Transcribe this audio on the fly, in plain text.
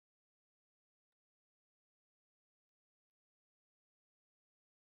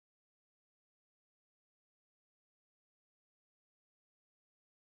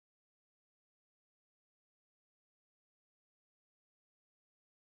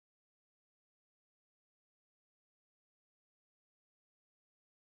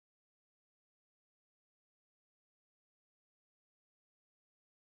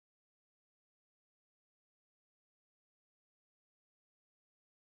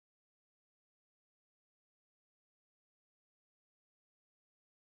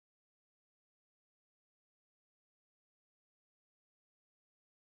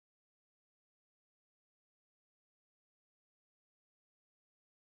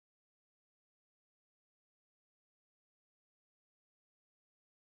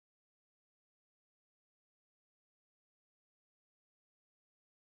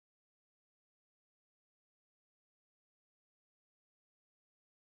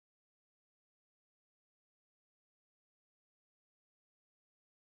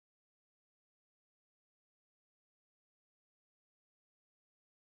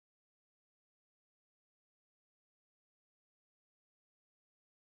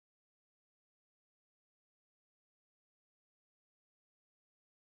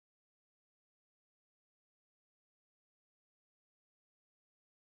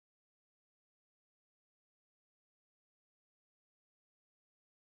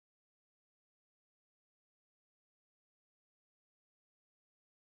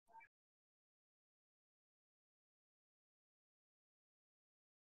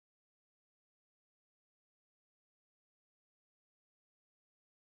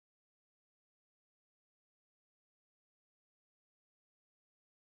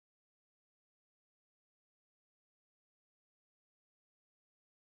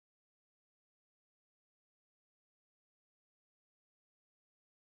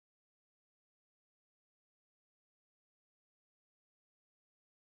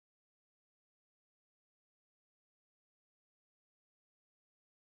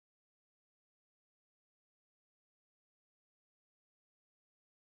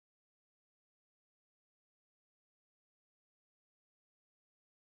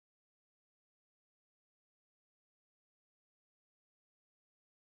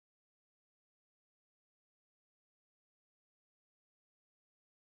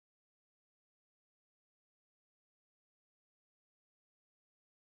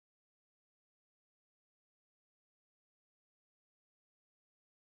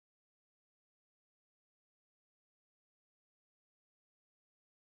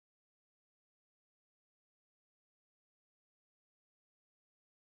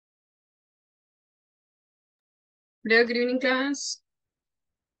Hello, good evening, class.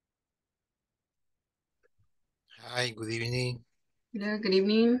 Hi, good evening. Hello, good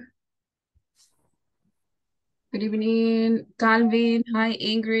evening. Good evening, Calvin. Hi,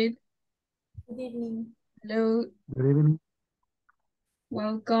 Ingrid. Good evening. Hello, Good evening.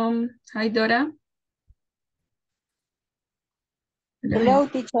 welcome. Hi, Dora. Hello,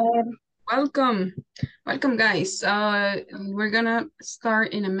 teacher. Welcome. Welcome, guys. We're gonna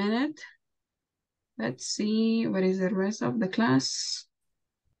start in a minute. Let's see what is the rest of the class.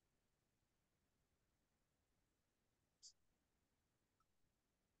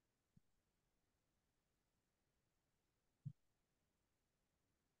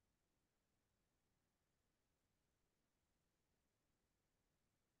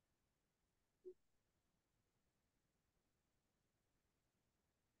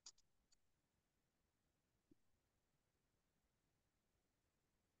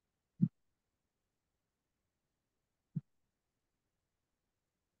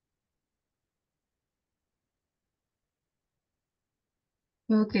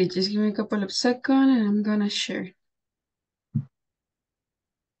 Okay, just give me a couple of seconds and I'm gonna share.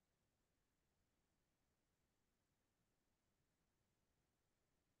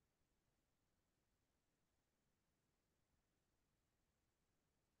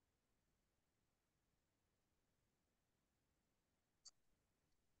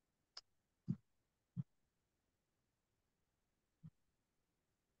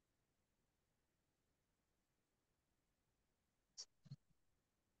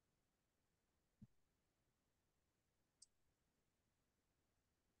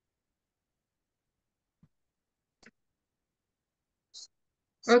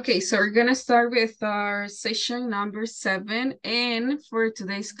 Okay, so we're gonna start with our session number 7, and for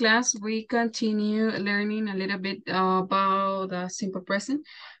today's class, we continue learning a little bit about the simple present,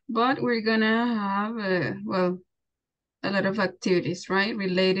 but we're gonna have, well, a lot of activities, right,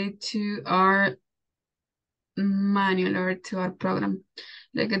 related to our manual or to our program.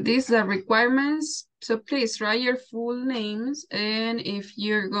 Look at these are requirements, so please write your full names, and if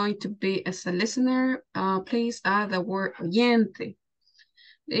you're going to be as a listener, please add the word oyente.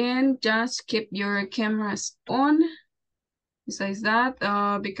 And just keep your cameras on. Besides that,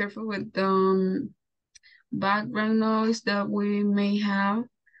 be careful with the background noise that we may have.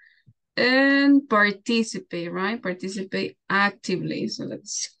 And participate, right? Participate actively. So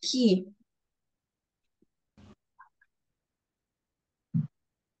that's key.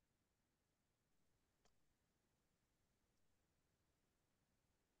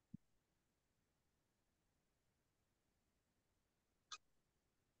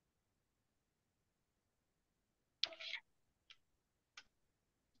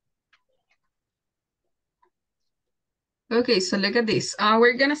 Okay, so look at this.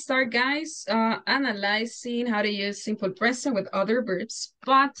 We're gonna start, guys, analyzing how to use simple present with other verbs.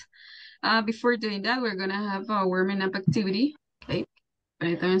 But before doing that, we're gonna have a warming up activity. Okay,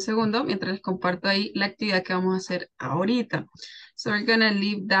 permítame un segundo mientras les comparto ahí la actividad que vamos a hacer ahorita. So we're gonna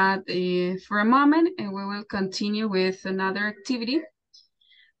leave that for a moment, and we will continue with another activity.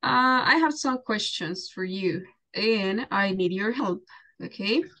 I have some questions for you, and I need your help.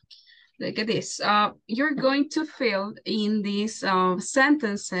 Okay. Look at this. You're going to fill in these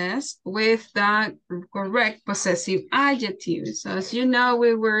sentences with the correct possessive adjectives. As you know,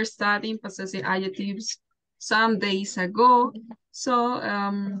 we were studying possessive adjectives some days ago. So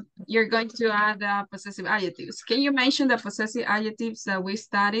you're going to add the possessive adjectives. Can you mention the possessive adjectives that we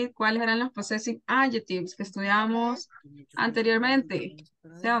studied? ¿Cuáles eran los possessive adjectives que estudiamos anteriormente?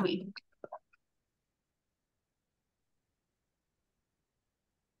 Tell me.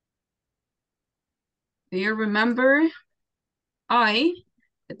 Do you remember?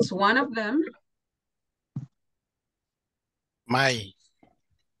 It's one of them. My.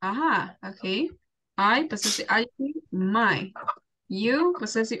 Aha, okay. I, possessive adjective, my. You,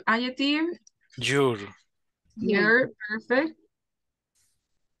 possessive adjective, Your. your, perfect.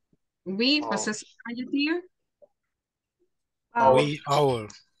 We, possessive adjective, We, our.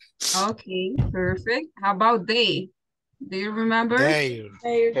 okay, perfect. How about they? Do you remember? Their.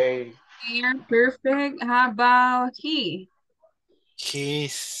 Hey. Here, perfect. How about he?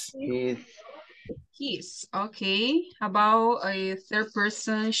 His. His, okay. How about a third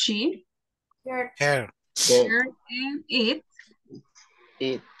person, she? Her. Her. Her and it.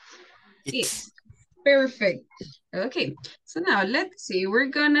 It. Perfect. Okay, so now let's see. We're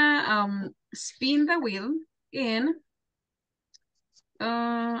gonna spin the wheel in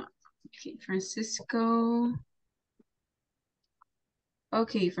okay, Francisco.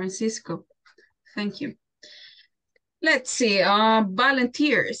 Okay, Francisco. Thank you. Let's see,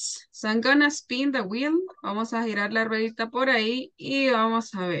 volunteers. So I'm gonna spin the wheel. Vamos a girar la ruedita por ahí y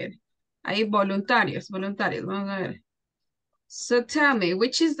vamos a ver. Ahí voluntarios, voluntarios, vamos a ver. So tell me,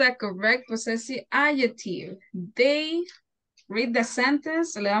 which is the correct possessive adjective? They, read the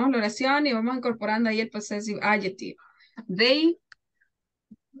sentence, le damos la oración y vamos incorporando ahí el possessive adjective. They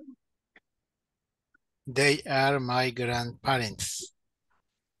are my grandparents.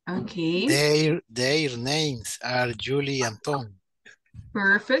 Okay. Their names are Julie and Tom.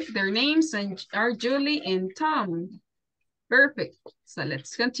 Perfect. Their names are Julie and Tom. Perfect. So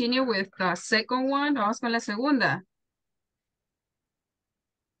let's continue with the second one. Vamos con la segunda.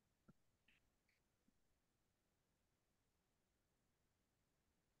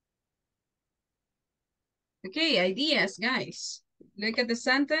 Okay, ideas, guys. Look at the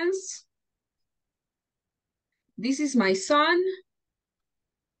sentence. This is my son.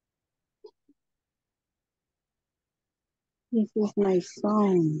 This is my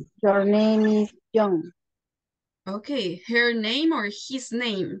son. Your name is John. Okay, her name or his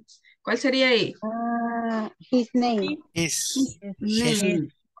name? ¿Cuál sería ahí? His name. His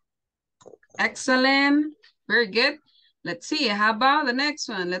Name. Excellent. Very good. Let's see. How about the next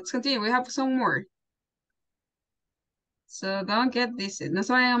one? Let's continue. We have some more. So don't get this. No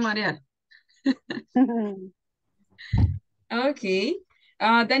se vayan a marear. Okay.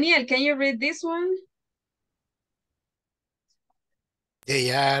 Daniel, can you read this one?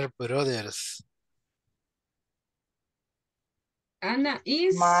 They are brothers. Anna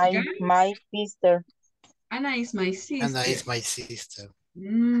is my sister. Anna is my sister. Anna is my sister.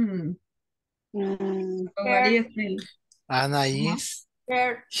 So what do you think? Anna is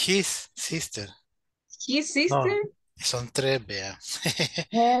his sister. His sister? No, son tres, vea.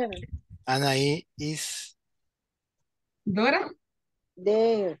 Her. Anna is Dora?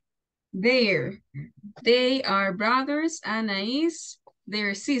 There. They are brothers. Anna is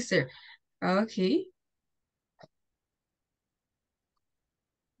their sister. Okay.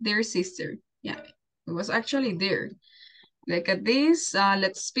 Their sister. Yeah, it was actually there. Look at this.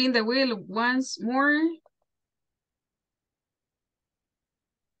 Let's spin the wheel once more.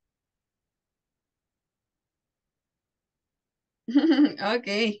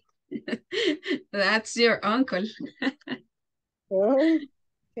 Okay. That's your uncle. Oh,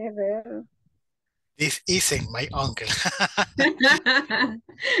 qué raro. this isn't my uncle.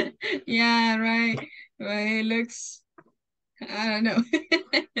 Yeah, right. Well, he looks, I don't know.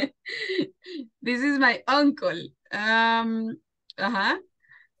 This is my uncle.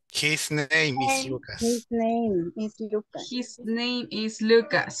 His name is Lucas. His name is Lucas. His name is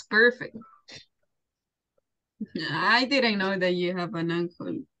Lucas. Perfect. I didn't know that you have an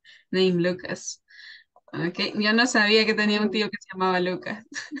uncle named Lucas. Okay, yo no sabía que tenía un tío que se llamaba Lucas.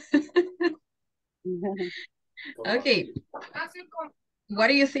 Okay. What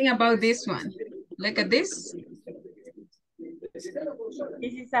do you think about this one? Look at this.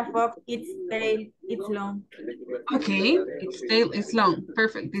 This is a fox. Its tail is long. Okay, its tail is long.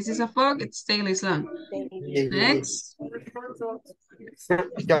 Perfect. This is a frog, its tail is long. Next.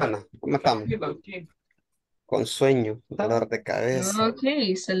 ¿Qué onda? ¿Cómo estamos? Con sueño, dolor de cabeza.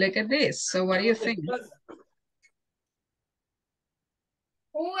 Okay, so look at this. So what do you think?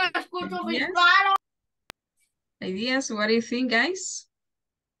 Ideas? Ideas, what do you think, guys?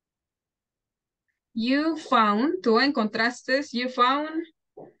 You found, tú encontraste, you found,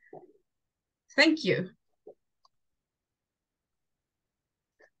 thank you.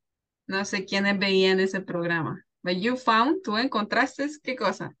 No sé quiénes veían ese programa. But you found, tú encontraste, ¿qué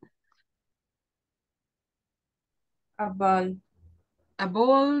cosa? A ball. A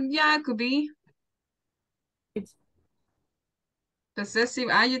ball, yeah, could be. It's Possessive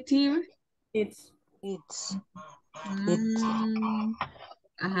adjective. It's.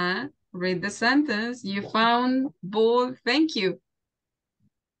 Read the sentence. You found ball, thank you.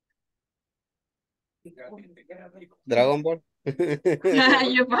 Dragon Ball.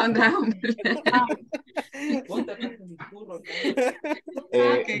 You found Dragon Ball.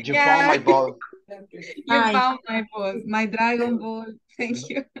 Okay, You found my ball. You found my ball, my Dragon Ball. Thank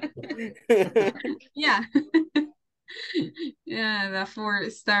you. Yeah. Yeah, the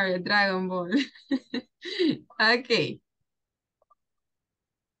 4-star Dragon Ball. Okay.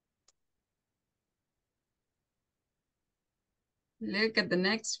 Look at the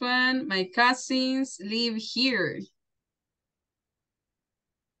next one. My cousins live here.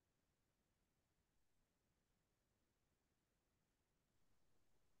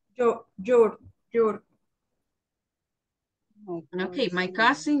 Your. Okay, my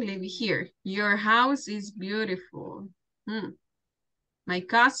cousin live here. Your house is beautiful. My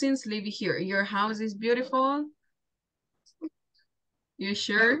cousins live here. Your house is beautiful. You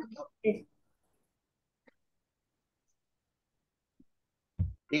sure? It,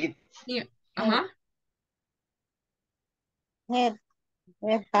 Yeah. Uh-huh.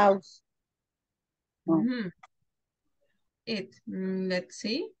 Her house. Mhm. It. Let's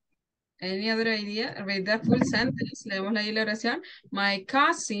see. Any other idea? Read the full sentence. Leemos ahí la oración. My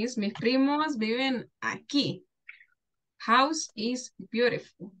cousins, mis primos, viven aquí. House is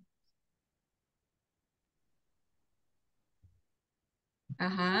beautiful.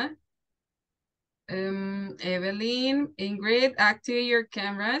 Ajá. Evelyn, Ingrid, activate your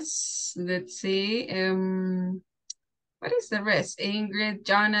cameras. Let's see. What is the rest? Ingrid,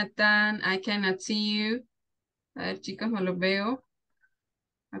 Jonathan, I cannot see you. A ver, chicos, no los veo.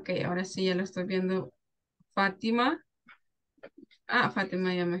 Ok, ahora sí ya lo estoy viendo. Fátima. Ah,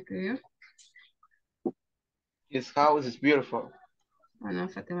 Fátima ya me escribió. His house is beautiful. Ah, no,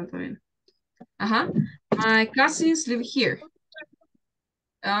 Fátima todavía no. Ajá. My cousins live here.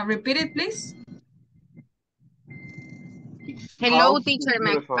 Repeat it, please. His Hello, house is teacher,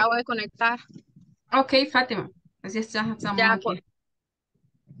 me beautiful. acabo de conectar. Ok, Fátima. Así estamos Ya, aquí.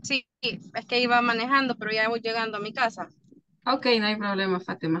 sí, es que iba manejando, pero ya voy llegando a mi casa. Ok, no hay problema,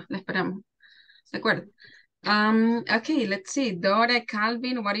 Fátima. La esperamos. De acuerdo. Okay, let's see. Dora,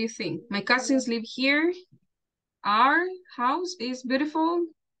 Calvin, what do you think? My cousins live here. Our house is beautiful.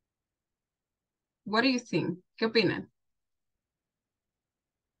 What do you think? ¿Qué opinan?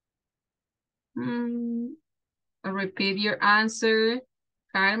 Repeat your answer.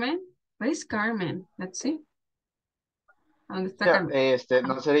 Carmen. What is Carmen? Let's see. ¿Dónde está Yeah, Carmen?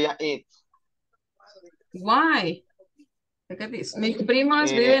 no sería it. Why? Look at this. Mis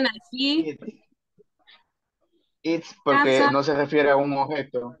primos Eh, viven aquí. It's porque Casa. no se refiere a un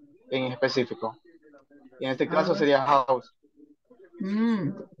objeto en específico. Y en este caso sería house.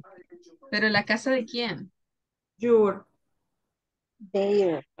 Pero la casa de quién? Your.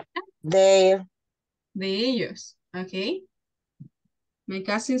 Their. De ellos. Okay. My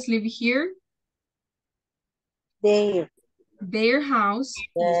cousins live here. Their. Their house is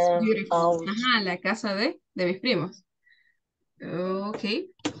Their beautiful. house. Ajá, la casa de mis primos. Ok.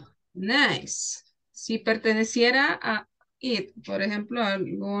 Nice. Si perteneciera a it, por ejemplo,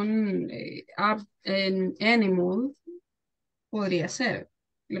 algún animal, podría ser.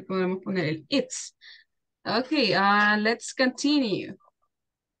 Le podemos poner el its. Okay, let's continue.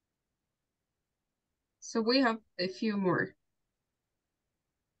 So we have a few more.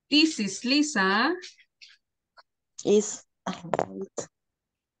 This is Lisa. Is.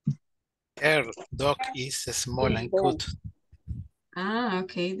 Her dog is small and cute. Ah,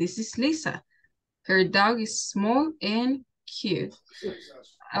 okay, this is Lisa. Her dog is small and cute.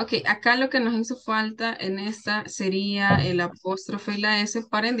 Ok, acá lo que nos hizo falta en esta sería el apóstrofe y la S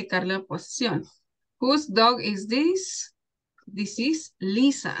para indicar la posición. Whose dog is this? This is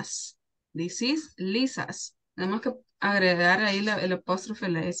Lisa's. This is Lisa's. Tenemos que agregar ahí el apóstrofe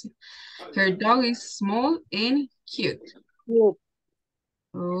y la S. Her dog is small and cute. Cute.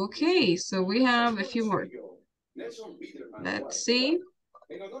 Okay, so we have a few more. Let's see.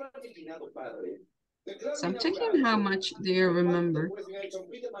 So I'm checking how much do you remember.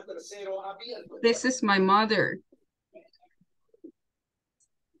 This is my mother.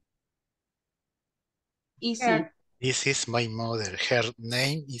 Easy. Her. This is my mother. Her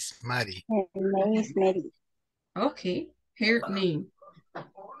name is Mary. Her name is Mary. Okay, her name.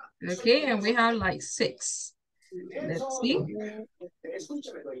 Okay, and we have like 6. Let's see.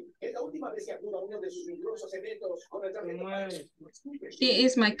 He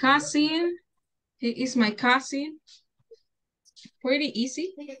is my cousin. He is my cousin. Pretty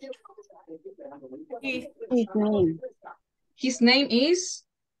easy. His name. His name is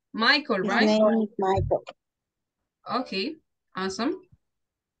Michael, His right? name is Michael. Okay, awesome.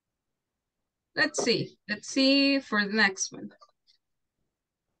 Let's see. Let's see for the next one.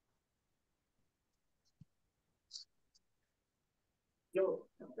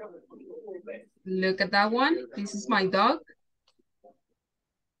 Look at that one. This is my dog.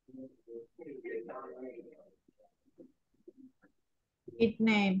 Its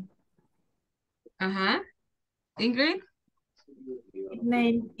name. Ingrid? Its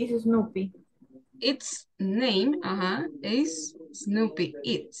name is Snoopy. Its name, is Snoopy.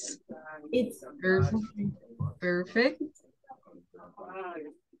 It's. It's Perfect. Perfect.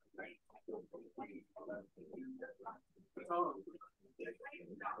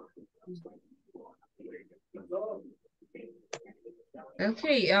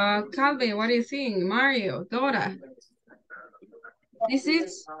 Okay, Calvin, what do you think? Mario, Dora. This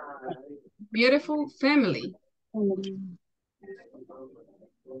is beautiful family.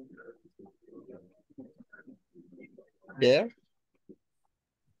 there.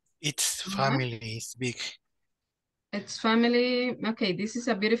 Its family is big. Its family, okay, this is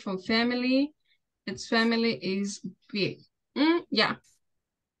a beautiful family. Its family is big. Yeah,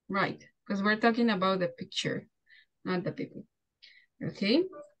 right, because we're talking about the picture, not the people. Okay,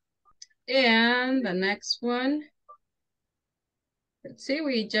 and the next one. Let's see,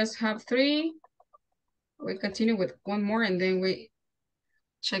 we just have 3. We continue with one more and then we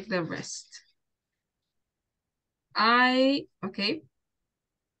check the rest. Okay.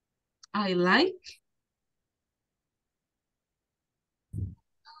 I like.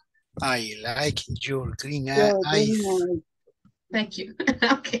 I like your green Your eyes. green Thank you.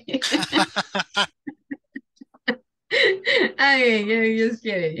 Okay. Okay, you just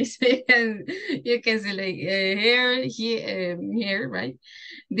kidding. You can see like here, right?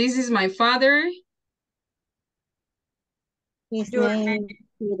 This is my father. His Your name is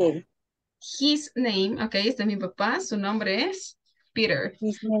Peter. His name, okay, este es mi papá. Su nombre es Peter.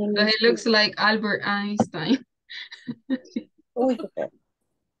 His name So is he looks like Albert Einstein. Uy, qué feo.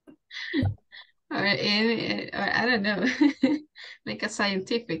 I don't know, like a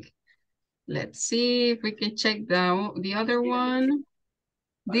scientific. Let's see if we can check the other one.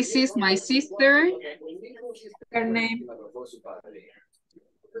 This is my sister. Her name.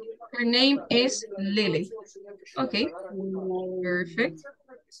 Her name is Lily. Okay, perfect.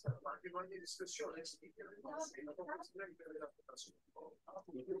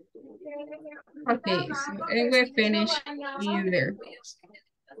 Okay, so and we finish in there.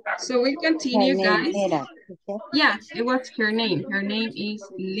 So we Her continue, name guys. era. Okay? Yeah, it was her name. Her name is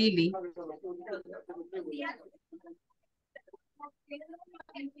Lily.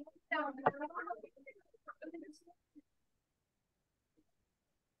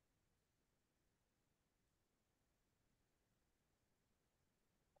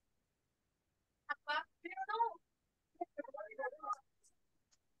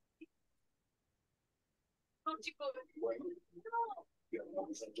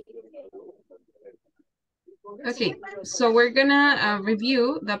 Okay, so we're gonna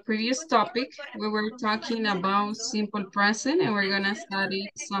review the previous topic. We were talking about simple present and we're gonna study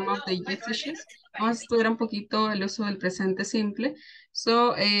some of the usages. Vamos a estudiar un poquito el uso del presente simple.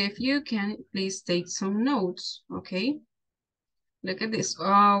 So if you can, please take some notes, okay? Look at this.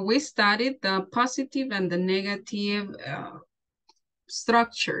 We studied the positive and the negative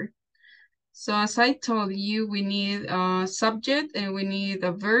structure. So as I told you, we need a subject and we need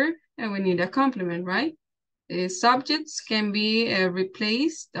a verb and we need a complement, right? Subjects can be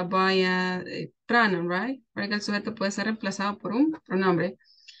replaced by a pronoun, right? Para que el sujeto puede ser reemplazado por un pronombre.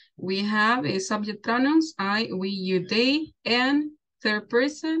 We have subject pronouns, I, we, you, they, and third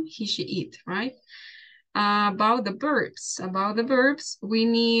person, he, she, it, right? About the verbs, we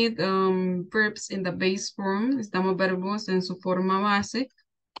need verbs in the base form. Estamos verbos en su forma base.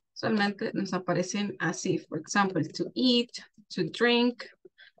 Solamente nos aparecen así. For example, to eat, to drink,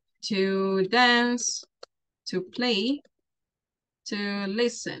 to dance, to play, to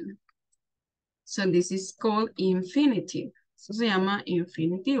listen. So this is called infinitive. Eso se llama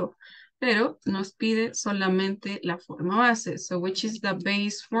infinitivo. Pero nos pide solamente la forma base. So which is the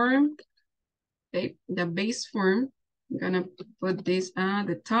base form? Okay, the base form. I'm gonna put this at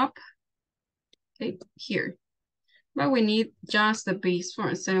the top. Okay, here. But we need just the base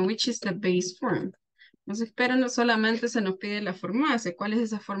form. So which is the base form? Entonces, pero no solamente se nos pide la forma base. ¿Cuál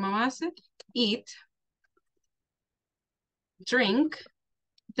es esa forma base? Eat, drink,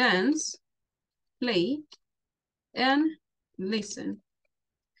 dance, play, and listen.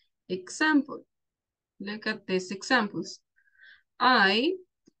 Example. Look at these examples. I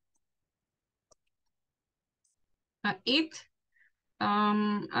eat,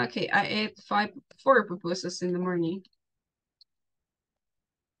 okay, I ate 4 pupusas in the morning.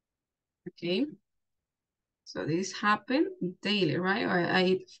 Okay. So this happened daily, right? I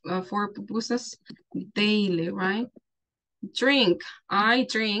eat 4 pupusas daily, right? Drink, I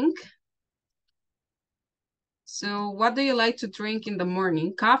drink. So what do you like to drink in the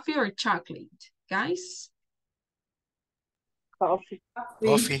morning? Coffee or chocolate, guys? Coffee.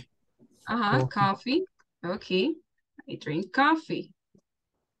 Coffee. Coffee. Okay, I drink coffee.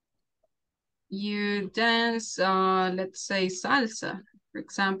 You dance, let's say salsa, for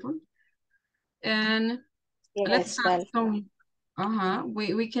example. And Yes, let's add salsa. some,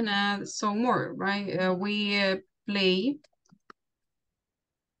 we can add some more, right? We play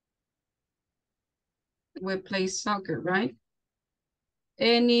soccer, right?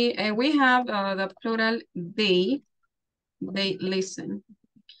 We have the plural they listen.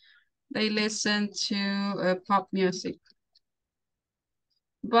 They listen to pop music.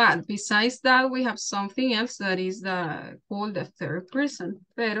 But besides that, we have something else that is called the third person.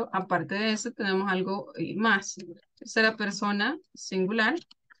 Pero aparte de eso, tenemos algo más. Tercera persona singular,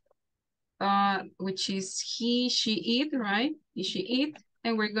 which is he, she, it, right? He, she, it.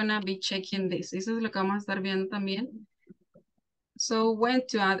 And we're gonna be checking this. Eso es lo que vamos a estar viendo también. So when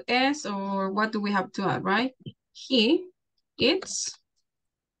to add s, or what do we have to add, right? He, it's.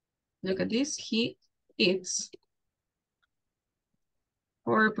 Look at this. He, it's.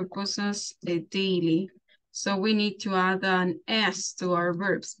 For purposes daily. So we need to add an S to our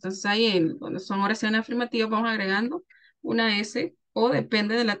verbs. Entonces ahí cuando son oraciones afirmativas vamos agregando una S o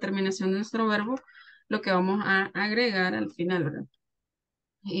depende de la terminación de nuestro verbo lo que vamos a agregar al final, ¿verdad?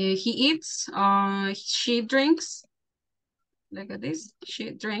 He eats, she drinks. Look at this, she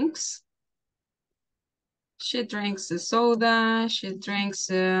drinks. She drinks a soda, she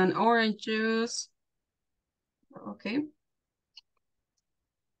drinks an orange juice. Okay.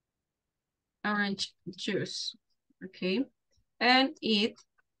 Orange juice, okay, and it,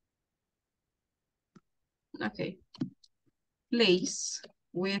 okay, plays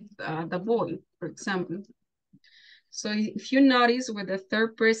with the ball, for example. So if you notice with the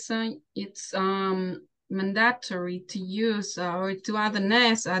third person, it's mandatory to use or to add an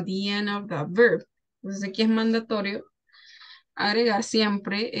S at the end of the verb. Entonces aquí es mandatorio agregar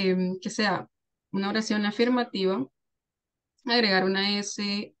siempre que sea una oración afirmativa, agregar una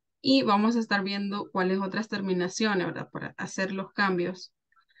S. Y vamos a estar viendo cuáles otras terminaciones, ¿verdad? Para hacer los cambios.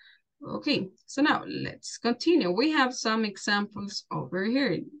 Okay, so now let's continue. We have some examples over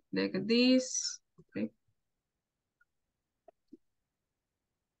here. Look at this. Okay.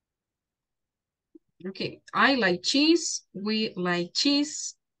 Okay, I like cheese. We like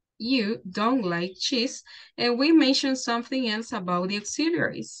cheese. You don't like cheese. And we mentioned something else about the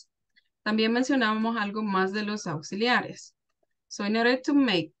auxiliaries. También mencionamos algo más de los auxiliares. So in order to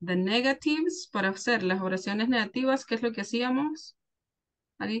make the negatives, para hacer las oraciones negativas, ¿qué es lo que hacíamos?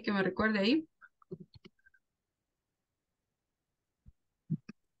 ¿Alguien que me recuerde ahí?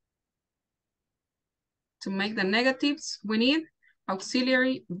 To make the negatives, we need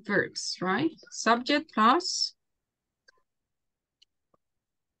auxiliary verbs, right? Subject plus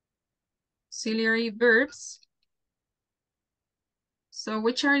auxiliary verbs. So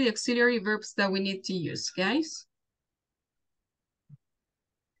which are the auxiliary verbs that we need to use, guys?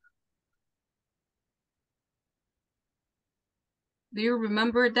 Do you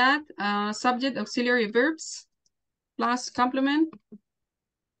remember that? Subject, auxiliary verbs, plus complement.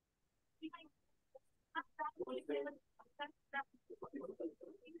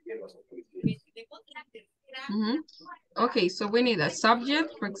 Okay, so we need a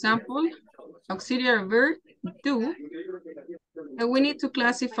subject, for example, auxiliary verb, do. And we need to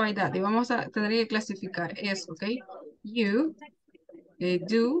classify that. Y vamos a tener que clasificar eso, okay? You,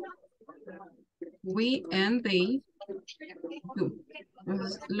 do, we, and they do.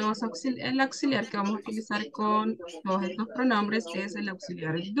 Entonces, el auxiliar que vamos a utilizar con todos estos pronombres es el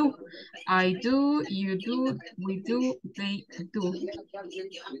auxiliar do. I do, you do, we do, they do.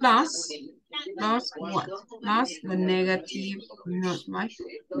 Plus what? Plus the negative not, right?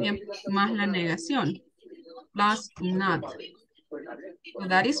 Bien, más la negación. Plus not. So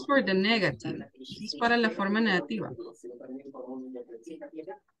that is for the negative. Es para la forma negativa.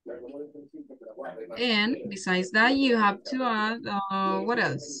 And besides that, you have to add, what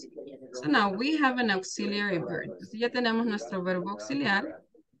else? So now we have an auxiliary verb. Entonces ya tenemos nuestro verbo auxiliar,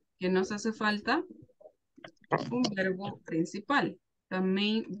 que nos hace falta un verbo principal. The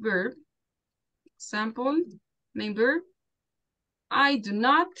main verb. Example, main verb. I do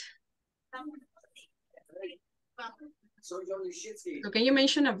not. So can you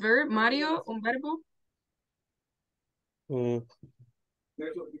mention a verb, Mario, un verbo? Un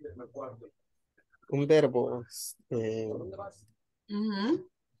verbo.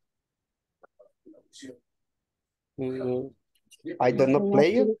 I do not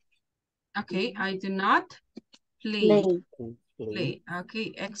play. Okay, I do not play. Play.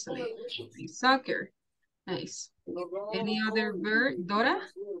 Okay, excellent. Play soccer. Nice. Any other verb, Dora?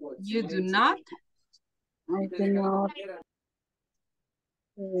 You do not? I do not.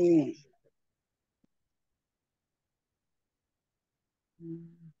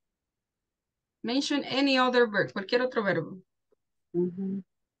 Mention any other verb, cualquier otro verbo.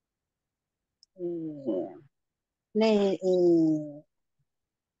 Play,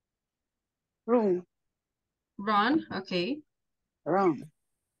 run. Run, okay. Run.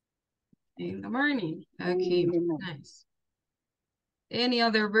 In the morning. Okay, nice. Any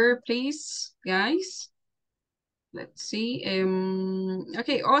other verb, please, guys? Let's see.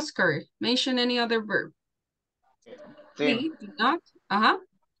 Okay, Oscar, mention any other verb. Sí. We do not.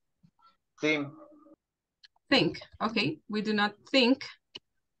 Sí. Think, okay. We do not think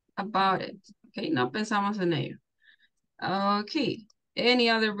about it. Okay, no pensamos en ello. Okay, any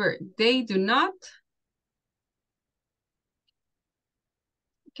other verb? They do not.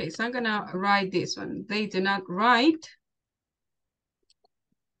 Okay, so I'm gonna write this one. They do not write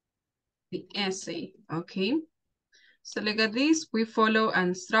the essay, okay? So look at this, we follow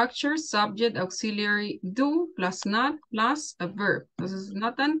a structure, subject, auxiliary, do, plus not, plus a verb. Entonces,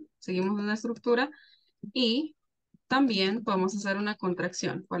 notan, seguimos una estructura y también podemos hacer una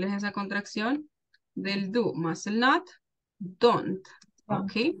contracción. ¿Cuál es esa contracción? Del do más el not, don't,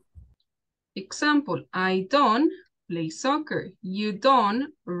 okay? Example, I don't play soccer. You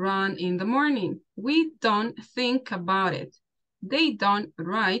don't run in the morning. We don't think about it. They don't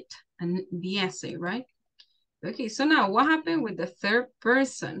write the essay, right? Okay, so now what happened with the third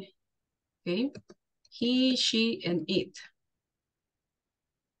person? Okay, he, she, and it.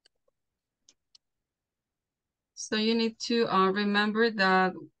 So you need to remember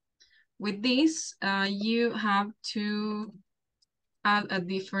that with this, you have to add a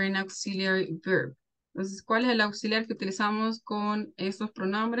different auxiliary verb. Entonces, ¿cuál es el auxiliar que utilizamos con estos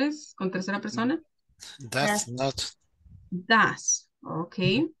pronombres, con tercera persona? That's not. Does.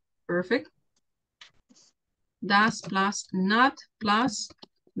 Okay, perfect. Does plus not plus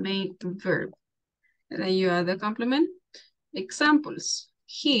main verb. And then you add the complement. Examples.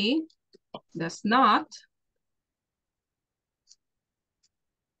 He does not.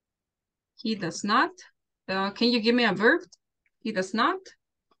 He does not. Can you give me a verb? He does not.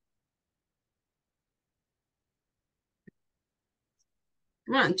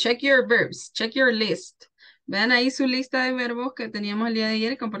 Run, check your verbs, check your list. Vean ahí su lista de verbos que teníamos el día de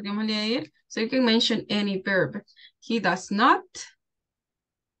ayer, compartimos el día de ayer. So you can mention any verb. He does not.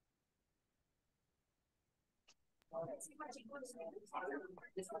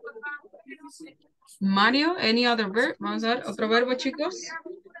 Mario, any other verb? Vamos a ver otro verbo, chicos.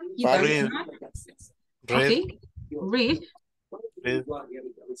 He does Read. not. Read. Okay, read. Read.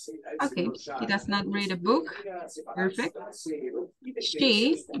 Okay, he does not read a book. Perfect.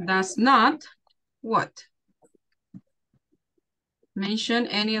 She does not what? Mention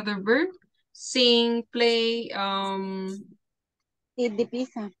any other verb. Sing, play, Eat the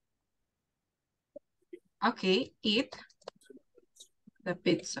pizza. okay, eat the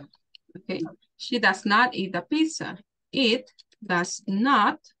pizza. Okay, she does not eat the pizza. It does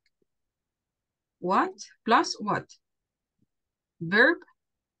not what? Plus what? Verb.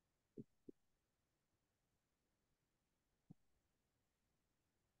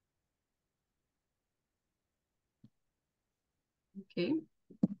 Okay.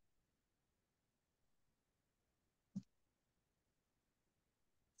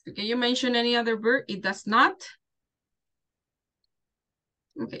 So can you mention any other verb? It does not.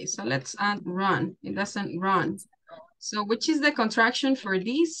 Okay, so let's add run. It doesn't run. So which is the contraction for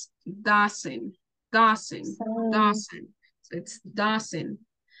this? Doesn't, doesn't, doesn't. So it's doesn't.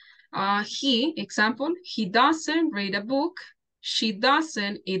 He, example, he doesn't read a book. She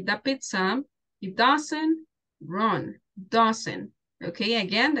doesn't eat the pizza. He doesn't run, doesn't. Okay,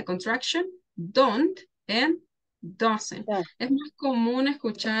 again, the contraction, don't and doesn't. Yeah. Es más común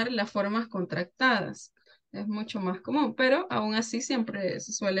escuchar las formas contractadas. Es mucho más común, pero aún así siempre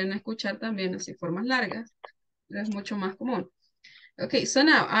se suelen escuchar también así formas largas. Es mucho más común. Okay, so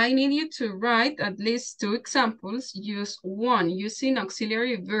now I need you to write at least 2 examples. Use one using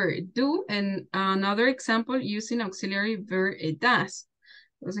auxiliary verb do and another example using auxiliary verb does.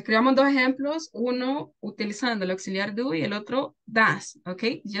 Entonces creamos 2 ejemplos, uno utilizando el auxiliar do y el otro does.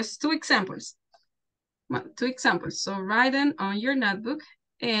 Okay, just 2 examples. 2 examples. So write them on your notebook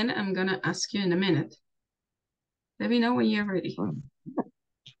and I'm gonna ask you in a minute. Let me know when you're ready.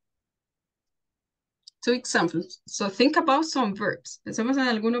 2 examples. So think about some verbs. Pensemos en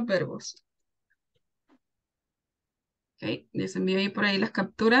algunos verbos. Okay, les envío ahí por ahí las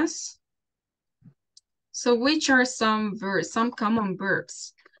capturas. So which are some verbs, some common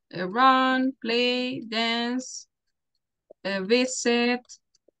verbs? Run, play, dance, visit,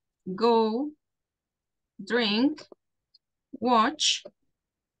 go, drink, watch,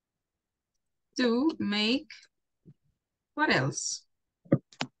 do, make, what else?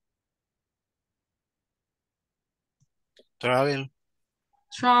 Travel.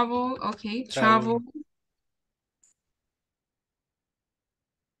 Travel, okay, travel.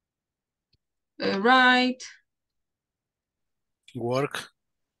 Write. Work.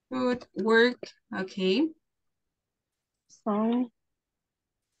 Good, work, okay. Song.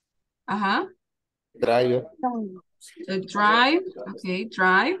 Uh-huh. Drive. Song. Drive, okay,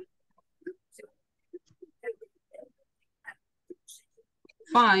 drive.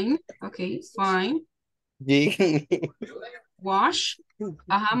 Fine. Okay, fine. Jean. Wash.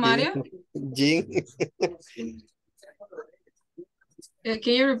 Ajá, Mario. Jean.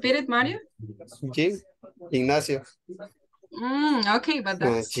 Can you repeat it, Mario? Jean. Ignacio. Okay, but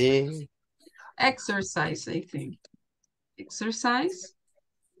that's Jean. exercise, I think. Exercise.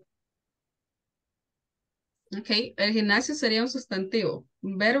 Okay, el gimnasio sería un sustantivo.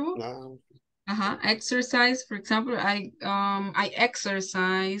 Un verbo. No. Ajá, exercise, for example, I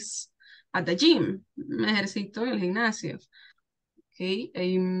exercise at the gym. Me ejercito en el gimnasio. Okay,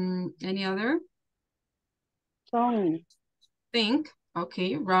 any other? Song. Think.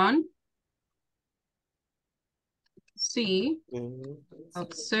 Okay, run. See.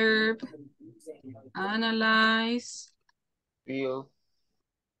 Observe. Analyze. Feel,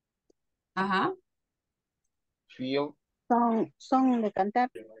 Ajá. feel, Song de cantar.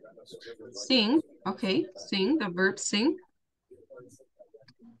 Sing. Okay, sing, the verb sing.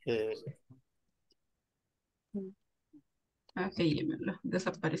 Okay,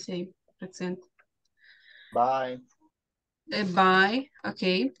 desaparece ahí, presente. buy, Buy,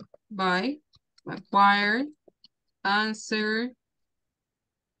 okay, buy, acquire, answer,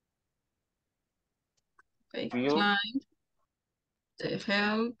 okay, feel, climb,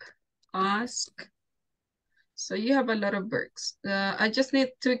 help, ask. So you have a lot of verbs. I just need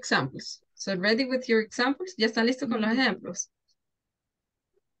 2 examples. So ready with your examples? ¿Ya están listos con los ejemplos?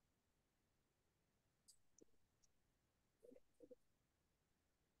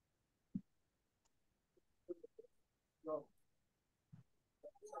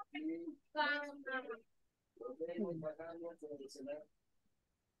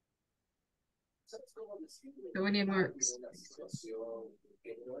 So we need more.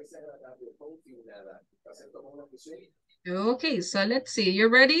 Okay, so let's see. You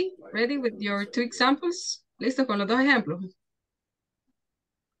ready? Ready with your 2 examples? ¿Listo con los 2 ejemplos?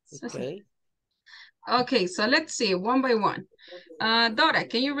 Okay. Okay, so let's see one by one. Dora,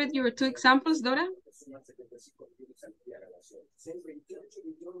 can you read your 2 examples, Dora?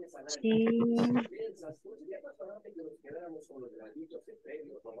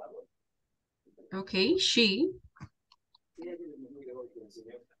 Okay, she.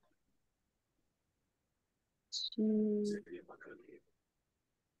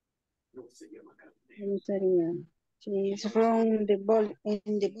 She's from the boulevard.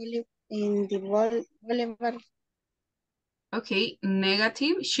 Okay,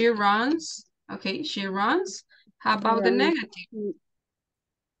 negative. She runs. Okay, she runs. How about the negative?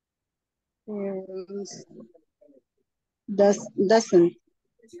 Doesn't.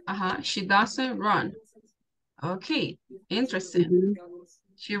 She doesn't run. Okay, interesting.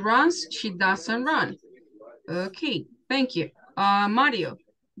 She runs, she doesn't run. Okay, thank you. Mario,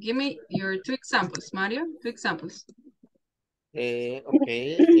 give me your 2 examples. Mario, 2 examples. Okay.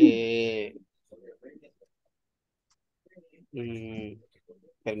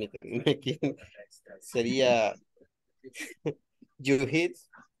 Permíteme aquí. Sería you hit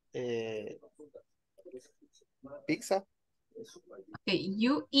pizza. Okay,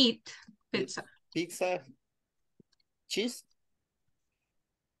 you eat pizza. Pizza, cheese.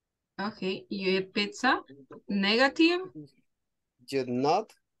 Okay, you eat pizza. Negative. You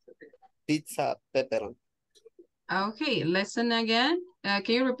not pizza pepperoni. Okay, listen again. Can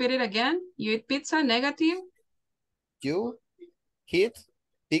you repeat it again? You eat pizza. Negative. You hit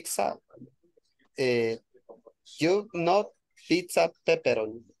pizza. You not pizza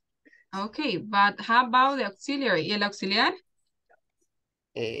pepperoni. Okay, but how about the auxiliary? ¿Y el auxiliar?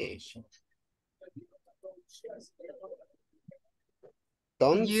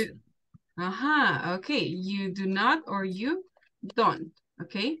 Don't. You. Okay. You do not or you don't.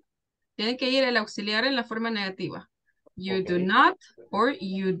 Okay. Tiene que ir el auxiliar en la forma negativa. You do not or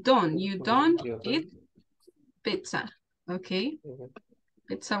you don't. You don't eat pizza. Okay.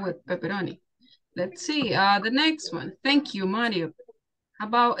 Pizza with pepperoni. Let's see. The next one. Thank you, Mario. How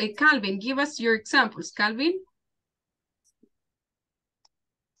about Calvin? Give us your examples, Calvin.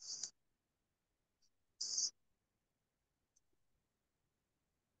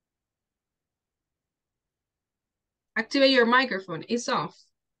 Activate your microphone. It's off.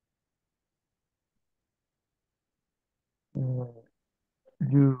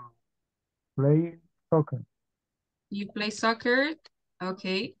 You play soccer. You play soccer.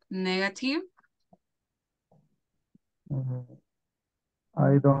 Okay. Negative.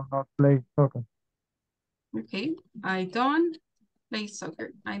 I do not play soccer. Okay. I don't play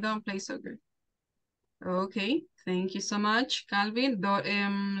soccer. I don't play soccer. Okay. Thank you so much, Calvin.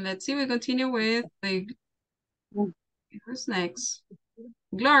 Let's see. We continue with the. Who's next?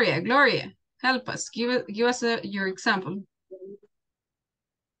 Gloria. Gloria, help us. Give us your example.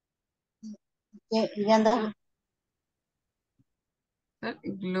 Ya anda.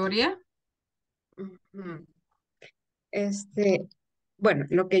 Gloria. Ujú. Bueno,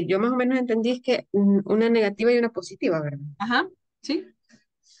 lo que yo más o menos entendí es que una negativa y una positiva, ¿verdad? Ajá, sí.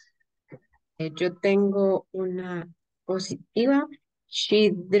 Yo tengo una positiva.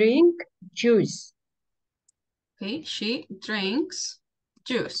 She drink juice. Okay, she drinks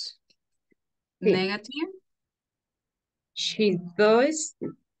juice. Sí. Negative. She does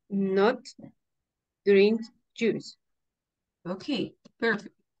not drink juice. Okay,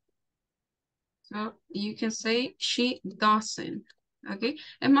 perfect. So you can say she doesn't. Okay,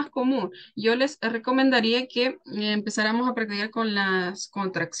 es más común. Yo les recomendaría que empezáramos a practicar con las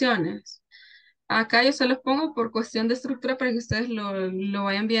contracciones. Acá yo se los pongo por cuestión de estructura para que ustedes lo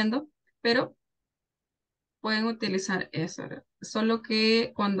vayan viendo, pero pueden utilizar eso, ¿verdad? Solo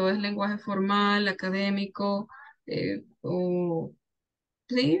que cuando es lenguaje formal, académico, sí, o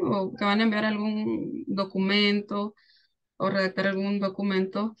que van a enviar algún documento o redactar algún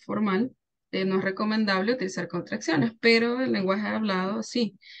documento formal, no es recomendable utilizar contracciones, pero el lenguaje hablado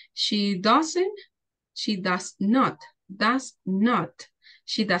sí. She doesn't, she does not.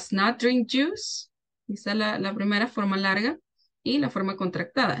 She does not drink juice. Esa es la primera forma larga y la forma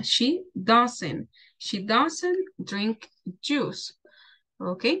contractada. She doesn't drink juice.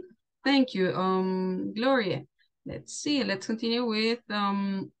 Okay, thank you, Gloria. Let's see, let's continue with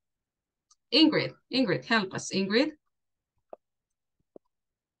Ingrid. Ingrid, help us, Ingrid.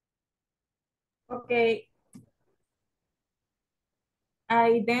 Okay.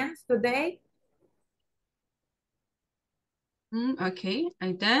 I dance today. Okay,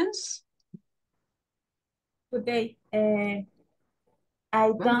 I dance. Today. I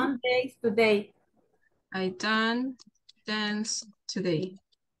done days today. I done dance today.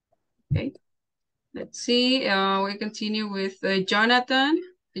 Okay, let's see. We continue with Jonathan.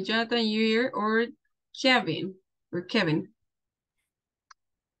 Jonathan, you here or Kevin? Or Kevin?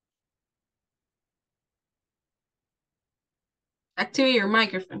 Activate your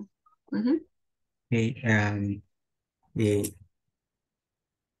microphone. Okay,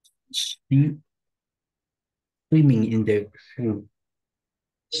 she swimming in the pool.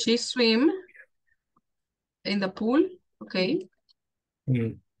 She swim in the pool. Okay.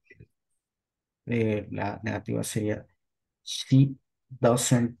 La negativa sería she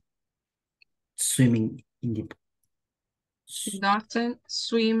doesn't swimming in the pool. She doesn't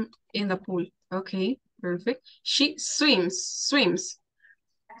swim in the pool. Okay, perfect. She swims.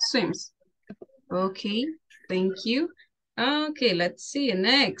 Okay, thank you. Okay, let's see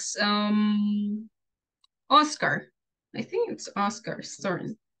next. Oscar. I think it's Oscar's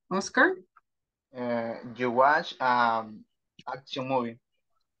turn. Oscar? You watch action movie.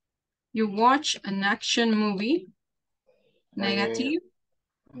 You watch an action movie. Negative.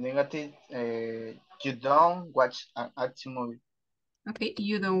 Negative. You don't watch an action movie. Okay,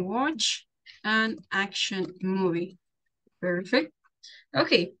 you don't watch an action movie. Perfect.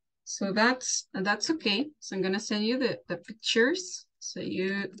 Okay, so that's okay. So I'm gonna send you the pictures so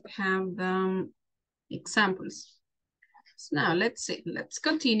you have them examples. So now let's see, let's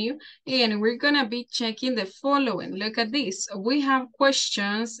continue. And we're gonna be checking the following. Look at this. We have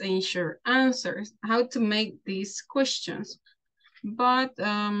questions and short answers. How to make these questions. But,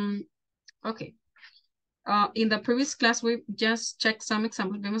 okay. In the previous class, we just checked some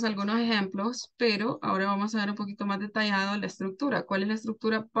examples. Vimos algunos ejemplos, pero ahora vamos a ver un poquito más detallado la estructura. ¿Cuál es la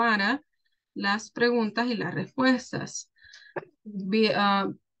estructura para las preguntas y las respuestas?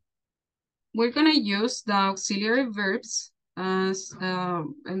 We're going to use the auxiliary verbs as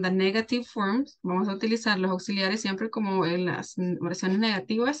in the negative forms. Vamos a utilizar los auxiliares siempre como en las oraciones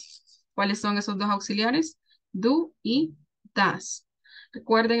negativas. ¿Cuáles son esos dos auxiliares? Do y does.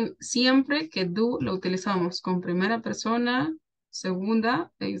 Recuerden siempre que do lo utilizamos con primera persona,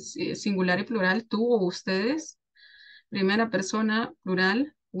 segunda, singular y plural, tú o ustedes. Primera persona,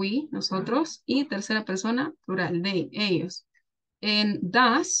 plural, we, nosotros. Y tercera persona, plural, they, ellos. En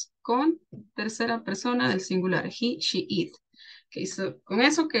does con tercera persona del singular, he, she, it. Okay, so, con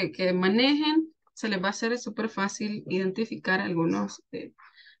eso que manejen, se les va a hacer súper fácil identificar algunos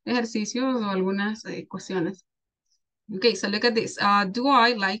ejercicios o algunas ecuaciones. Okay, so look at this. Do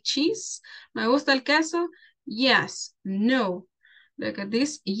I like cheese? ¿Me gusta el queso? Yes, no. Look at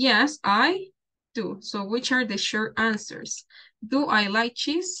this. Yes, I do. So which are the short answers? Do I like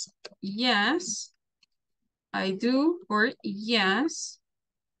cheese? Yes, I do. Or yes,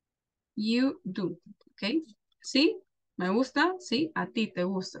 you do. Okay. ¿Sí? ¿Me gusta? Sí, a ti te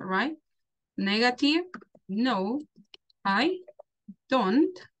gusta, right? Negative, no, I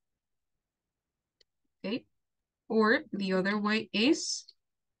don't. Okay. Or the other way is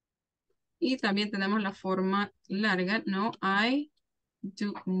Y también tenemos la forma larga. No, I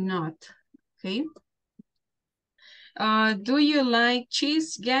do not. Okay. Do you like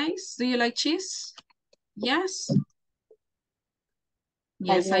cheese, guys? Do you like cheese? Yes.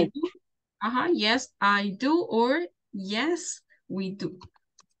 Yes, I like. do. Yes, I do. Or yes, we do.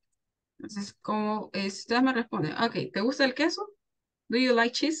 Entonces, como ustedes me responden, ok, ¿te gusta el queso? Do you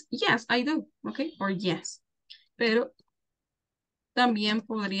like cheese? Yes, I do. Ok, or yes. Pero también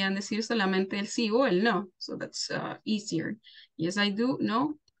podrían decir solamente el sí o el no. So that's easier. Yes, I do.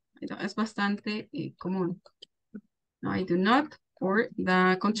 No, I don't. Es bastante común. No, I do not. Or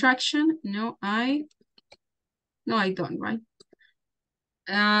the contraction. No, I don't, right?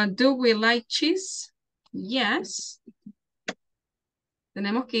 Do we like cheese? Yes.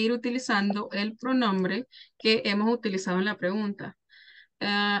 Tenemos que ir utilizando el pronombre que hemos utilizado en la pregunta.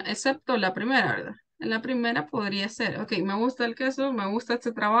 Excepto la primera, ¿verdad? En la primera podría ser, ok, me gusta el queso, me gusta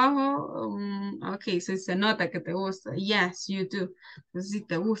este trabajo, ok, si se nota que te gusta. Yes, you do. Entonces, si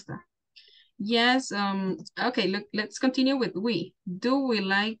te gusta. Yes, okay, look, let's continue with we. Do we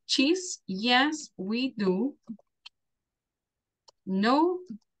like cheese? Yes, we do. No,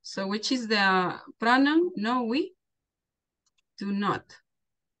 so which is the pronoun? No, we do not.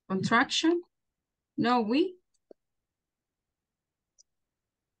 Contraction? No, we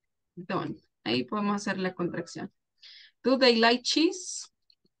don't. Ahí podemos hacer la contracción. Do they like cheese?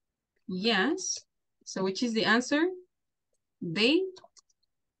 Yes. So which is the answer? They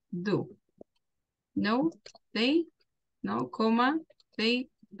do. No, they, no, comma, they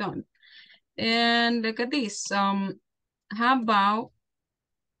don't. And look at this. How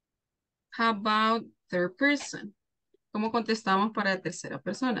about third person? ¿Cómo contestamos para la tercera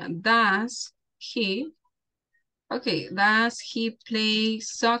persona? Does he, okay, does he play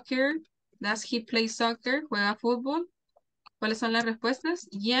soccer? Does he play soccer? ¿Juega fútbol? ¿Cuáles son las respuestas?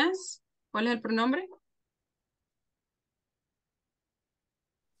 Yes. ¿Cuál es el pronombre?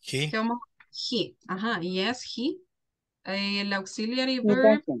 He. ¿Qué vamos? He. Ajá, yes, he. El auxiliary He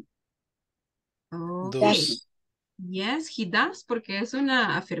verb. doesn't. Ok. Does. Yes, he does, porque es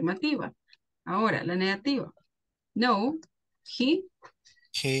una afirmativa. Ahora, la negativa. No, he,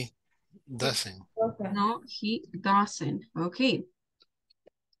 He doesn't. Okay. no, he doesn't. Ok.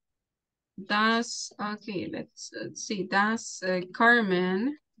 Does, okay, let's see. Does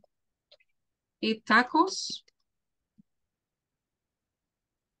Carmen eat tacos?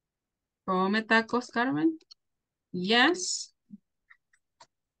 ¿Come tacos, Carmen? Yes.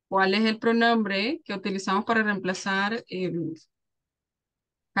 ¿Cuál es el pronombre que utilizamos para reemplazar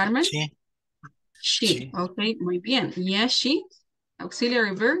Carmen? She. She. She. Ok, muy bien. Yes, she.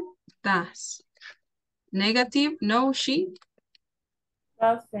 Auxiliary verb, does. Negative, no, she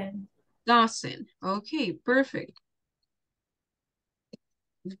Doesn't. Okay, perfect.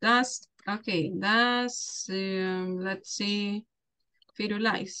 Does, okay, does, let's see,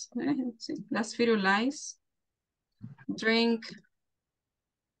 Firulais. Let's see. Does Firulais drink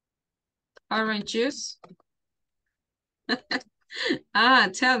orange juice?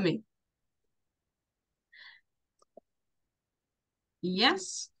 Tell me.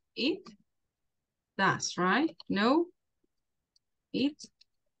 Yes, it does, right? No, it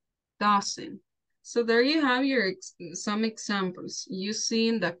doesn't. So there you have your some examples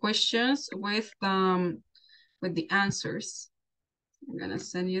using the questions with the answers. I'm gonna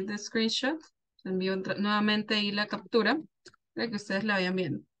send you the screenshot. Envío nuevamente ahí la captura para que ustedes la vayan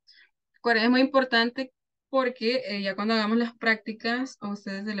viendo. Recuerden, es muy importante porque ya cuando hagamos las prácticas a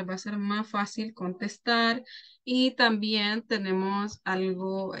ustedes se les va a ser más fácil contestar y también tenemos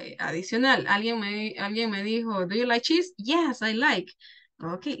algo adicional. Alguien me dijo, ¿do you like cheese? Yes, I like.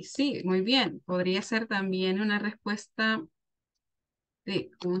 Ok, sí, muy bien. Podría ser también una respuesta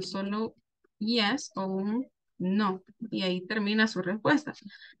de un solo yes o un no. Y ahí termina su respuesta.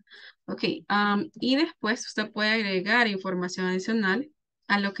 Ok, y después usted puede agregar información adicional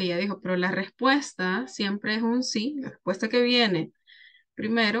a lo que ya dijo, pero la respuesta siempre es un sí. La respuesta que viene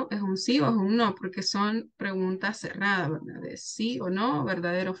primero es un sí o es un no, porque son preguntas cerradas, ¿verdad? De sí o no,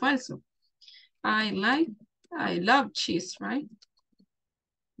 verdadero o falso. I love cheese, right?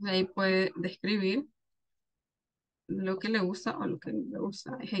 Ahí puede describir lo que le gusta o lo que no le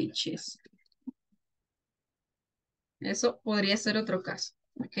gusta. I hate cheese. Eso podría ser otro caso,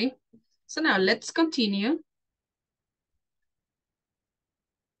 ¿ok? So now let's continue.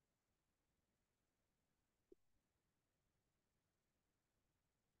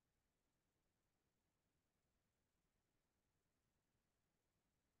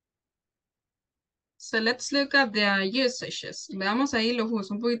 So let's look at the usages. Veamos ahí los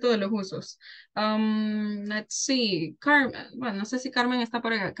usos, un poquito de los usos. Let's see, Carmen. Bueno, no sé si Carmen está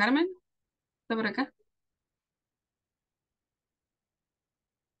por acá. ¿Carmen? ¿Está por acá?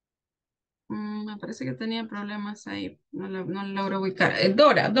 Me parece que tenía problemas ahí. No lo logro ubicar.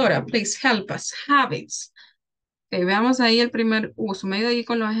 Dora, please help us. Habits. Ok, veamos ahí el primer uso. Me he ido ahí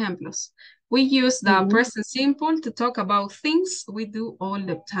con los ejemplos. We use the present simple to talk about things we do all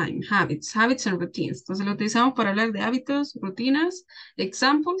the time. Habits and routines. Entonces lo utilizamos para hablar de hábitos, rutinas,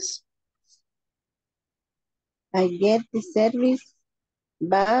 examples. I get the service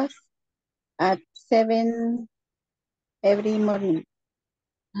bus at 7 every morning.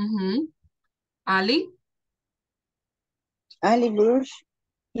 Ali Ali brushes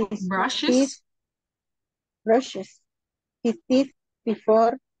his teeth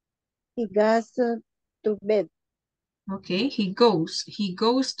before he goes to bed. Okay, he goes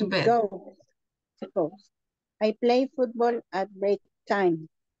to bed. I play football at break time.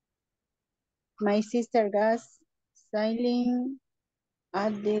 My sister goes sailing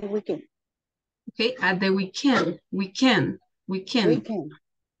at the weekend. Okay, at the weekend.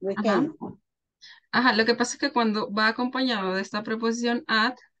 Ajá, lo que pasa es que cuando va acompañado de esta preposición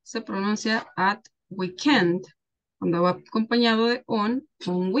at, se pronuncia at weekend. Cuando va acompañado de on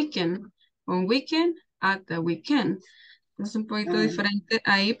weekend. On weekend, at the weekend. Es un poquito diferente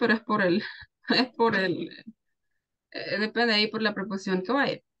ahí, pero es por el, depende ahí por la preposición que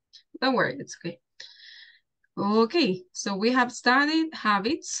vaya. Don't worry, it's okay. Okay, so we have studied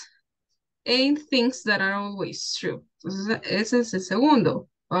habits and things that are always true. Entonces, ese es el segundo.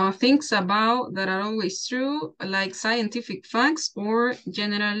 Things about that are always true, like scientific facts or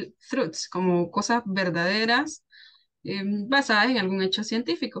general truths, como cosas verdaderas basadas en algún hecho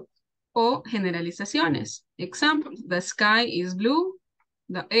científico, o generalizaciones. Example, the sky is blue,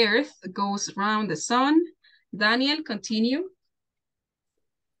 the earth goes around the sun. Daniel, continue.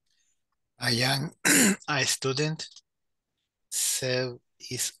 I am a student. Seoul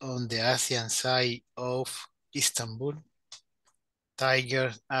is on the Asian side of Istanbul.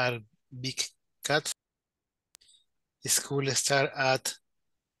 Tigers are big cats. School start at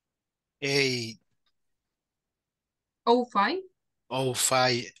 8:05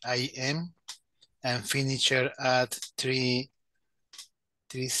 a.m. and finish at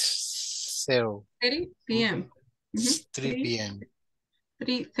 3:30 p.m. 3 p.m.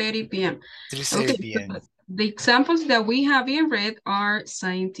 3:30 p.m. 3:30 Okay, p.m. so the examples that we have in red are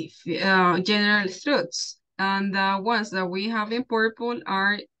scientific, general truths, and the ones that we have in purple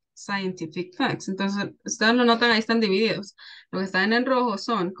are scientific facts. Entonces, ustedes lo notan, ahí están divididos. Lo que están en rojo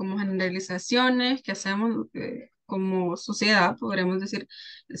son como generalizaciones que hacemos como sociedad, podríamos decir,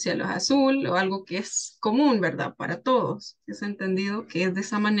 el cielo es azul o algo que es común, ¿verdad? Para todos. Es entendido que es de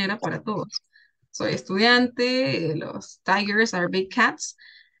esa manera para todos. Soy estudiante, los tigers are big cats.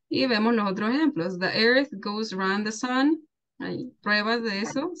 Y vemos los otros ejemplos. The earth goes around the sun. Hay pruebas de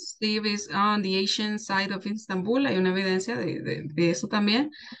eso. Steve is on the Asian side of Istanbul. Hay una evidencia de eso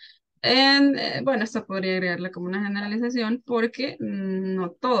también. Bueno, esto podría agregarle como una generalización porque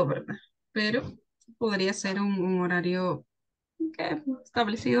no todo, ¿verdad? Pero podría ser un horario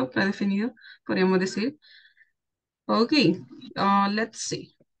establecido, predefinido, podríamos decir. Okay, let's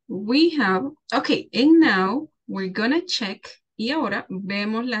see. We have, okay, and now we're gonna check. Y ahora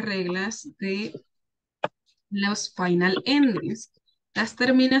vemos las reglas de los final endings, las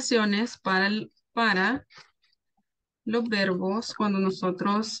terminaciones para los verbos cuando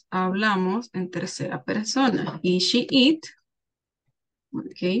nosotros hablamos en tercera persona. He, she, it.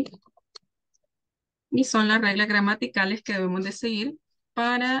 Ok. Y son las reglas gramaticales que debemos de seguir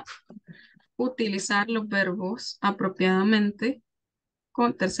para utilizar los verbos apropiadamente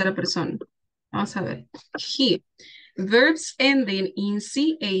con tercera persona. Vamos a ver. He. Verbs ending in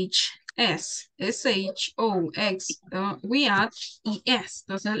CH, S, SH, O, X, we add ES.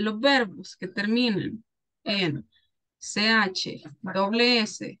 Entonces, los verbos que terminen en CH, doble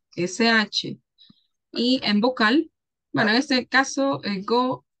S, SH y en vocal, bueno, en este caso,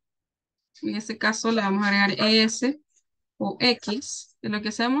 go, en este caso le vamos a agregar ES o X, que es lo que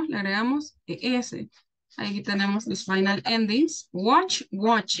hacemos, le agregamos ES. Aquí tenemos los final endings. Watch,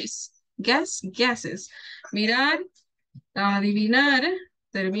 watches. Guess, guesses. Mirar, adivinar,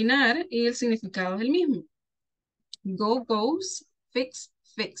 terminar y el significado es el mismo. Go, goes, fix,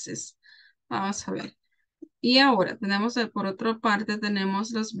 fixes. Vamos a ver. Y ahora tenemos, por otra parte, tenemos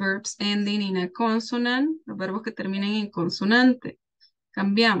los verbs ending in a consonant, los verbos que terminan en consonante.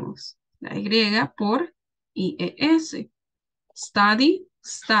 Cambiamos la Y por IES. Study,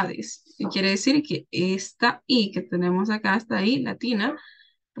 studies. Y quiere decir que esta I que tenemos acá, esta I latina,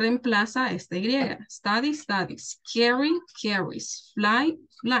 reemplaza esta Y. Study, studies. Carry, carries. Fly,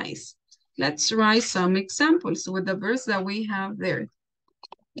 flies. Let's write some examples with the verbs that we have there.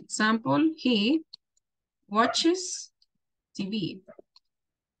 Example, he watches TV.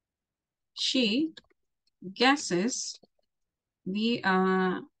 She guesses the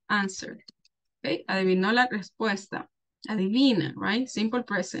answer. Okay, adivinó la respuesta. Adivina, right? Simple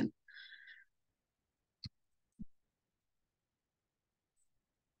present.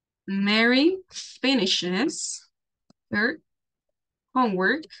 Mary finishes her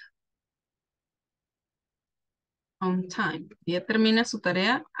homework on time. Ella termina su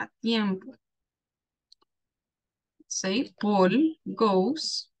tarea a tiempo. Say, Paul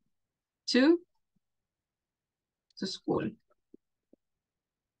goes to school.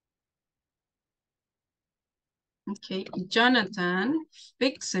 Okay, Jonathan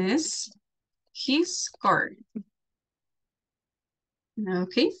fixes his car.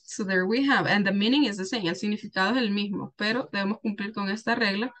 Okay, so there we have, and the meaning is the same, el significado es el mismo, pero debemos cumplir con esta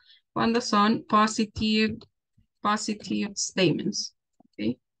regla cuando son positive statements.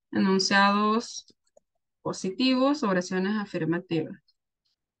 Okay, enunciados positivos, oraciones afirmativas.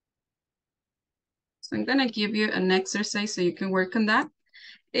 So I'm gonna give you an exercise so you can work on that.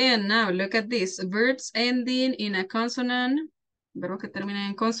 And now look at this. Verbs ending in a consonant. Verbos que terminan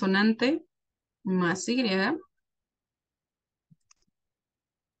en consonante más Y.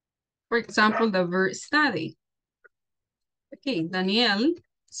 For example, the verb study. Okay, Daniel,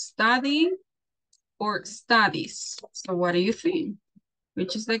 study or studies. So what do you think?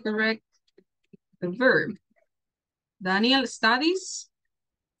 Which is the correct verb? Daniel studies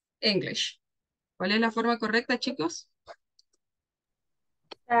English. ¿Cuál es la forma correcta, chicos?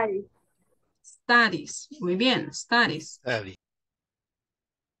 Study. Studies. Muy bien, studies. Study.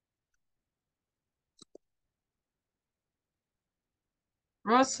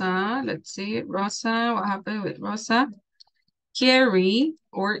 Rosa, let's see. Rosa, what happened with Rosa? Carry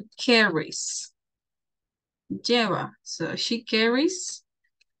or carries. Lleva. So she carries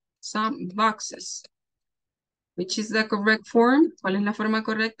some boxes. Which is the correct form? ¿Cuál es la forma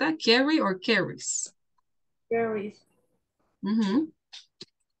correcta? Carry or carries? Carries.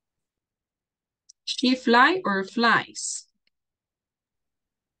 She fly or flies?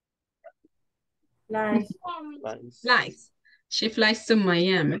 Flies. Flies. She flies to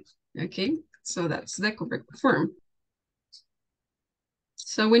Miami. Okay, so that's the correct form.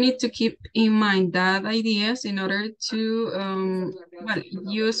 So we need to keep in mind that ideas in order to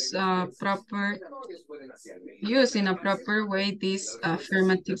use in a proper way these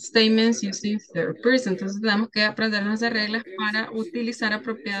affirmative statements using third person. Entonces tenemos que aprender esas reglas para utilizar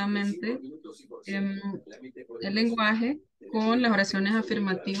apropiadamente el lenguaje con las oraciones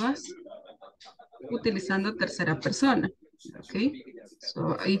afirmativas utilizando tercera persona. Okay,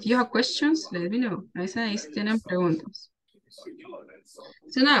 so if you have questions, let me know. Ahí si tienen preguntas.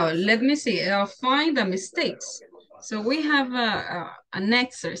 So now, let me see, find the mistakes. So we have an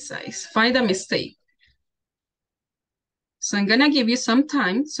exercise, find a mistake. So I'm gonna give you some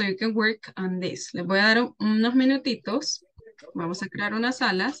time so you can work on this. Les voy a dar unos minutitos. Vamos a crear unas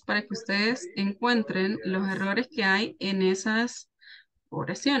salas para que ustedes encuentren los errores que hay en esas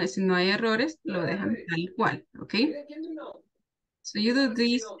oraciones. Si no hay errores, lo dejan tal cual, ¿ok? So you do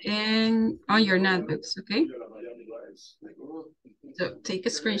this on your notebooks, ¿ok? So take a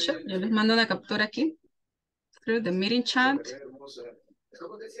screenshot. Yo les mando una captura aquí through the meeting chat.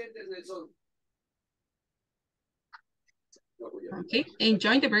 Ok,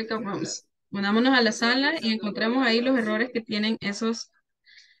 enjoy the breakout rooms. Unámonos a la sala y encontremos ahí los errores que tienen esas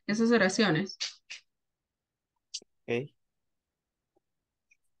oraciones. Okay.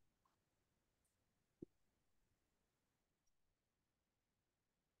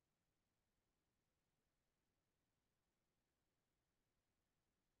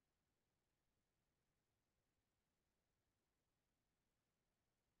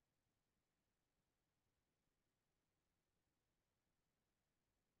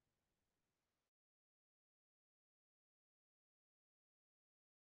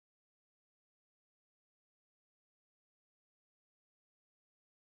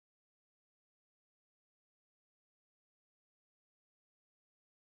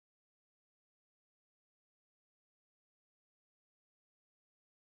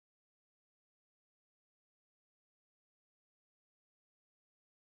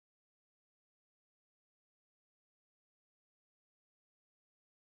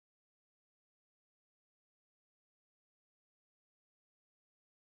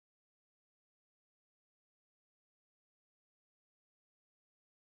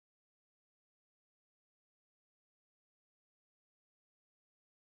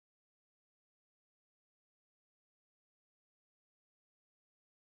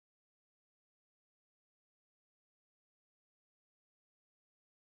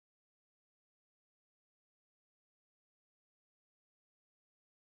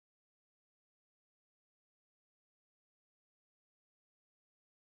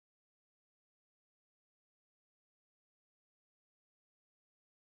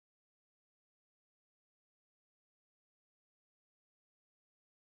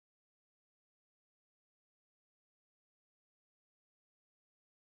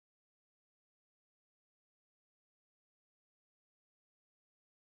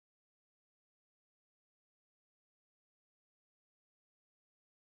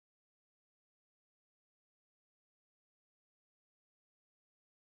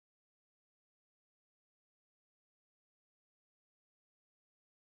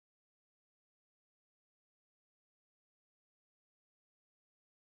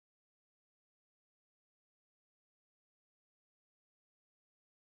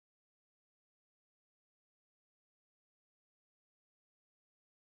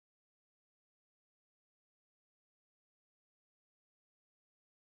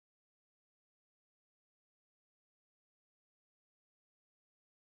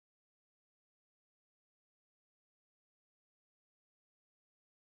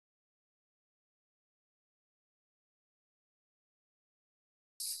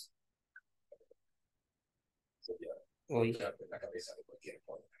 Uy.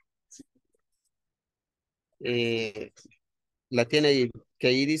 La tiene ahí, que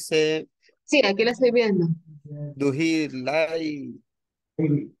ahí dice, Sí, aquí la estoy viendo. do he like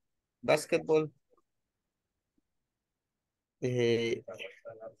basketball? Eh,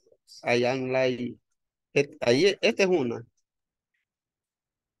 I am like, ahí, esta es una.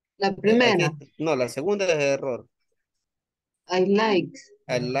 La primera, No, la segunda es error. I like.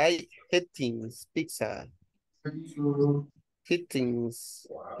 I like eating pizza. Fittings,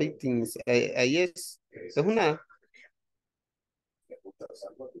 fittings, ahí es una,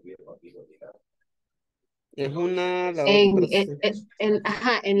 la otra,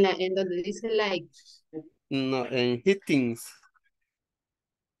 Ajá, en donde dice like. no, en hittings,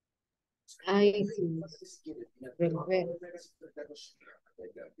 Ay, sí. Pero, ver.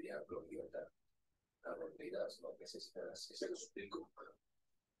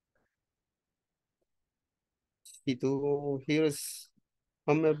 y tú here's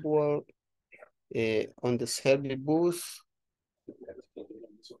homework on the service bus,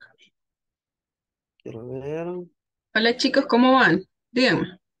 quiero ver, Hola chicos, ¿cómo van?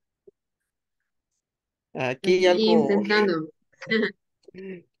 Díganme. aquí Aquí algo, intentando.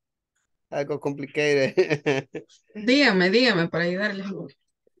 algo complicated. Díganme para ayudarles.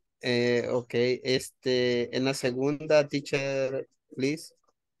 Ok, en la segunda, teacher, please.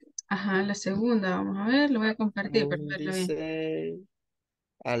 Ajá, la segunda, vamos a ver, lo voy a compartir para verlo bien. Dice,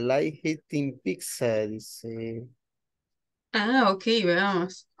 I like eating pizza, dice. Ah, ok,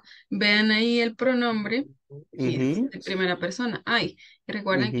 veamos. Vean ahí el pronombre, que es Ujú, de primera persona. Ay, y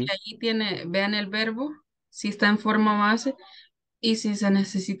recuerden que ujú, ahí tiene, vean el verbo, si está en forma base y si se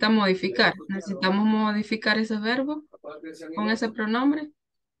necesita modificar. Necesitamos modificar ese verbo con ese pronombre.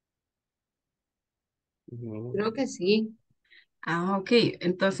 ujú. Creo que sí. Ah, ok.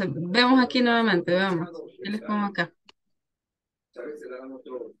 Entonces, vemos aquí nuevamente, veamos. ¿Qué les pongo acá?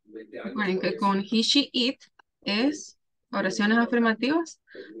 Recuerden que con he, she, it es oraciones afirmativas.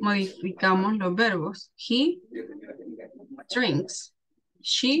 Modificamos los verbos. He drinks.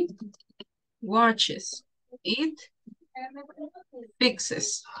 She watches. It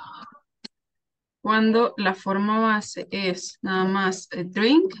fixes. Cuando la forma base es nada más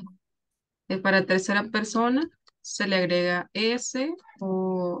drink, para tercera persona, se le agrega S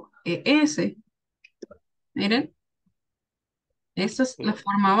o ES. Miren, esa es la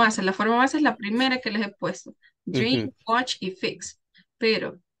forma base. La forma base es la primera que les he puesto. Drink, Ujú, watch y fix.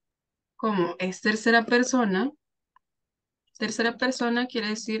 Pero como es tercera persona quiere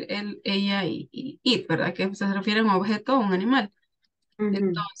decir él, ella y it, ¿verdad? Que se refiere a un objeto o un animal. Ujú.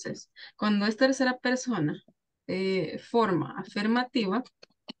 Entonces, cuando es tercera persona, forma afirmativa,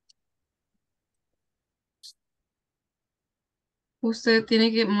 usted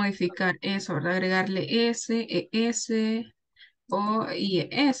tiene que modificar eso, ¿verdad? Agregarle S, ES o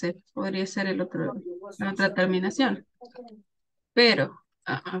IES, podría ser la otra terminación. Pero,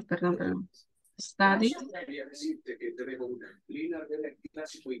 perdón, studies.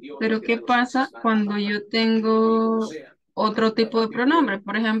 Pero, ¿qué pasa cuando yo tengo otro tipo de pronombre?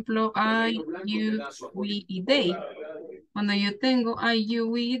 Por ejemplo, I, you, we y they. Cuando yo tengo I, you,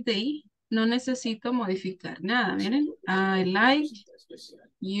 we y they, no necesito modificar nada. Miren, I like,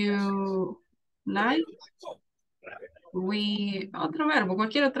 you like, otro verbo,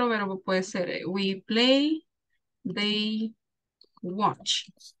 cualquier otro verbo puede ser. We play, they watch.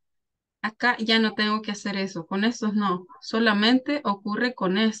 Acá ya no tengo que hacer eso, con estos no, solamente ocurre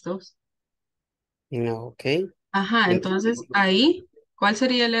con estos. no, ok. Ajá, En- entonces ahí, ¿cuál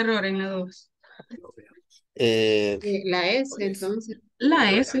sería el error en la 2? eh, La S, entonces.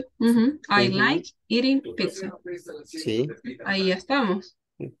 La S, ujú. I ujú, like eating pizza. sí. Ahí ya estamos.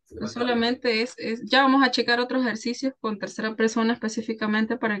 Solamente ya vamos a checar otros ejercicios con tercera persona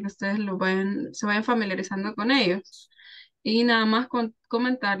específicamente para que ustedes se vayan familiarizando con ellos. Y nada más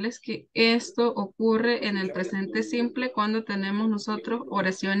comentarles que esto ocurre en el presente simple cuando tenemos nosotros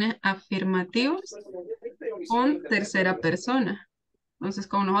oraciones afirmativas con tercera persona. Entonces,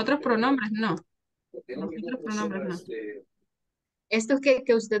 con los otros pronombres no. Los otros pronombres no. Estos que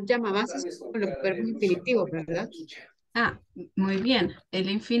usted llama bases son los verbos infinitivos, ¿verdad? Ah, muy bien. El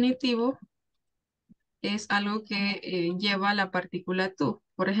infinitivo es algo que lleva la partícula to.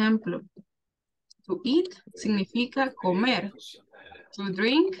 Por ejemplo, to eat significa comer. To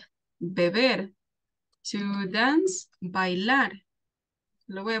drink, beber. To dance, bailar.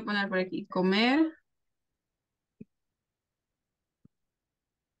 Lo voy a poner por aquí. Comer,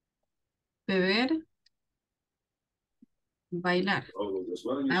 beber, bailar.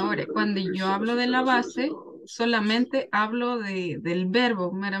 Ahora, cuando yo hablo de la base, solamente hablo del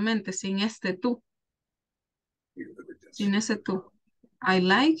verbo meramente, sin este tú. sin ese tú. I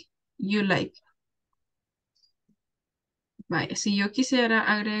like, you like. Vaya, si yo quisiera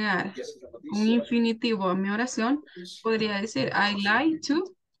agregar un infinitivo a mi oración, podría decir I like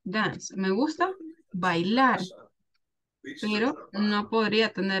to dance. Me gusta bailar, pero no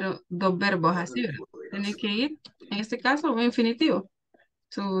podría tener dos verbos así, ¿verdad? Tiene que ir, en este caso, un infinitivo.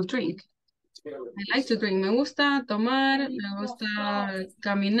 To drink. I like to drink. Me gusta tomar, me gusta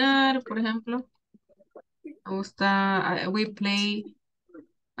caminar, por ejemplo. Me gusta, we play.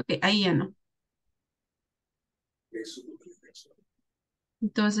 Ok, ahí ya no.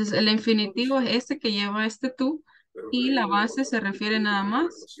 Entonces, el infinitivo es este que lleva este tú y la base se refiere nada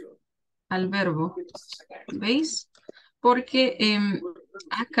más al verbo. ¿Veis? Porque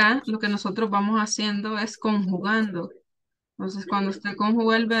acá lo que nosotros vamos haciendo es conjugando. Entonces, cuando usted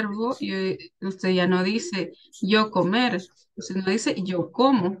conjuga el verbo, usted ya no dice yo comer, usted no dice yo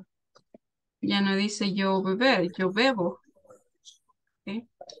como, ya no dice yo beber, yo bebo. ¿Ok?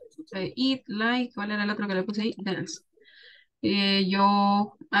 Eat, like, ¿cuál era el otro que le puse ahí? Dance.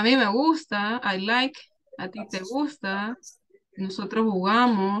 A mí me gusta, I like, a ti te gusta, nosotros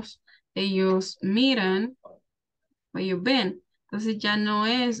jugamos, ellos miran, o ellos ven. Entonces ya no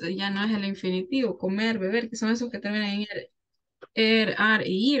es el infinitivo, comer, beber, que son esos que terminan en ar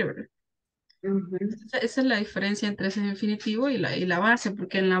y ir. Ujú. Esa es la diferencia entre ese infinitivo y la base,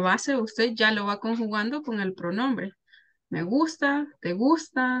 porque en la base usted ya lo va conjugando con el pronombre. Me gusta, te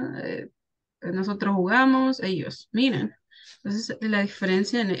gusta, nosotros jugamos, ellos miran. Entonces, la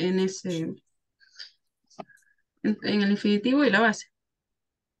diferencia en el infinitivo y la base.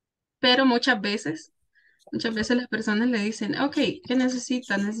 Pero muchas veces las personas le dicen, ok, ¿qué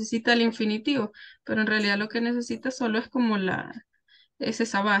necesita? Necesita el infinitivo, pero en realidad lo que necesita solo es como es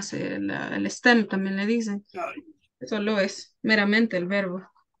esa base, el stem también le dicen. Solo es meramente el verbo,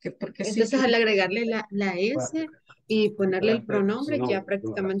 porque sí. Entonces, al agregarle la S y ponerle el pronombre, ya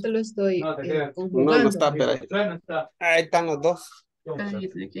prácticamente lo estoy No, no conjugando. está, pero ahí están los dos.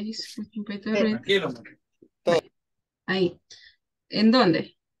 Ahí. ¿En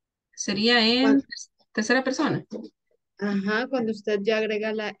dónde? Sería en Cuan- tercera persona. Ajá, cuando usted ya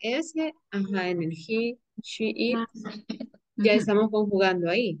agrega la S, ajá, en el he, she, it, Ah, ya ujú. estamos conjugando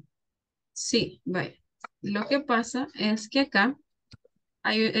ahí. Sí, vaya. Lo que pasa es que acá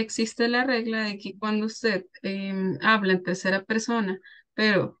existe la regla de que cuando usted habla en tercera persona,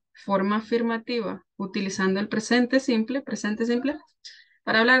 pero forma afirmativa, utilizando el presente simple,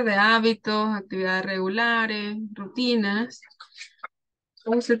 para hablar de hábitos, actividades regulares, rutinas,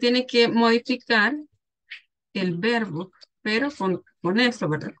 usted tiene que modificar el verbo, pero con esto,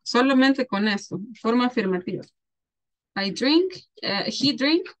 ¿verdad? Solamente con esto, forma afirmativa. I drink, he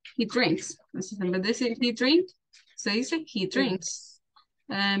drink, he drinks. Entonces, en vez de decir he drink, se dice he drinks.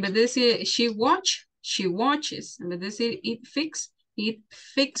 En vez de decir she watches. En vez de decir it fixes.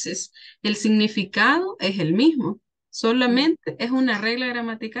 El significado es el mismo. Solamente es una regla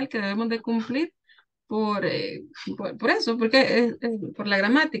gramatical que debemos de cumplir por, eh, por eso, porque por la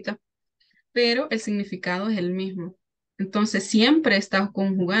gramática, pero el significado es el mismo. Entonces siempre estás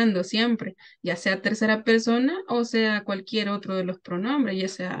conjugando, siempre, ya sea tercera persona o sea cualquier otro de los pronombres, ya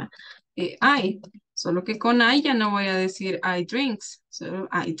sea I. Solo que con I ya no voy a decir I drinks, solo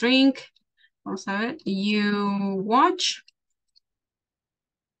I drink. Vamos a ver, you watch,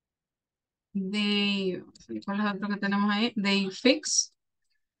 ¿cuál es el otro que tenemos ahí? They fix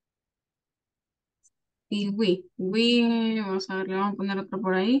y vamos a ver, le vamos a poner otro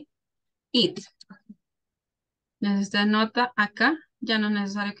por ahí, eat. Si usted nota acá, ya no es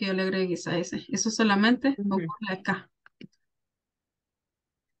necesario que yo le agregue esa S. Eso solamente Ujú. ocurre acá.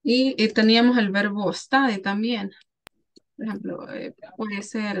 Y teníamos el verbo study también. Por ejemplo, puede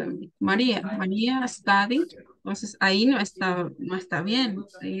ser María. María study. Entonces ahí no está bien.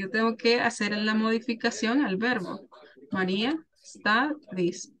 Ahí yo tengo que hacer la modificación al verbo. María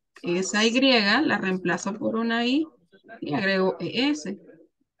studies. Esa Y la reemplazo por una I y agrego ES.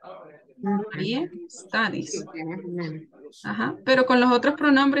 María studies. Ajá, pero con los otros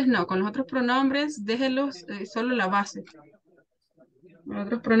pronombres no, con los otros pronombres déjenlos solo la base. Con los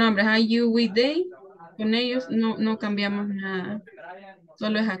otros pronombres, I, you, we, they, con ellos no cambiamos nada,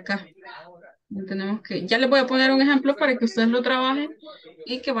 solo es acá. Ya les voy a poner un ejemplo para que ustedes lo trabajen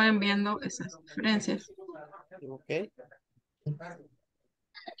y que vayan viendo esas diferencias. Ok.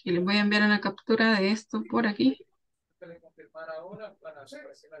 Y les voy a enviar una captura de esto por aquí.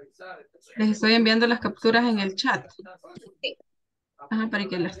 Les estoy enviando las capturas en el chat. Ajá, para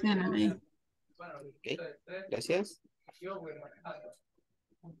que las tengan ahí. Ok. Gracias.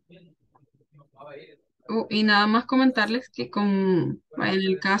 Y nada más comentarles que en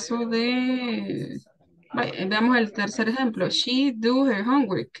el caso de Veamos el tercer ejemplo. She do her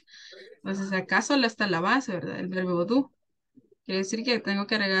homework. Entonces acá solo está la base, ¿verdad? El verbo do. Quiere decir que tengo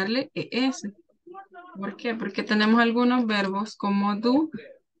que agregarle ES. ¿Por qué? Porque tenemos algunos verbos como do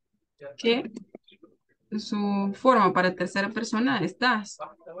que su forma para tercera persona es das.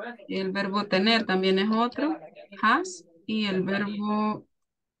 El verbo tener también es otro, has, y el verbo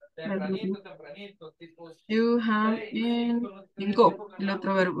you, have, and go. El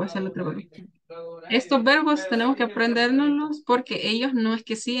otro verbo es el otro verbo. Estos verbos tenemos que aprendérnoslos porque ellos no es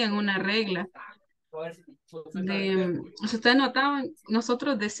que sigan una regla. Si ustedes notaban,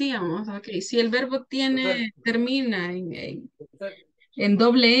 nosotros decíamos, ok, si el verbo termina en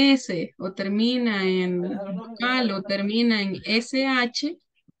doble S, o termina en vocal, o termina en SH,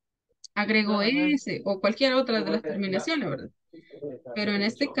 agregó S, o cualquier otra de las terminaciones, ¿verdad? Pero en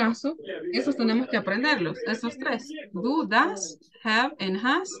este caso, esos tenemos que aprenderlos, esos tres. Do, does, have and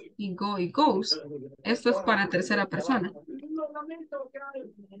has, y go y goes. Esto es para tercera persona.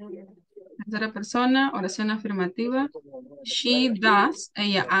 Tercera persona, oración afirmativa. She does,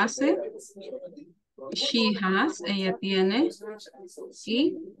 ella hace. She has, ella tiene.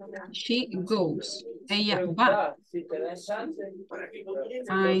 Y she goes, ella va.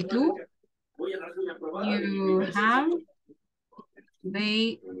 I do. You have.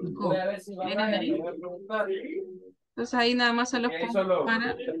 They go. Miren ahí. Entonces ahí nada más se los pongo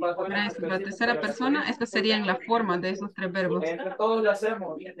para eso, para tercera persona. Estas serían las formas de esos tres verbos.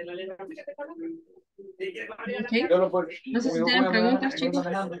 Ok. No sé si tienen preguntas, chicos.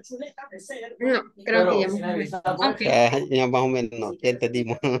 No, creo que ya hemos Ok. Ya más o menos, no, ya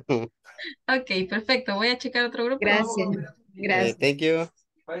entendimos. Ok, perfecto. Voy a checar otro grupo. Gracias. Gracias. Thank you.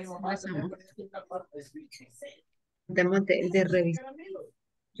 Regresamos. Tratemos de revisar.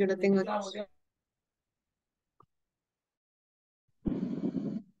 Yo lo tengo aquí.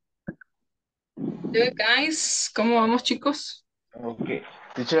 Good, guys, ¿cómo vamos, chicos? Ok.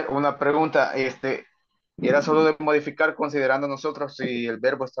 Teacher, una pregunta, ¿era solo de modificar considerando nosotros si el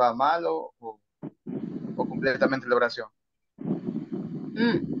verbo estaba malo o completamente la oración?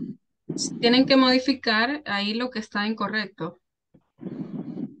 Tienen que modificar ahí lo que está incorrecto.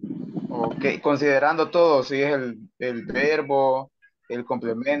 Ok, considerando todo, si es el verbo, el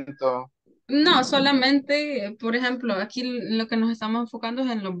complemento. No, solamente, por ejemplo, aquí lo que nos estamos enfocando es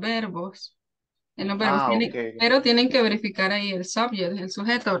en los verbos. En los verbos Ah, ok. pero tienen que verificar ahí el subject, el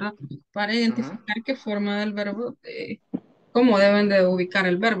sujeto, ¿verdad? Para Ujú. identificar qué forma del verbo, cómo deben de ubicar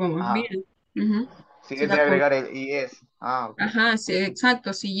el verbo más Ah, bien. Ujú. sí, Si es de la co- agregar el IS. Ah, ok. Ajá, sí,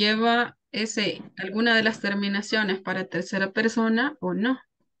 exacto. Si lleva alguna de las terminaciones para tercera persona o no.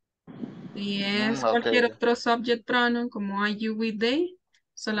 Si es Ok. cualquier otro subject pronoun como I, you, we, they,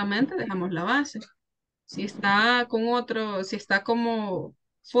 solamente dejamos la base. Si está con otro, si está como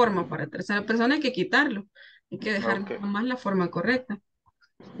forma para tercera persona, hay que quitarlo. Hay que dejar Ok. nomás la forma correcta.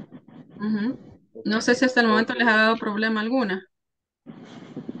 Ujú. No sé si hasta el momento Ok. les ha dado problema alguna.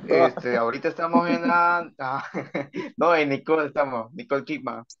 Ahorita estamos en no, en Nicole estamos, Nicole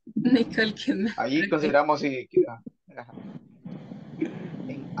Kidman. Nicole Kidman. Allí Ok. consideramos si ajá,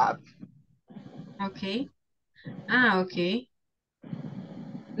 en app. Ok. Ah, ok.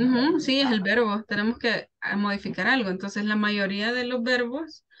 Ujú, sí, es el verbo. Tenemos que modificar algo. Entonces, la mayoría de los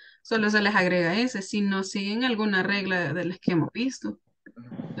verbos solo se les agrega ese, si no siguen alguna regla del esquema visto.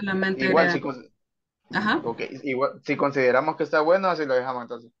 Solamente Igual agrega. Ajá. igual si consideramos que está bueno, así lo dejamos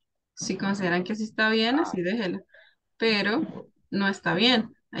entonces. Si consideran que sí está bien, Ah, así déjelo. Pero no está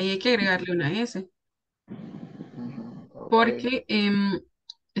bien. Ahí hay que agregarle una S. ok. Porque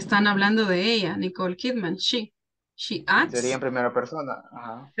están hablando de ella, Nicole Kidman. She. She Sería en acts. primera persona.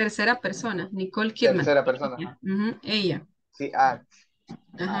 Ajá. Tercera persona, Nicole Kidman. Tercera persona. Ella. Ajá. Ujú, ella. Sí, act.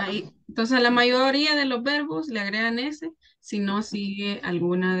 Ajá, Act. y entonces la mayoría de los verbos le agregan ese si no sigue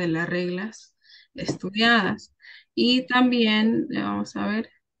alguna de las reglas estudiadas. Y también, vamos a ver,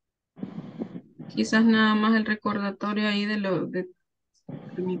 quizás nada más el recordatorio ahí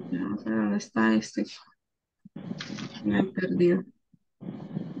permítame, vamos a ver dónde está este. Me he perdido.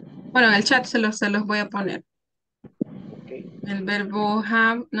 Bueno, en el chat se los voy a poner. Ok. El verbo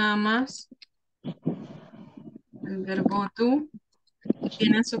have nada más, el verbo do, y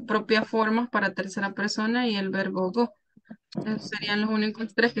tienen sus propias formas para tercera persona y el verbo go. Esos serían los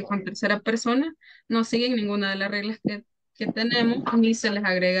únicos tres que con tercera persona no siguen ninguna de las reglas que tenemos, ni se les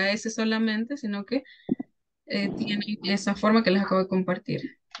agrega ese solamente, sino que tienen esa forma que les acabo de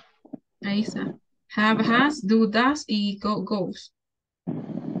compartir. Ahí está. Have, has, do, does y go, goes.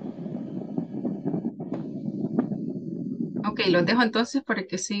 Ok, los dejo entonces para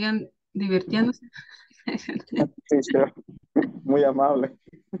que sigan divirtiéndose. Sí, sí, muy amable.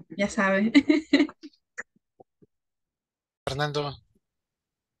 Ya saben. Fernando,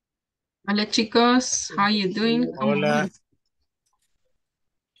 Hola chicos, how you doing? ¿Cómo hola, van?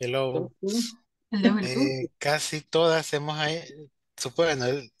 hello. Hello, hello. Casi todas hemos, bueno,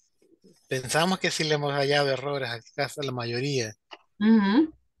 pensamos que sí le hemos hallado errores a casi a la mayoría.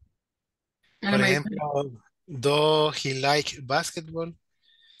 Ujú. A la Por mayoría. ejemplo, do he like basketball?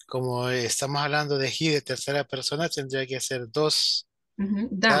 Como estamos hablando de he de tercera persona, tendría que ser dos. Ujú.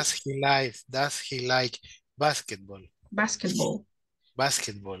 Does, Does he like basketball? basketball.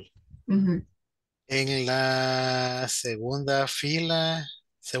 Basketball. Ujú. En la segunda fila,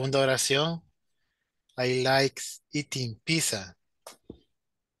 segunda oración, I like eating pizza.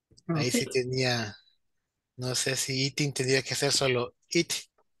 Ahí Ok, sí tenía, no sé si eating tendría que ser solo eat,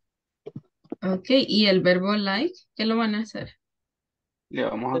 ok. ¿Y el verbo like? ¿Qué lo van a hacer? Le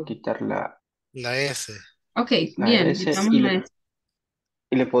vamos a quitar la S. Ok, la bien, S quitamos la S.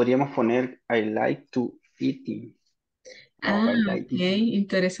 y le podríamos poner I like to eating Ah, o I like ok, eating.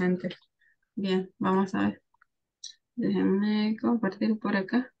 interesante. Bien, vamos a ver. Déjenme compartir por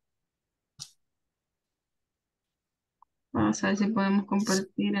acá. Vamos a ver si podemos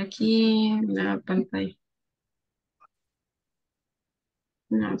compartir aquí la pantalla.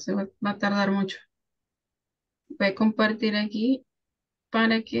 No, va a tardar mucho. Voy a compartir aquí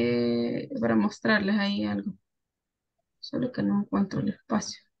para mostrarles ahí algo. Solo que no encuentro el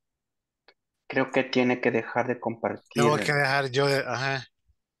espacio. Creo que tiene que dejar de Tengo que compartir, dejar yo de, ajá,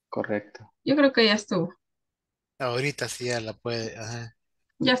 correcto. Yo creo que ya estuvo. ahorita sí ya la puede, ajá.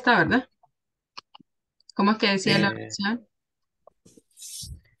 Ya está, ¿verdad? ¿Cómo es que decía la Eh, oración?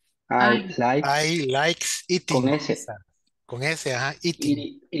 I Ay, like I likes con eating S, pizza. Con S, ajá,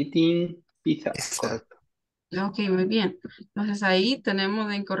 eating. eating pizza, Esa. correcto. ok, muy bien. Entonces ahí tenemos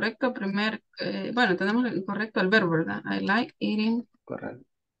de incorrecto bueno, tenemos de incorrecto el verbo, ¿verdad? I like eating, Correcto.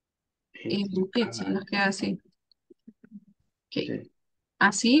 eating pizza. Nos queda así. Ok. Sí.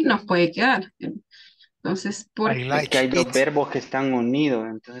 Así nos puede quedar. Entonces, I Es que like hay dos it, verbos que están unidos,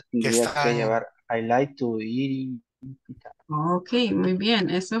 entonces que tendría que están, llevar I like to eating pizza. Ok, muy bien.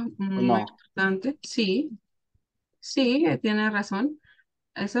 Eso es ¿O muy no? importante. Sí, sí, tiene razón.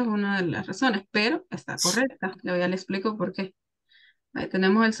 Esa es una de las razones, pero está correcta. Le explico por qué. Ahí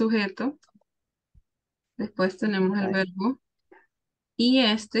tenemos el sujeto, después tenemos el Right. verbo y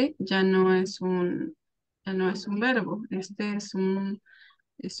este ya no es un verbo, este es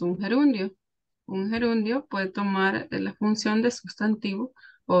un gerundio. Un gerundio puede tomar la función de sustantivo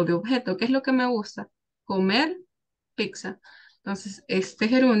o de objeto. ¿Qué es lo que me gusta? Comer pizza. Entonces, este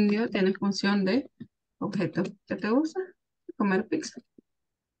gerundio tiene función de objeto. ¿Qué te gusta? Comer pizza.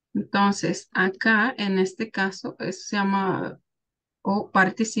 Entonces, acá en este caso eso se llama o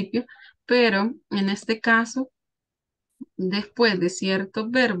participio, pero en este caso, después de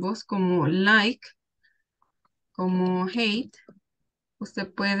ciertos verbos como like, como hate,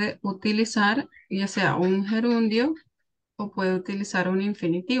 usted puede utilizar ya sea un gerundio o puede utilizar un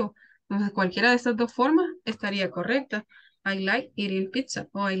infinitivo. Entonces, cualquiera de estas dos formas estaría correcta. I like eating pizza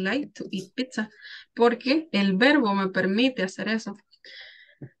o I like to eat pizza, porque el verbo me permite hacer eso.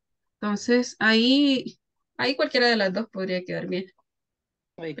 Entonces, ahí cualquiera de las dos podría quedar bien.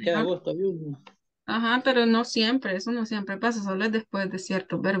 Ahí queda a Pero- gusto, Vilma. ajá, pero no siempre, eso no siempre pasa, solo es después de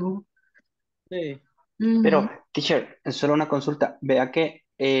ciertos verbos. Sí. Ujú. Pero, teacher, solo una consulta. Vea que,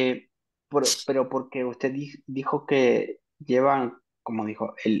 pero porque usted dijo que llevan, como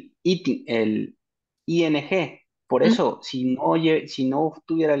dijo, el eating, el ing. Por Mm. eso, si no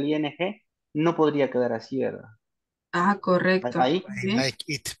tuviera el ing, no podría quedar así, ¿verdad? Ah, correcto. Ahí. I Bien. like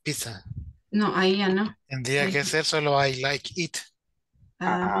it pizza. No, ahí ya no. Tendría Ahí- que ser solo I like it.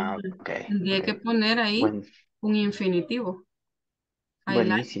 ah, Ok, tendría ok. que poner ahí Buen, un infinitivo. I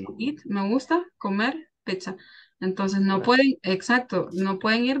like to buenísimo. eat, me gusta comer pizza. Entonces no Correcto. pueden, exacto, no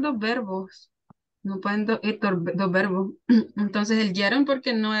pueden ir dos verbos, no pueden ir dos verbos. Entonces el gerund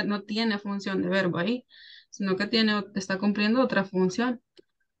porque no tiene función de verbo ahí, sino que está cumpliendo otra función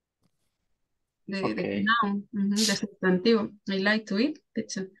de Ok. noun, ujú, de sustantivo. I like to eat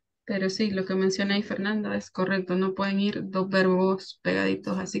pizza. Pero sí, lo que menciona ahí Fernanda es correcto, no pueden ir dos verbos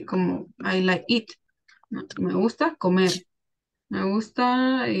pegaditos así como I like eat. No, me gusta comer, me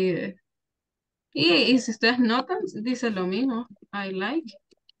gusta y si ustedes notan, dice lo mismo. I like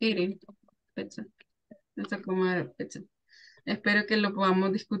eating pizza. Pizza, comer pizza. Espero que lo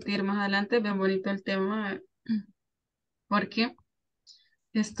podamos discutir más adelante. Bien bonito el tema, porque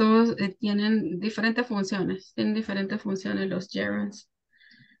estos tienen diferentes funciones los gerunds.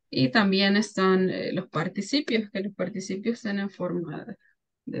 Y también están los participios, que los participios tienen forma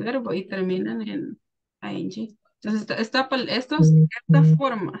de verbo y terminan en ing. Entonces, estas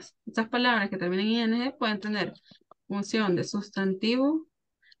formas, estas palabras que terminan en ing pueden tener función de sustantivo,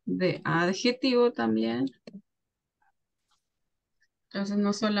 de adjetivo también. Entonces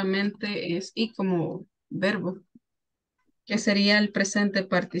no solamente es y como verbo, que sería el presente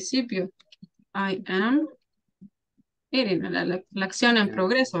participio. I am eating, la acción en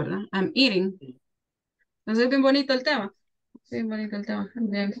progreso, ¿verdad? I'm eating. Entonces es bien bonito el tema. Bien bonito el tema.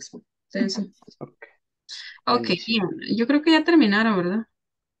 Bien extenso. Ok, Ok, buenísimo. bien. Yo creo que ya terminaron, ¿verdad?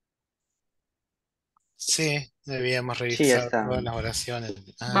 Sí, debíamos Sí, ya revisar está. todas las oraciones.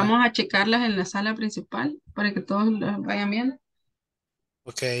 Ah, Vamos a checarlas en la sala principal para que todos las vayan viendo.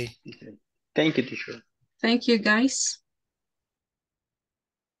 ok. Thank you, teacher. Thank you, guys.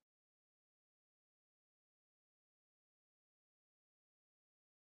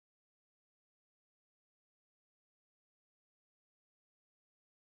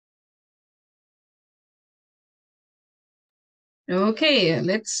 Okay,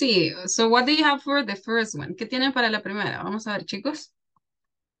 let's see. So what do you have for the first one? ¿Qué tienen para la primera? Vamos a ver, chicos.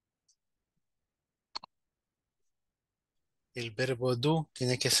 El verbo do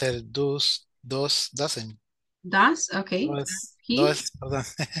tiene que ser doesn't. Does, okay. He, Perdón.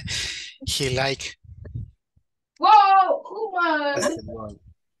 He like Whoa, come on. basketball.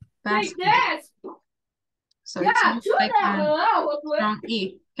 Take basketball. this. So Yeah, it sounds turn like that a out. strong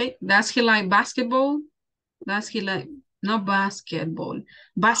E. Okay, does he like basketball? Does he like, not basketball,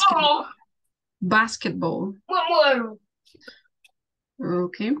 basketball, Oh, basketball. one more.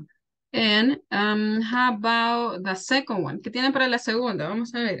 Okay. And how about the second one? ¿Qué tienen para la segunda?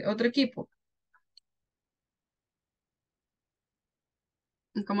 Vamos a ver, otro equipo.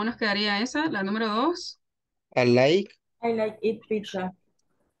 ¿Cómo nos quedaría esa? La número 2. I like I like eat pizza.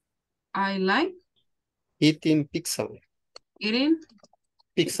 I like eating pizza. eating.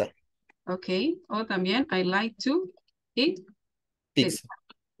 Pizza. Ok. O también I like to eat pizza. Pizza.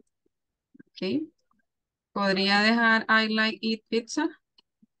 Ok. ¿Podría dejar I like eat pizza?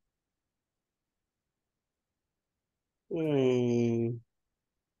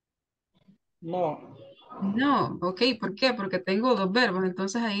 No. No. Ok. ¿Por qué? Porque tengo dos verbos.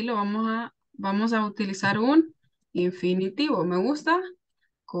 Entonces ahí lo vamos a utilizar un infinitivo. Me gusta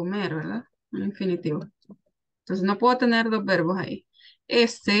comer, ¿verdad? Un infinitivo. Entonces no puedo tener dos verbos ahí.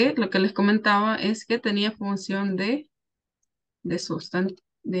 Lo que les comentaba es que tenía función de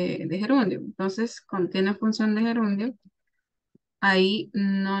gerundio. Entonces, cuando tiene función de gerundio, ahí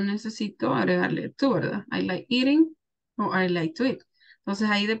no necesito agregarle to, ¿verdad? I like eating o I like to eat. Entonces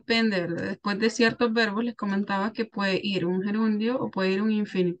ahí depende, ¿verdad? Después de ciertos verbos les comentaba que puede ir un gerundio o puede ir un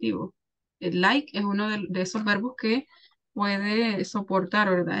infinitivo. El like es uno de esos verbos que puede soportar,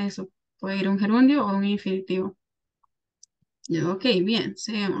 ¿verdad? Eso puede ir un gerundio o un infinitivo. Ok, bien,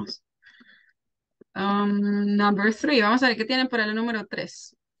 seguimos. Number 3, vamos a ver qué tienen para el número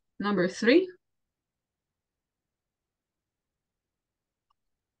 3. Number 3.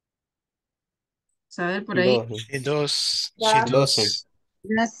 Saber por ahí. Dos. She Dozen. Sí,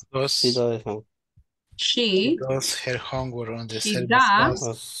 does dozen. She her homework on the She service bus.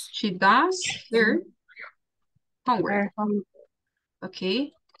 Dos. she does her homework.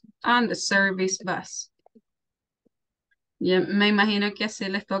 Okay. On the service bus. Ya me imagino que así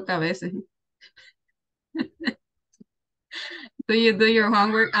les toca a veces. Do you do your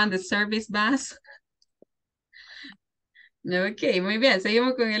homework on the service bus? Ok, muy bien.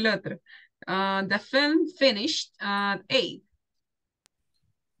 Seguimos con el otro. The film finished at 8.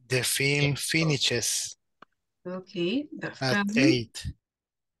 The film finishes Okay. The at film 8.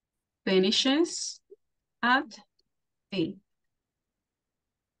 finishes at 8.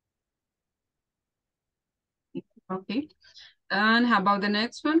 Okay. And how about the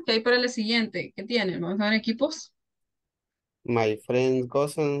next one? ¿Qué hay para el siguiente? ¿Qué tienen? Vamos a ver equipos. My friend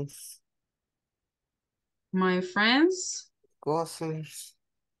cousins. My friends. Cousins.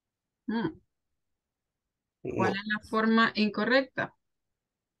 ¿Cuál No. es la forma incorrecta?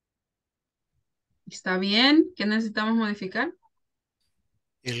 ¿Está bien? ¿Qué necesitamos modificar?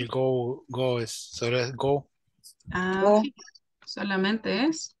 El go es, solo es go. Ok. Solamente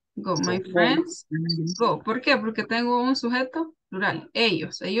es go. My Go. friends go. ¿Por qué? Porque tengo un sujeto plural.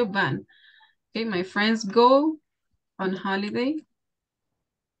 Ellos van. Okay, my friends go on holiday.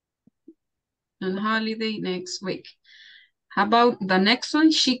 On holiday next week. How about the next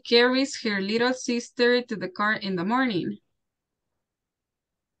one? She carries her little sister to the car in the morning.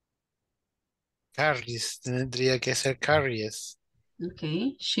 Carries, tendría que ser carries.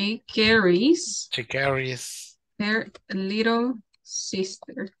 Okay, she carries She carries. her little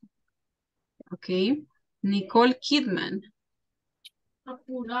sister. Okay, Nicole Kidman.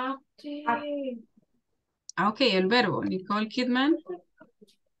 Apurate. Ok, el verbo. Nicole Kidman.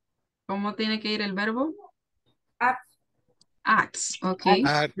 ¿Cómo tiene que ir el verbo? Up Acts, okay.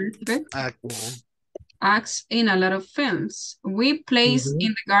 Act, Perfect. act. Acts in a lot of films. We plays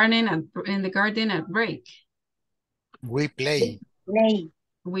in the garden at break. We play. Play.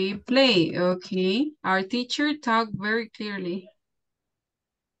 We play, okay. Our teacher talked very clearly.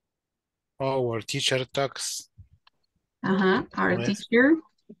 Our teacher talks. Our Correct. teacher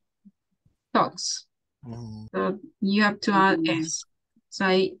talks. Mm. So you have to add S. So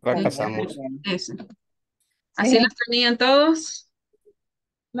ahí Fracasamos. S. ¿Así las tenían todos?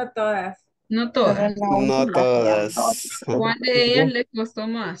 No todas. No Solo todas. la No última, todas. ¿Cuál de ellas les costó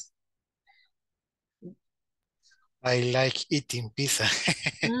más? I like eating pizza.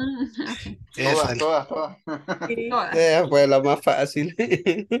 Okay. Esa. Todas. Sí. Todas. Fue la más fácil.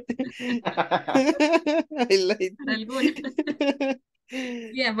 I like Algunas.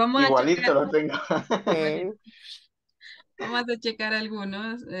 Bien, vamos a Igualito checar. lo tengo. Vamos a checar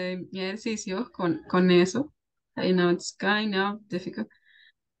algunos ejercicios con eso. I know it's kind of difficult.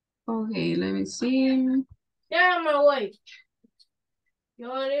 Okay, let me see. Ya me voy.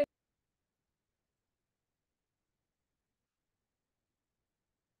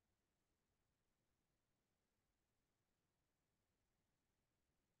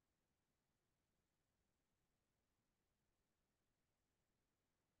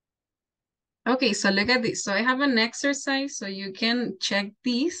 Okay, so look at this. So I have an exercise so you can check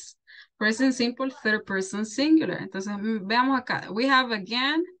these. Present simple, third person singular. Entonces, veamos acá. We have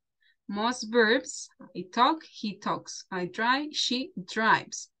again most verbs. I talk, he talks. I drive, she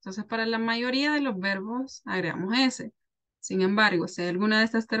drives. Entonces, para la mayoría de los verbos agregamos ese. Sin embargo, si hay alguna de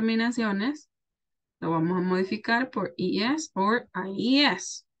estas terminaciones, lo vamos a modificar por ES o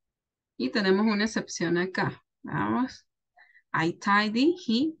IES. Y tenemos una excepción acá. Vamos. I tidy,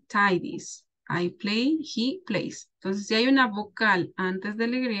 he tidies. I play, he plays. Entonces, si hay una vocal antes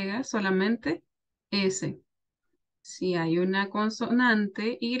del Y, solamente S. Si hay una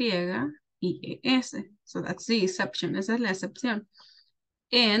consonante Y, IES. So that's the exception. Esa es la excepción.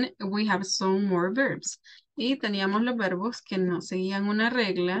 And we have some more verbs. Y teníamos los verbos que no seguían una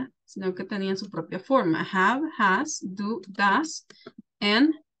regla, sino que tenían su propia forma. Have, has, do, does,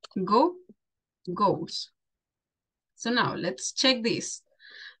 and go, goes. So now let's check this.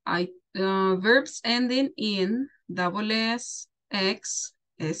 Verbs ending in double S, X,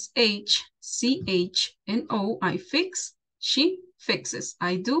 SH, CH, and O. I fix, she fixes.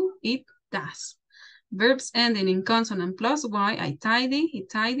 I do, it does. Verbs ending in consonant plus Y. I tidy, he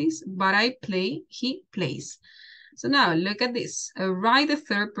tidies, but I play, he plays. So now look at this. Write the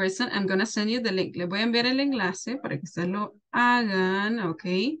third person. I'm going to send you the link. Le voy a enviar el enlace para que ustedes lo hagan, ok.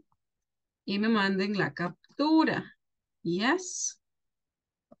 Y me manden la captura. Yes.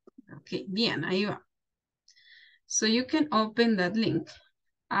 Ok, bien, ahí va. So you can open that link.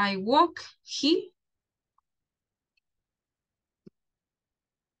 I walk, he,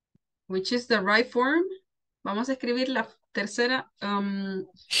 which is the right form. Vamos a escribir la tercera.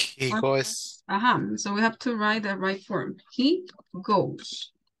 He goes. So we have to write the right form. He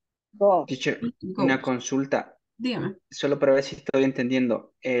goes. Teacher, He una goes. consulta. Dígame. Solo para ver si estoy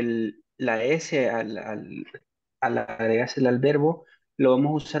entendiendo. La S al agregársela al verbo, lo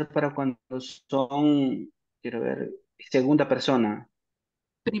vamos a usar para cuando son, quiero ver, segunda persona.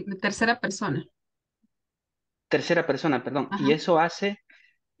 Tercera persona. Tercera persona, perdón. Ajá. ¿Y eso hace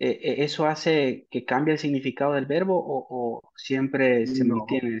que cambie el significado del verbo o siempre se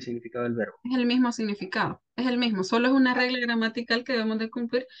mantiene el significado del verbo? Es el mismo significado. Es el mismo. Solo es una regla gramatical que debemos de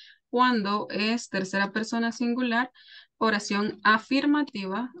cumplir cuando es tercera persona singular, oración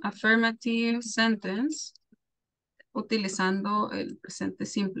afirmativa, affirmative sentence, utilizando el presente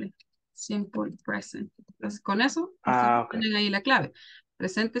simple, simple present. Entonces, con eso, ustedes tienen ahí la clave.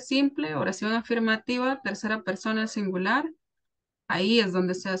 Presente simple, oración afirmativa, tercera persona singular, ahí es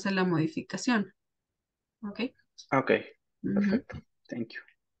donde se hace la modificación. ¿Ok? Ok, perfecto. Thank you.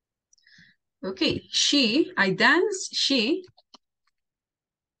 Okay, she, I dance, she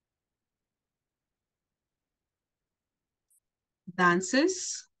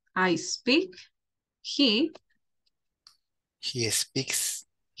dances, I speak, he speaks,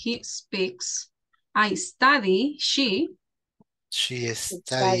 I study, she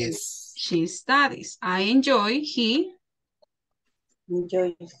studies, she studies, I enjoy, he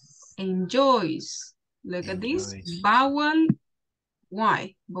enjoys. Look at this, vowel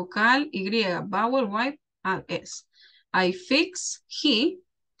Y, vocal Y, vowel Y, S. I fix, he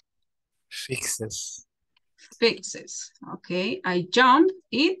fixes, okay. I jump,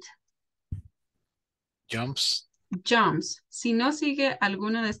 it jumps. Si no sigue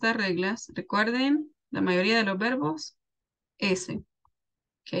alguna de estas reglas, recuerden, la mayoría de los verbos, S.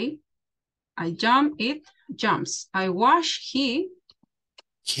 Ok. I jump, it jumps. I wash, He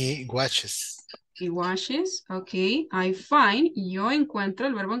watches. he washes. Okay. I find, yo encuentro,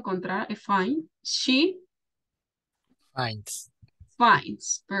 el verbo encontrar, I find. She Finds.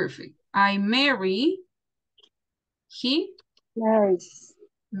 finds. Perfect. I marry, he Nice.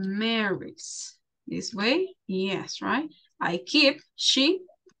 marries. This way? Yes, right? I keep, she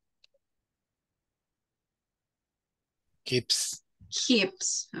Keeps.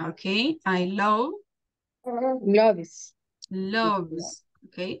 keeps. Okay. I love, Loves. loves.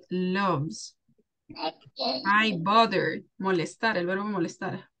 Okay. Loves. I bother. Molestar, el verbo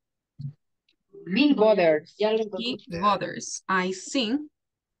molestar. Bothers. He bothers. I sing.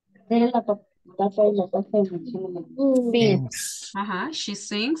 Sings. Ajá. She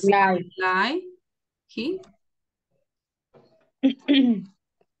sings. I Lie. lie. He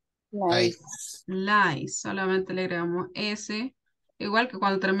Nice. lies. Solamente le agregamos S. Igual que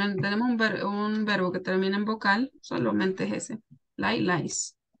cuando tenemos un verbo que termina en vocal, solamente es ese. Lie,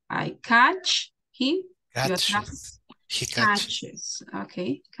 lies. I catch. He. You atrapa. Catches. He catches. Catches.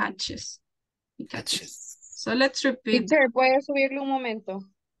 Okay. Catches. He catches. Catches. So let's repeat. Teacher, ¿puedes subirle un momento?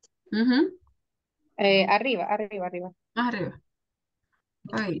 Ujú. Arriba. Más arriba.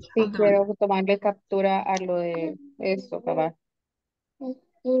 Okay, Sí, hold on. quiero tomarle captura a lo de eso, cabal.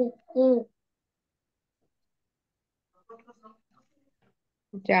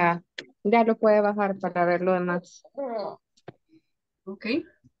 Ya lo puede bajar para ver lo demás. Okay.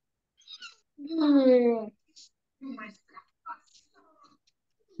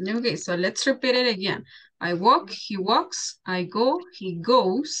 Okay, so let's repeat it again. I walk, he walks. I go, he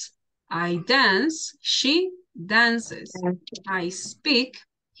goes. I dance, she dances. I speak,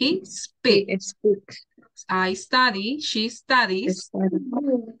 he speaks. I study, she studies.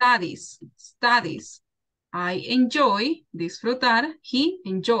 Studies. I enjoy, disfrutar, he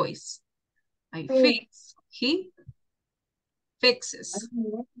enjoys. I fix, he fixes.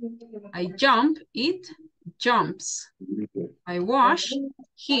 I jump, it jumps. I wash,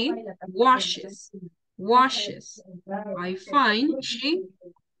 he washes. I find, she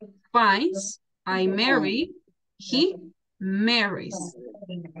finds. I marry, he marries.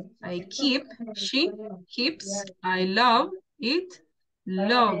 I keep, she keeps. I love, it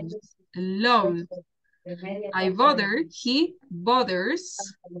loves. I bother, he bothers.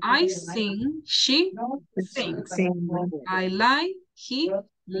 I sing, she sings. I lie, he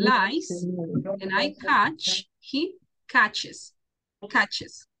lies. And I catch, he catches. Okay,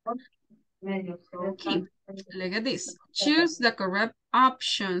 look at this. Choose the correct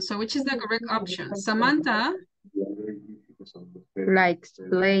option. So which is the correct option? Samantha? Likes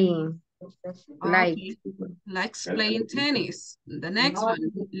playing. Okay. Likes playing tennis. The next one,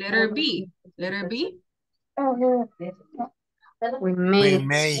 letter B. We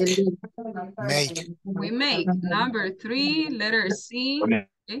make. Number 3, letter C.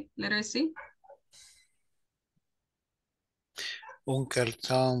 Okay, letter C. Uncle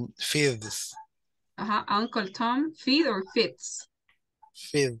Tom feeds. Uncle Tom feed or feeds?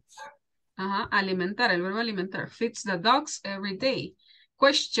 Feed. Alimentar, el verbo alimentar. Feeds the dogs every day.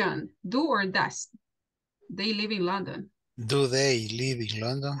 Question, do or does? They live in London. Do they live in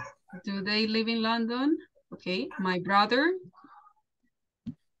London? Do they live in London? Okay, my brother.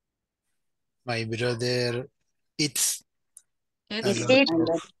 My brother eats.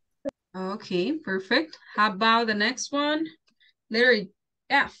 Okay, perfect. How about the next one? Letter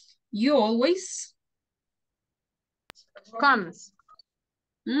F. You always? Comes.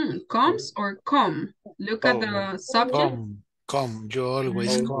 Comes or come? Look at the subject. Come. You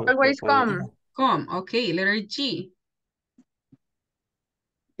always come. Always come. Come. Okay, letter G.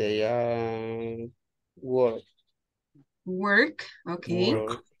 They are work. Work. Okay.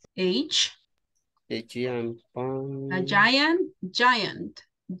 Work. H. A giant panda. Giant panda.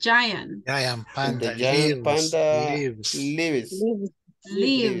 The giant panda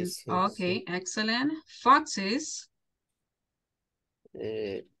lives. Okay, excellent. Foxes.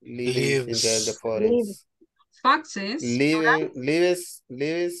 Lives in the forest. Foxes. Lives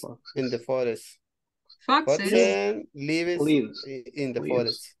in the forest. Foxes. Lives in the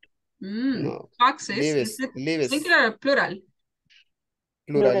forest. No. Foxes. Lives. Singular or plural?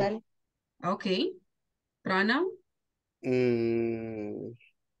 Plural. Okay. Pronoun?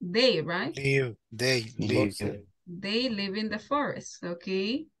 They, right? They live. They live in the forest.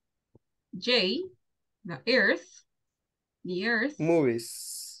 Okay. J, the earth. The earth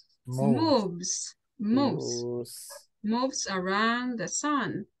Moves around the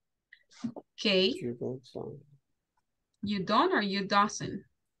sun. K, you don't or you doesn't?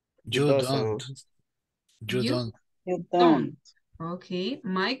 You don't. You don't. Okay.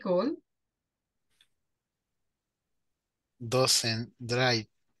 Michael. doesn't drive.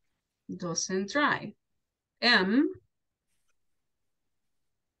 Doesn't drive. M.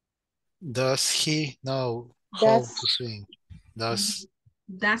 Does he know how Does to swim? Does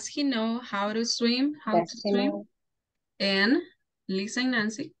Does he know how to swim? How does to he swim? know? N. Lisa and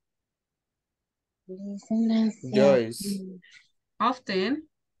Nancy. Listen, Nancy. Joyce. Often.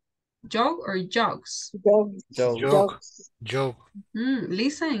 Jog or jogs? Jokes. Joe. joke, Jokes. joke,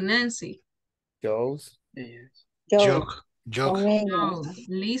 Lisa and Nancy. Joe's. Yes. Jokes. joke, joke. Con ella. No,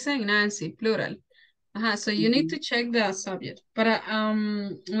 Lisa and Nancy, plural. Ajá, so you need to check the subject. Para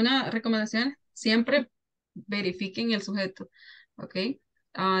una recomendación, siempre verifiquen el sujeto. Ok.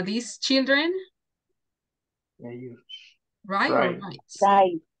 These children, Ellos. right or Right.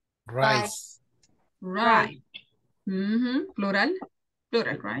 right? Right. Right. Right. Plural.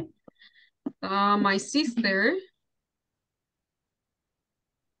 Plural, right? My sister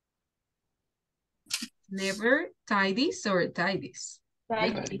never tidies or tidies.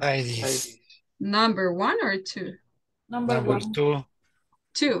 Right. Ladies. Number 1 or 2? Number Number one. 2.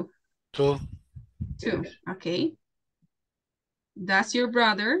 2. 2. 2. Okay. That's your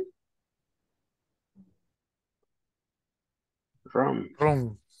brother. Rum.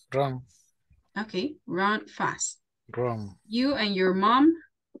 Run. Run. Okay. Run fast. Run. You and your mom.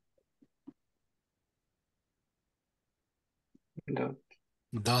 Don't.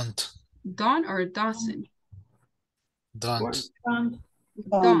 Don't. Don't or doesn't? Don't. Don't.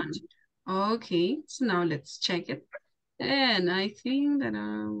 Don't. Okay. So now let's check it. And I think that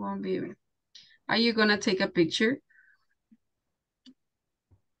I won't be able. Are you gonna take a picture?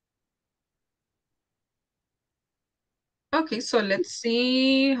 Okay, so let's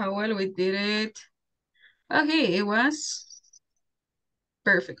see how well we did it. Okay, it was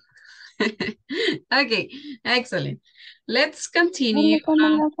perfect. Okay, excellent. Let's continue.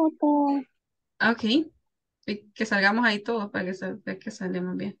 La foto. Okay, que salgamos ahí todos para que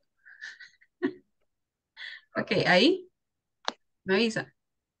salgamos bien. Ok, ahí. Me avisa.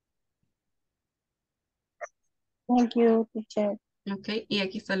 Thank you, teacher. Ok, y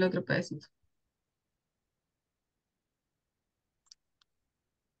aquí está el otro pedacito.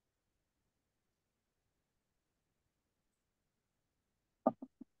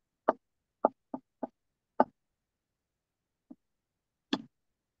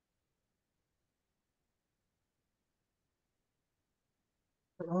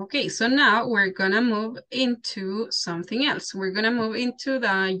 Okay, so now we're gonna move into something else. We're gonna move into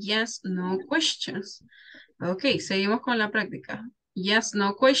the yes, no questions. Okay, seguimos con la práctica. Yes,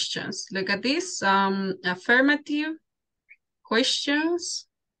 no questions. Look at this, affirmative questions,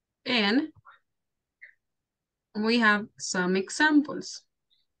 and we have some examples.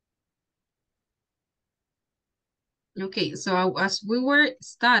 Okay, so as we were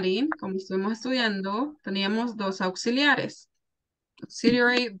studying, como estuvimos estudiando, teníamos dos auxiliares.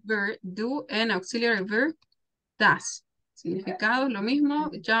 Auxiliary verb do and auxiliary verb does. Significado lo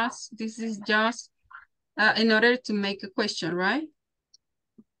mismo, just, this is just in order to make a question, right?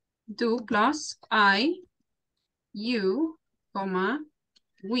 Do plus I, you, comma,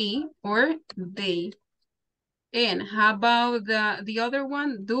 we, or they. And how about the other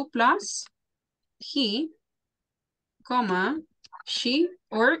one? Do plus he, comma, she,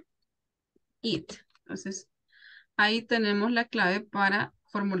 or it. Entonces, ahí tenemos la clave para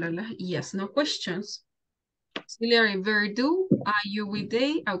formular las yes, no questions. Auxiliary verb do, I, you, we,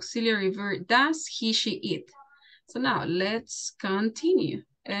 they. Auxiliary verb does, he, she, it. So now let's continue.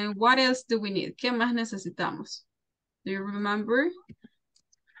 And what else do we need? ¿Qué más necesitamos? Do you remember?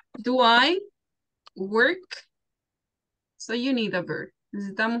 Do I work? So you need a verb.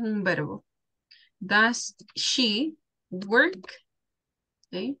 Necesitamos un verbo. Does she work?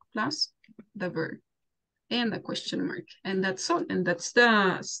 Okay, plus the verb and the question mark. And that's all. And that's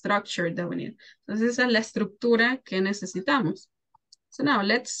the structure that we need. Entonces esa es la estructura que necesitamos. So now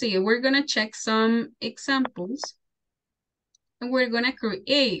let's see. We're going to check some examples. And we're going to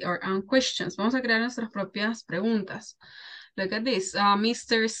create our own questions. Vamos a crear nuestras propias preguntas. Look at this.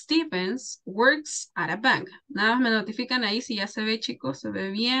 Mr. Stevens works at a bank. Nada más me notifican ahí si ya se ve, chicos. Se ve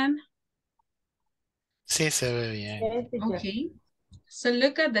bien. Sí, se ve bien. Ok. So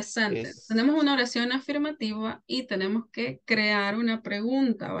look at the sentence. Tenemos una oración afirmativa y tenemos que crear una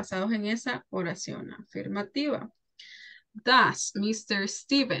pregunta basados en esa oración afirmativa. Does Mr.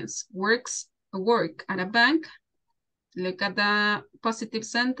 Stevens work at a bank? Look at the positive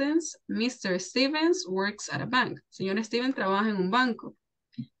sentence. Mr. Stevens works at a bank. Señor Stevens trabaja en un banco.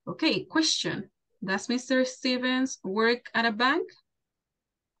 Okay, question. Does Mr. Stevens work at a bank?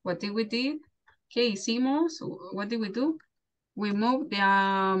 What did we do? ¿Qué hicimos? What did we do? We moved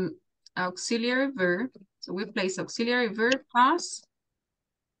the auxiliary verb So we place auxiliary verb plus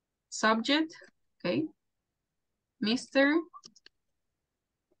subject, okay? Mr.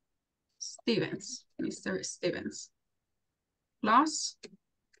 Stevens, Mr. Stevens, plus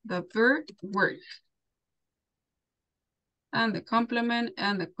the verb work, and the complement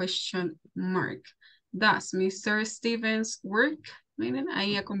and the question mark. Does Mr. Stevens work? Miren,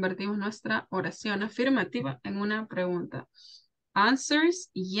 ahí ya convertimos nuestra oración afirmativa en una pregunta. Answers,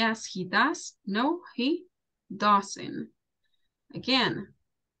 yes, he does. No, he doesn't. Again,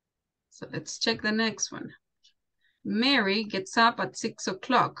 so let's check the next one. Mary gets up at 6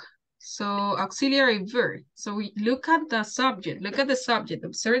 o'clock. So auxiliary verb. So we look at the subject. Look at the subject.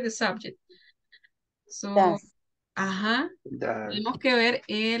 Observe the subject. So, Does. ajá. Tenemos que ver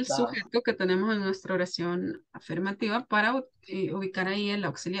el sujeto que tenemos en nuestra oración afirmativa para ubicar ahí el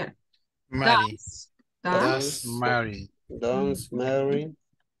auxiliar. Mary. Does. Mary. Does Mary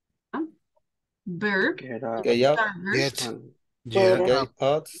verb. get up? Get up.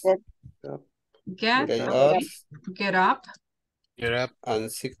 Get up. Get up. And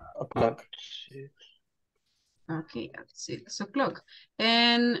 6 o'clock. Okay, at 6 o'clock.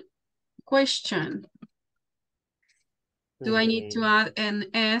 And question. Do I need to add an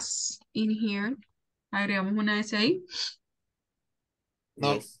S in here? Agregamos una S ahí.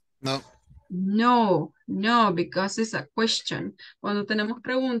 No, no. No, no, because it's a question. Cuando tenemos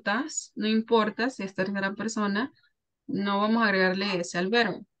preguntas, no importa si es tercera persona, no vamos a agregarle S al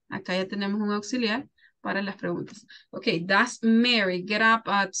verbo. Acá ya tenemos un auxiliar para las preguntas. Okay, does Mary get up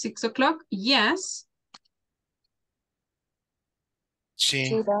at 6 o'clock? Yes.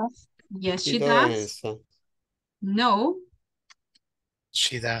 She does. Yes, she does. No.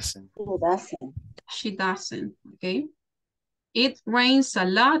 She doesn't. She doesn't. She doesn't, okay. It rains a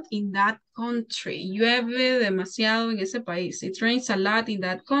lot in that country. Llueve demasiado en ese país. It rains a lot in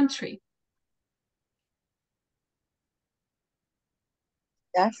that country.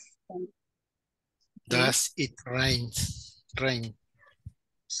 Does it rains? Rain.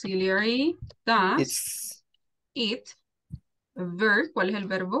 Auxiliary, does. It. Verb, ¿cuál es el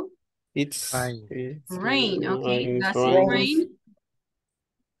verbo? It's rain, okay. Does it rain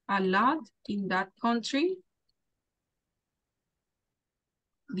a lot in that country?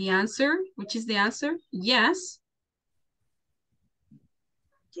 The answer, which is the answer? Yes.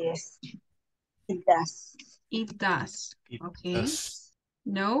 Yes, it does. It does. It okay. does.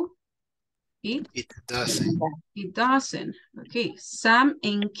 No, it doesn't. It doesn't. Okay. Sam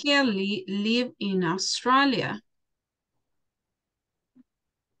and Kelly live in Australia.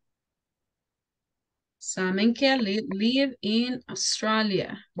 Sam and Kelly live in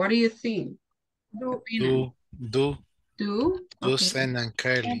Australia. What do you think? Do. Okay. Sam and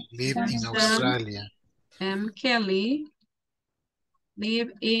Kelly live in Australia. And Kelly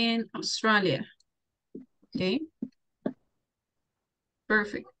live in Australia. Okay.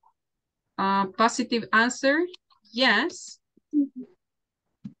 Perfect. Positive answer, yes.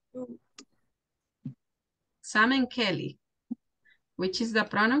 Sam and Kelly. Which is the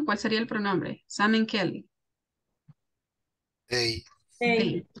pronoun? ¿Cuál sería el pronombre? Sam and Kelly. They.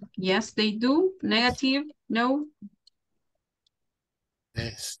 Yes, they do. Negative, no.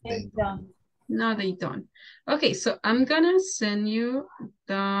 Yes, they don't. No, they don't. Okay, so I'm gonna send you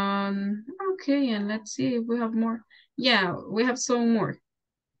the... Okay, and let's see if we have more. Yeah, we have some more.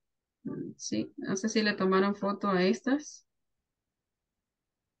 Let's see, no sé si le tomaron foto a estas.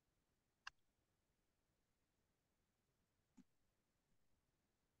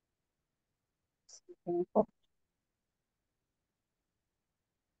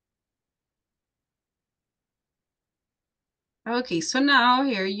 Okay, so now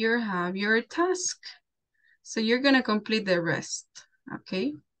here you have your task. So you're gonna complete the rest,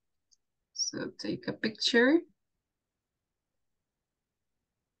 okay? So take a picture.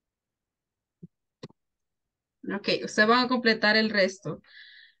 Okay, ustedes van a completar el resto.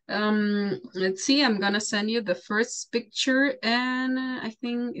 Let's see, I'm gonna send you the first picture and I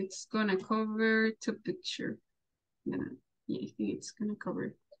think it's gonna cover 2 pictures. Yeah, I think it's gonna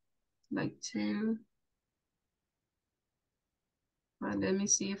cover like 2. But let me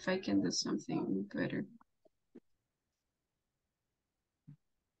see if I can do something better.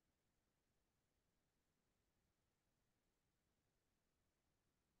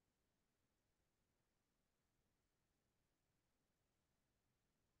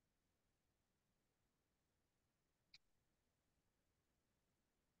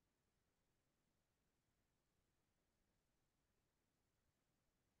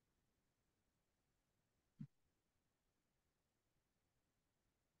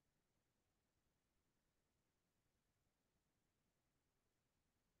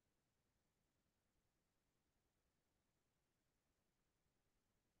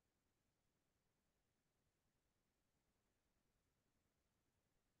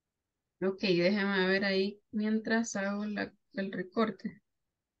 Ok, déjame ver ahí mientras hago el recorte.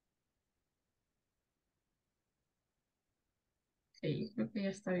 Ok, creo que ya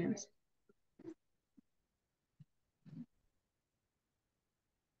está bien.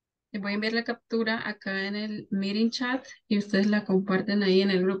 Les voy a enviar la captura acá en el meeting chat y ustedes la comparten ahí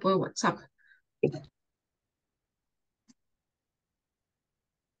en el grupo de WhatsApp.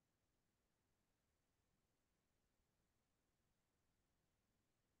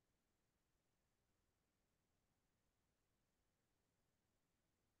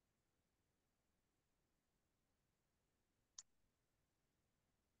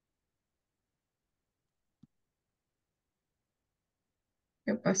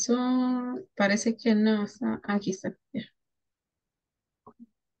 ¿Qué pasó? Parece que no está. Aquí está. Ya.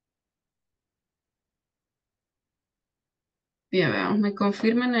 Bien, veamos. ¿Me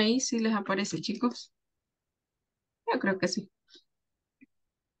confirman ahí si les aparece, chicos? Yo creo que sí.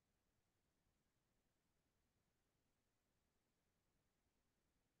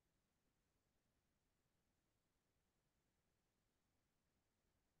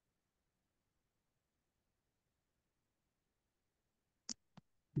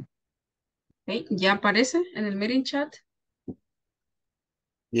 Ok, ¿ya aparece en el meeting chat?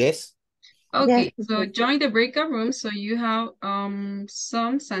 Yes. Yes, Okay, so teacher. join the breakout room. So you have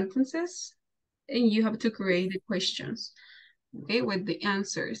some sentences and you have to create the questions, okay, with the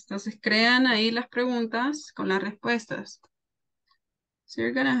answers. Entonces crean ahí las preguntas con las respuestas. So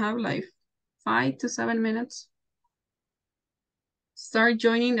you're gonna have like 5 to 7 minutes. Start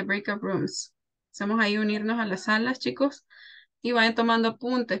joining the breakout rooms. Hacemos ahí unirnos a las salas, chicos, y vayan tomando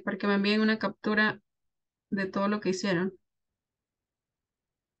apuntes para que me envíen una captura de todo lo que hicieron.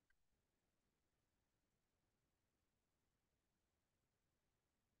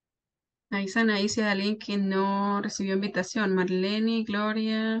 Avisan ahí si hay alguien que no recibió invitación. Marlene,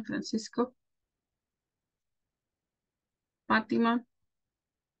 Gloria, Francisco, Fátima.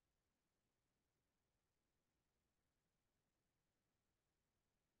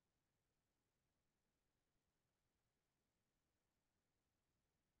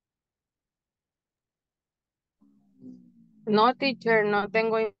 No, teacher, no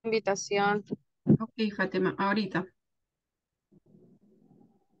tengo invitación. Ok, Fátima, ahorita.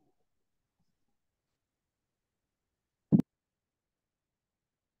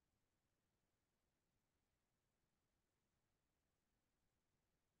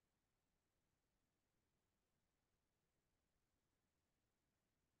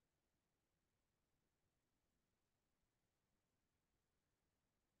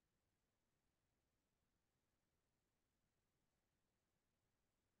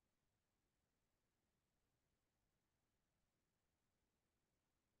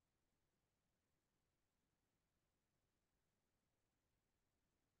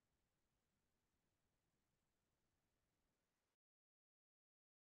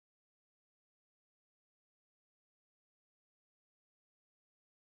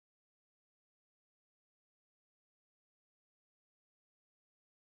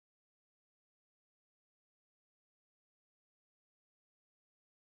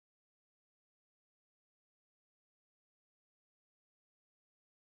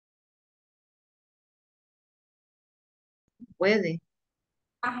 Puede.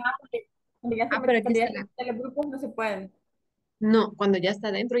 Ajá, porque Pero aquí cuando ya está se la... mete en los grupos no se puede. No, cuando ya está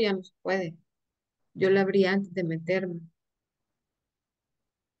adentro ya no se puede. Yo la abrí antes de meterme.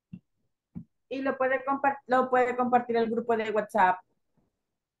 Y lo puede compartir el grupo de WhatsApp.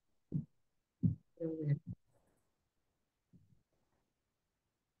 Pero bueno.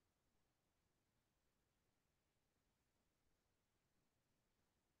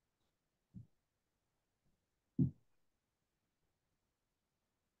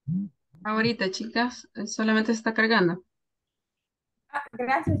 Ahorita, chicas, solamente se está cargando. Ah,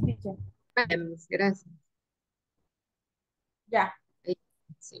 gracias, teacher. Vamos, gracias. Ya, Ahí,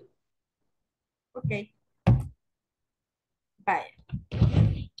 sí. ok. Vaya.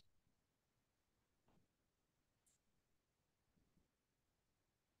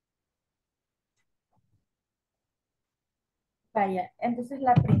 Vaya. Entonces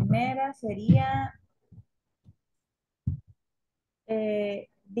la primera sería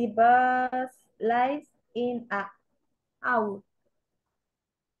the bus lies in a house.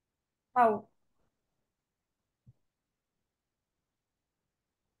 House.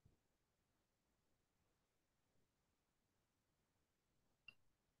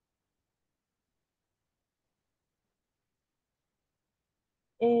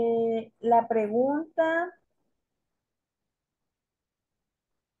 La pregunta,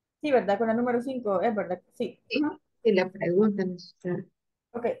 sí, ¿verdad? Con la número 5, es verdad. Sí. Sí, sí, la pregunta no está.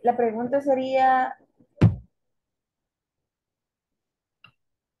 Ok, la pregunta sería,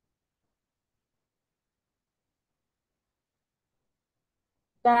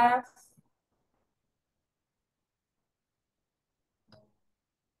 ¿das,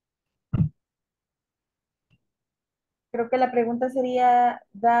 creo que la pregunta sería,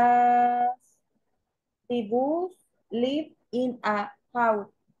 ¿das the bus live in a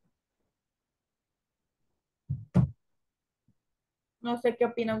house? No sé qué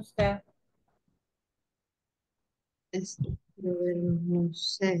opina usted. Pero no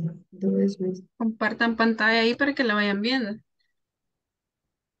sé. Entonces, Compartan pantalla ahí para que la vayan viendo.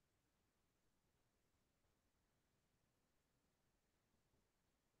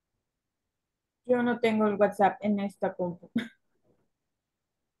 Yo no tengo el WhatsApp en esta compu.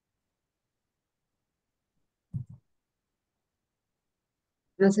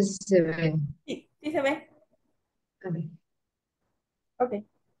 no sé si se ve. Sí, sí se ve. A ver. Ok,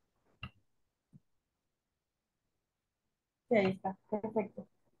 sí, ahí está. Perfecto.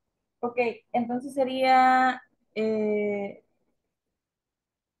 Ok, entonces sería,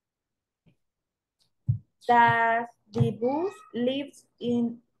 does the bus lives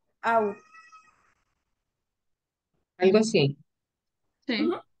in out? Algo así. Sí.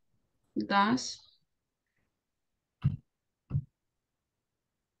 Ujú. Das.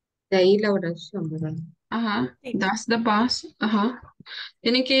 De ahí la oración, ¿verdad? Ajá. Sí. Das the bus. Ajá.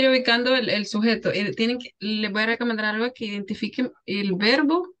 Tienen que ir ubicando el sujeto. Les voy a recomendar algo que identifiquen el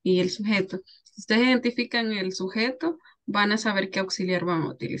verbo y el sujeto. Si ustedes identifican el sujeto, van a saber qué auxiliar van a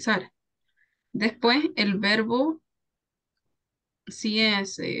utilizar. Después, el verbo, si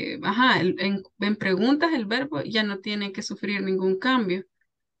es, ajá, en preguntas el verbo ya no tiene que sufrir ningún cambio.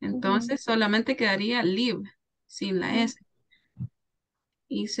 Ujú, Entonces, solamente quedaría live, sin la ujú. S.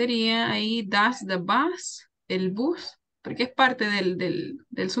 Y sería ahí das the bus, el bus, porque es parte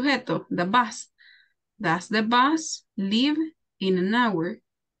del sujeto, the bus. Does the bus leave in an hour?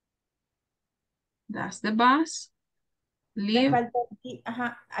 Does the bus Le leave? falta aquí,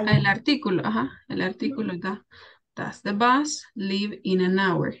 ajá, El ahí. artículo, ajá, el Ujú. artículo da. Does the bus leave in an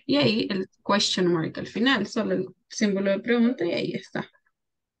hour? Y ahí el question mark al final, solo el símbolo de pregunta y ahí está.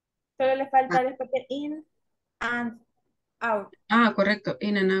 Solo le falta después de in and out. Ah, correcto,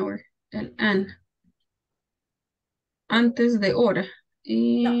 in an hour. El an, antes de hora. No,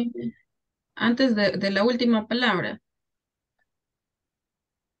 Y antes de la última palabra.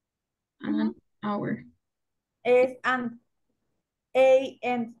 An ujú. hour. Es and, a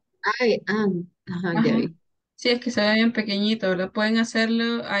and. Ay, ajá, ya Ajá. vi. Sí, es que se ve bien pequeñito, ¿verdad? Pueden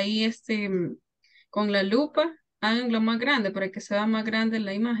hacerlo ahí con la lupa, hagan lo más grande para que se vea más grande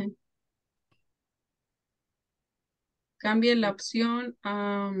la imagen. Cambien la opción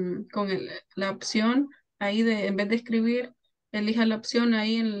la opción ahí en vez de escribir, elija la opción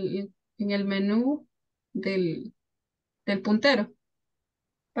ahí en el menú del, del puntero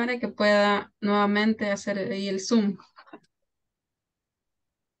para que pueda nuevamente hacer ahí el zoom.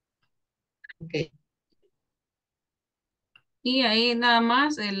 Ok. Y ahí nada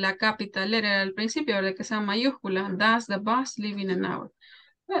más la capital letter al principio, ¿verdad? Que sea mayúscula. Does the bus leave in an hour?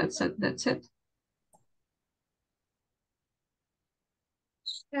 That's it, that's it.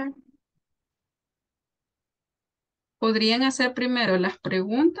 Ya. Podrían hacer primero las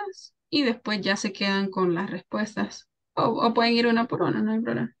preguntas y después ya se quedan con las respuestas. O pueden ir una por una, no hay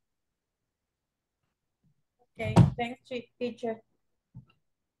problema. Okay, thanks, teacher.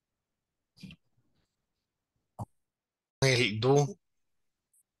 El do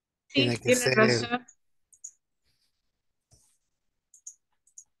tiene Sí, que tiene ser, razón.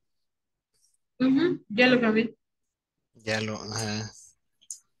 Ya lo cambié. ya lo, ajá.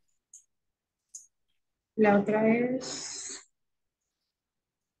 La otra es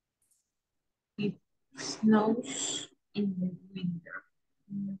It snows in the winter.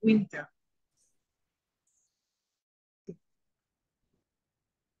 In the winter.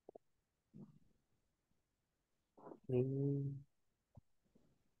 Mm,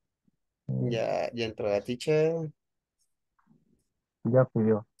 ya entró la teacher. Ya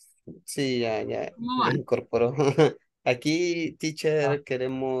pidió. Sí, ya ¿Cómo me van? incorporó. Aquí, Ah, teacher,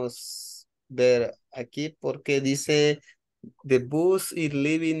 queremos ver aquí porque dice the bus is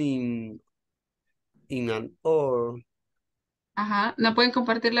leaving in an hour. Ajá, ¿no pueden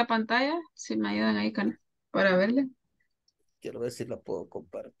compartir la pantalla? Si me ayudan ahí para verle. Quiero ver si la puedo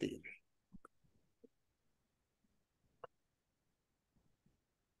compartir.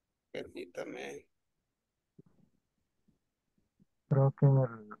 Permítame. creo que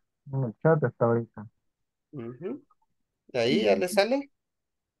en el chat está ahorita. Ujú. Ahí ya le Mm. sale.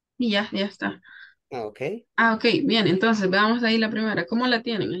 Y ya está. Ok. Ah, ok, bien, entonces veamos ahí la primera. ¿Cómo la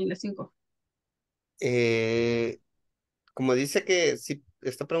tienen ahí las 5? Como dice que si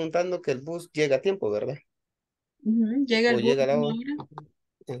está preguntando que el bus llega a tiempo, ¿verdad? Llega el O bus llega a la a hora. una hora.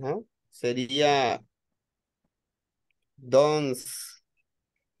 Ajá. Sería don't,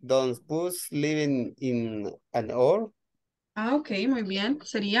 don't bus leaving in an hour. Ah, ok, muy bien.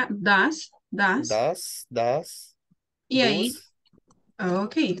 Sería das. Das Y ahí, bus. ah,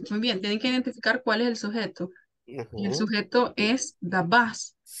 ok, muy bien. Tienen que identificar cuál es el sujeto. Y el Ajá. sujeto es the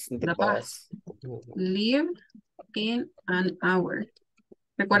bus. The The bus. bus. Ajá. Live in an hour.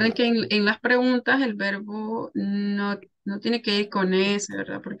 Recuerden Ajá. que en las preguntas el verbo no tiene que ir con ese,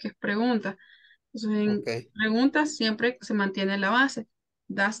 ¿verdad? Porque es pregunta. Entonces, en Ok. preguntas siempre se mantiene la base.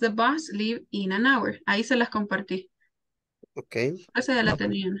 Does the bus live in an hour? Ahí se las compartí. Ok. Esa ya la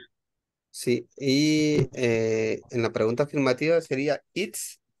tenían. Sí. Y en la pregunta afirmativa sería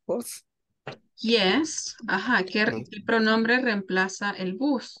it's bus. Yes. Ajá. Ah, ¿Qué pronombre reemplaza el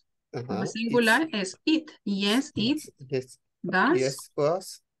bus? Como es ajá. singular es it. Yes, it. Yes, Does. yes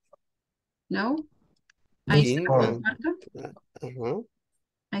bus. No. Ahí se It's In las for, and comparto. ajá.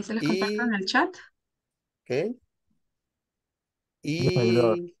 Ahí se las comparto en Y el chat. ok. yes, I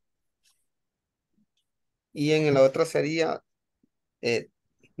got. Y, y en la otra sería eh,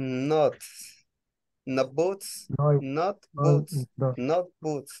 not. Not boots. No, Not no, boots. it's not. Not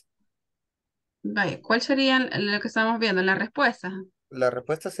boots. Vaya, ¿cuál sería lo que estamos viendo? La respuesta. La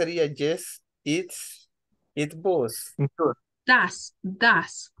respuesta sería yes, it boots. It's good. Does.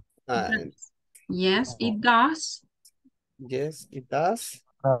 Does. Ah, Does. Yes, No, it does. yes, it does.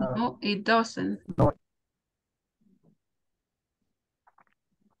 No, it doesn't. no,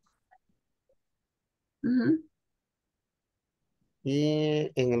 Ujú.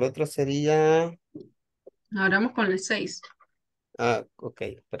 Y en el otro sería, Ahora vamos con el 6. ok,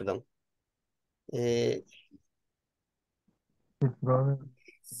 perdón. Eh, his brother.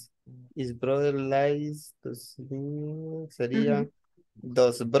 his brother lies, sería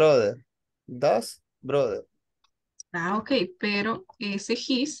dos brother. Dos brother. Ah, ok, pero ese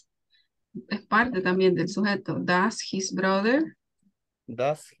his es parte también del sujeto. Does his brother.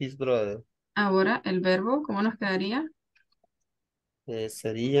 Does his brother. Ahora el verbo, ¿cómo nos quedaría?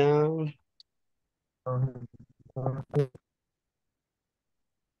 Sería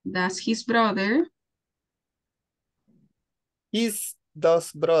Does his brother. his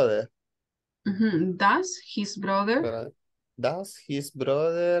dos brother. Does his brother. Pero, does his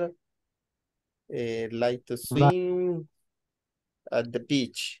brother like to swim at the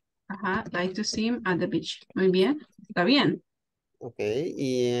beach? Ajá, like to swim at the beach. Muy bien, está bien. Ok,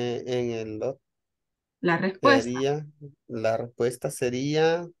 y en el otro La respuesta. sería, la respuesta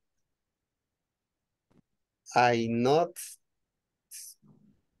sería I not,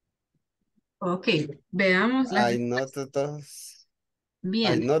 Ok, veamos la I not respuesta. those, I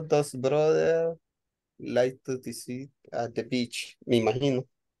Bien, not those brother like to swim at the beach, me imagino.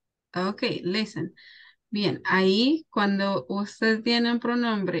 ok, listen. Bien, ahí cuando usted tiene un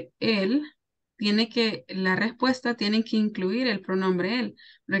pronombre él, la respuesta tiene que incluir el pronombre él.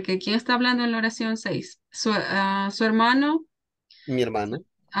 Porque ¿quién está hablando en la oración 6? Su hermano, Mi hermano, o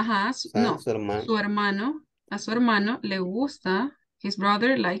ajá, sea, no, su hermano. su hermano, a su hermano le gusta, his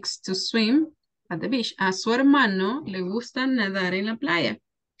brother likes to swim at the beach. A su hermano le gusta nadar en la playa.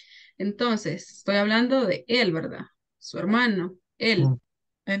 Entonces, estoy hablando de él, ¿verdad? Su hermano, él. Mm,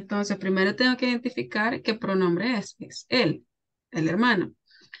 Entonces, primero tengo que identificar qué pronombre es él, el hermano.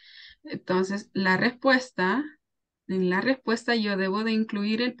 Entonces, en la respuesta yo debo de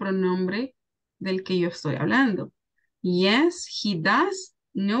incluir el pronombre del que yo estoy hablando. Yes, he does.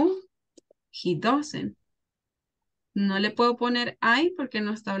 No, he doesn't. No le puedo poner I porque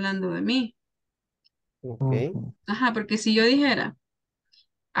no está hablando de mí. Ok, mhm, Ajá, porque si yo dijera,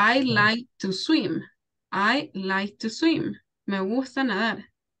 I mm, like to swim. I like to swim. Me gusta nadar.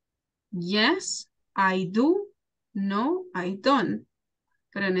 Yes, I do. No, I don't.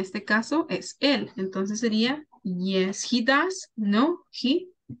 Pero en este caso es él. Entonces sería yes, he does. No, he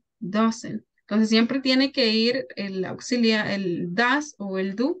doesn't. Entonces siempre tiene que ir el auxiliar, el does o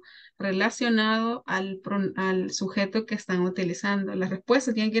el do relacionado al sujeto que están utilizando. La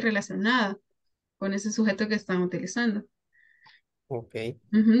respuesta tiene que ir relacionada con ese sujeto que están utilizando. ok.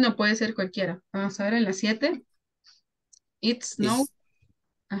 No puede ser cualquiera. Vamos a ver en la 7. It's no. Is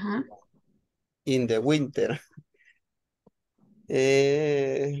Ajá. in the winter.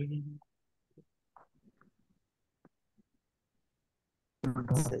 Eh,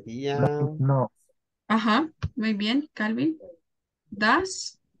 like sería it, no, Ajá. Muy bien, Calvin.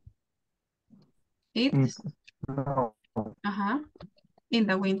 Does it. it's no. Ajá. In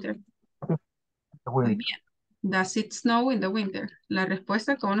the winter. the Muy winter. bien. Does it snow in the winter? La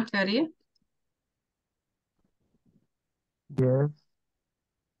respuesta, ¿cómo nos quedaría? Yes.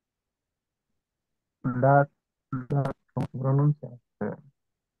 That, ¿cómo se pronuncia?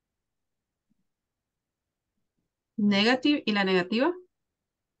 Negative. ¿Y la negativa?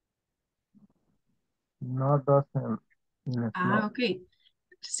 No doesn't snow. Ah, ok.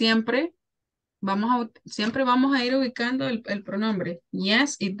 Siempre siempre vamos a ir ubicando el pronombre.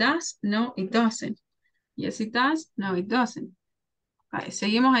 Yes, it does. No, it doesn't. Yes, it does. No, it doesn't. Vale,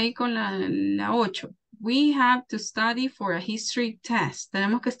 seguimos ahí con la 8. We have to study for a history test.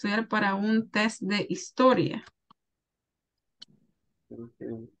 Tenemos que estudiar para un test de historia.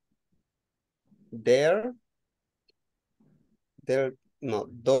 There, no,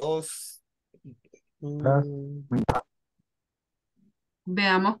 dos. Does we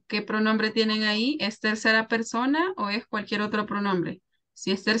Veamos qué pronombre tienen ahí. ¿Es tercera persona o es cualquier otro pronombre?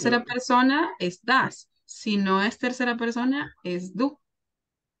 Si es tercera persona, es does. Si no es tercera persona, es do.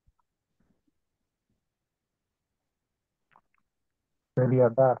 sería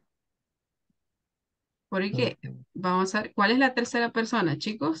that? ¿Por qué? Vamos a ver, ¿cuál es la tercera persona,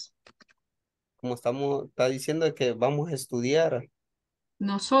 chicos? Como está diciendo que vamos a estudiar.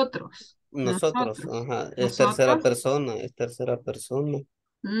 Nosotros. Nosotros, Nosotros. ajá, es tercera Nosotros. persona, es tercera persona.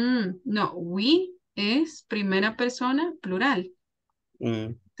 No, we es primera persona plural.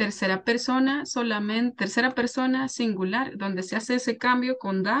 Mm, Tercera persona solamente, tercera persona singular, donde se hace ese cambio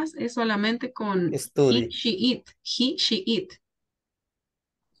con das es solamente con he, Study. she, it. He, she, it.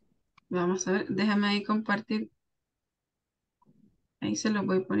 Vamos a ver, déjame ahí compartir. Ahí se los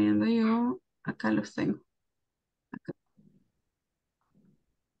voy poniendo yo. Acá los tengo. Acá.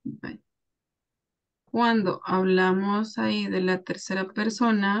 Vale. Cuando hablamos ahí de la tercera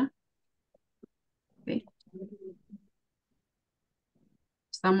persona, ¿ok?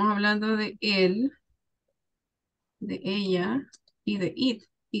 Estamos hablando de él, de ella y de it.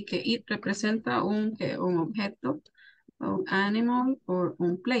 Y que it representa un objeto, o un animal, o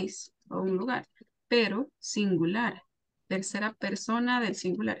un place, o un lugar. Pero singular. Tercera persona del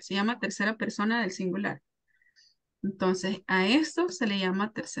singular. Se llama tercera persona del singular. Entonces, a esto se le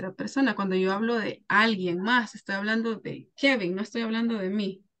llama tercera persona. Cuando yo hablo de alguien más, estoy hablando de Kevin, no estoy hablando de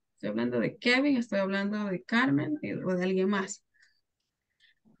mí. Estoy hablando de Kevin, estoy hablando de Carmen o de alguien más.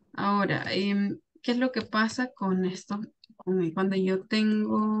 Ahora, ¿qué es lo que pasa con esto? Cuando yo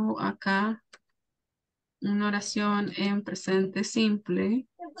tengo acá una oración en presente simple,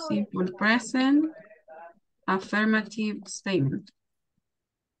 simple present, affirmative statement.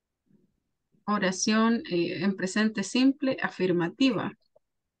 Oración en presente simple, afirmativa.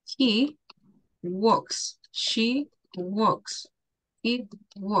 He walks, she walks, it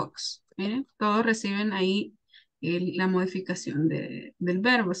walks. Miren, todos reciben ahí la modificación del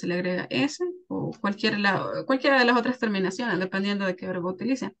verbo. Se le agrega S o cualquiera de las otras terminaciones, dependiendo de qué verbo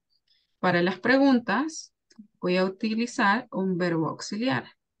utilicen. Para las preguntas, voy a utilizar un verbo auxiliar.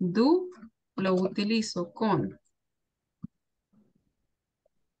 Do lo utilizo con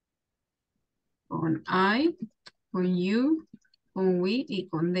I, con you, con we y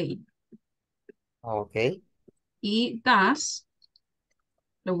con they. ok. Y does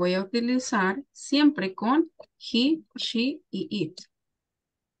lo voy a utilizar siempre con he, she y it.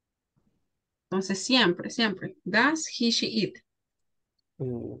 Entonces, siempre, siempre. Does, he, she, it.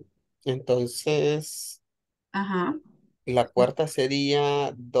 Mm, Entonces, Ajá, la cuarta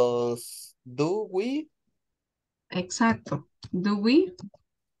sería do we, exacto. Do we,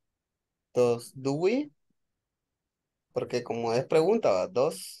 do we, porque como es pregunta, ¿va?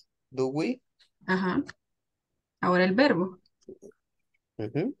 Do we, ajá. Ahora el verbo.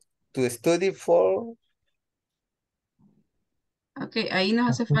 ujú. To study for, Ok, ahí nos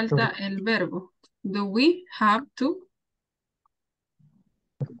hace Así falta el verbo. Do we have to?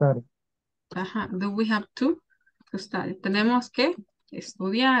 study. Ajá, do we have to study? Tenemos que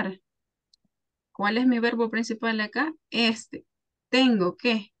estudiar. ¿Cuál es mi verbo principal acá? Este. Tengo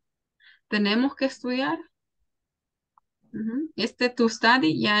que. Tenemos que estudiar. Este to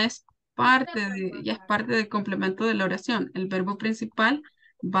study ya es parte del complemento de la oración. El verbo principal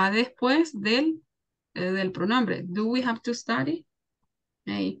va después del pronombre. Do we have to study?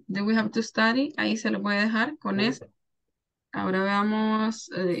 Ahí, do we have to study? Ahí se lo voy a dejar con eso. Ahora veamos.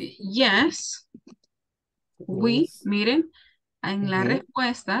 Yes, we, yes, miren, en la ujú,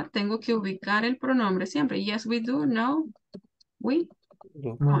 respuesta tengo que ubicar el pronombre siempre. Yes, we do. No, we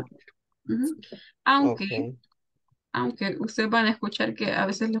No, don't. Ujú. Aunque ok. Aunque ustedes van a escuchar que a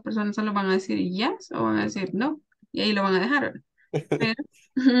veces las personas solo van a decir yes o van a decir no, y ahí lo van a dejar. Pero,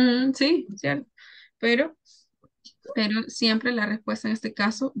 sí, cierto. Pero pero siempre la respuesta en este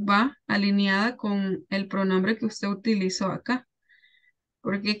caso va alineada con el pronombre que usted utilizó acá.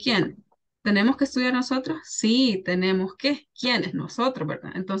 Porque ¿quién? ¿Tenemos que estudiar nosotros? Sí, tenemos que. ¿Quiénes? Nosotros,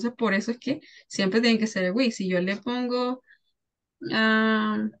 ¿verdad? Entonces, por eso es que siempre tiene que ser el we. Si yo le pongo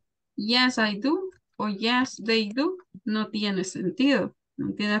yes, I do o yes, they do, no tiene sentido,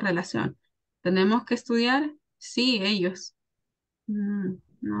 no tiene relación. ¿Tenemos que estudiar? Sí, ellos.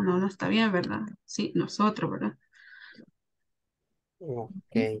 No está bien, ¿verdad? Sí, nosotros, ¿verdad?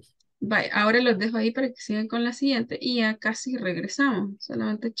 Ok. Bye, ahora los dejo ahí para que sigan con la siguiente y ya casi regresamos.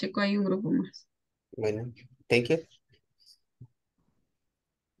 Solamente checo ahí un grupo más. Bueno, thank you.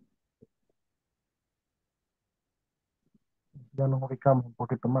 Ya nos ubicamos un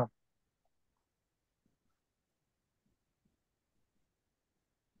poquito más.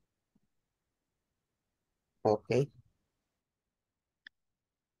 Ok.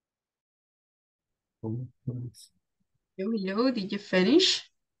 Yo, did you finish?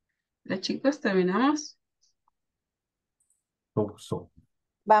 Las chicos, terminamos.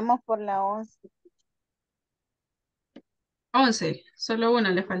 Vamos por la 11. 11, solo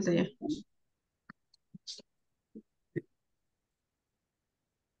una le falta ya.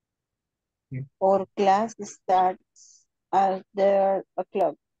 Our class starts at the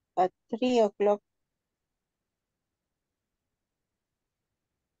o'clock. At 3 o'clock.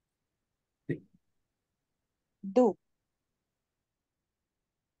 Do.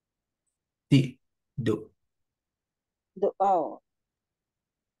 Sí, do. Do. Oh,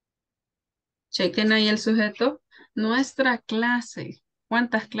 Chequen ahí el sujeto. Nuestra clase.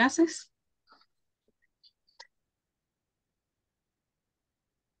 ¿Cuántas clases?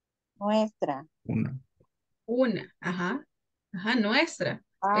 nuestra. Una. Una. Ajá. Ajá, nuestra.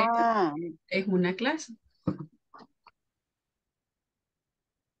 Ah, Es una clase.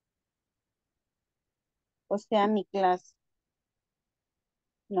 o sea, mi clase.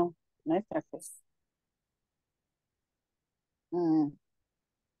 No, nuestra clase. Mm,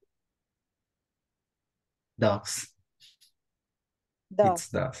 Dogs. dos.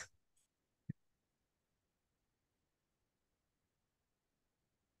 It's dogs.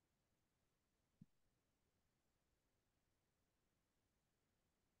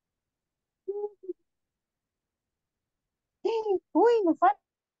 Uy, nos falta.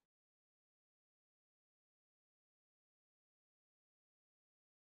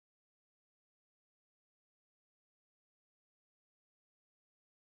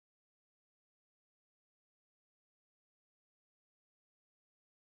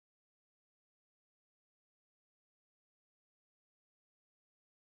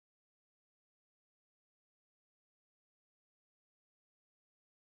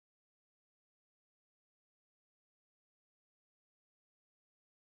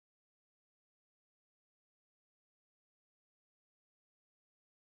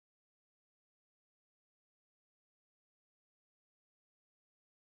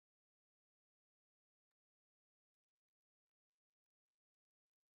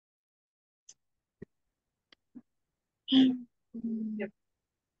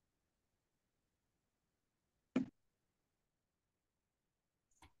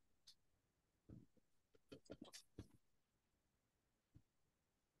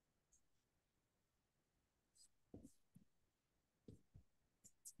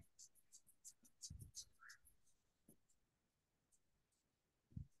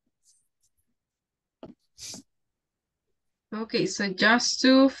 Okay, so just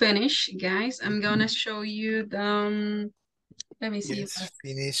to finish, guys, I'm gonna show you the, let me see. Yes,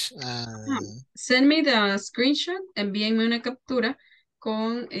 finish. Send me the screenshot, envíenme una captura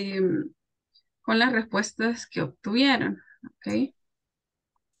con las respuestas que obtuvieron, ¿ok?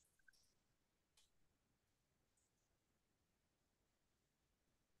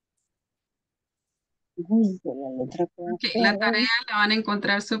 Uy, de la letra que Ok, hacer, la tarea ¿verdad? la van a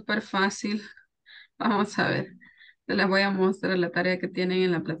encontrar súper fácil. Vamos a ver. Se les voy a mostrar la tarea que tienen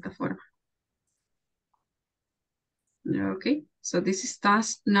en la plataforma. Okay, so this is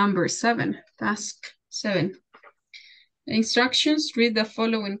task number 7. Task 7. Instructions, read the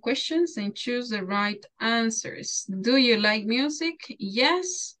following questions and choose the right answers. Do you like music?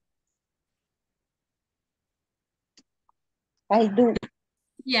 Yes. I do.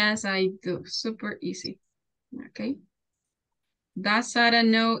 Yes, I do. Super easy. Okay. Does Sarah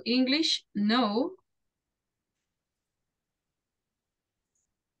know English? No.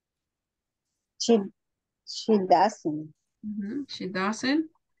 She doesn't. She doesn't.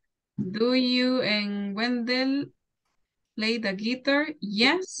 Do you and Wendell play the guitar?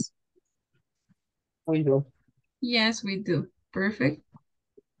 Yes. I do. Yes, we do. Perfect.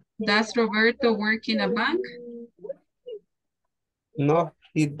 Does Roberto work in a bank? No,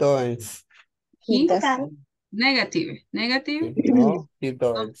 he don't. He He, doesn't. negative, negative, No, he no,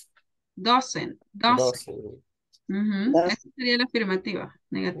 don't. doesn't. Doesn't. Esa sería la afirmativa.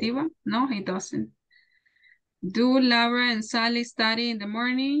 Negativa, no, he doesn't. Do Laura and Sally study in the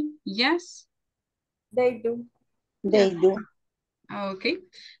morning? Yes. They do. They Yes. do. Ok.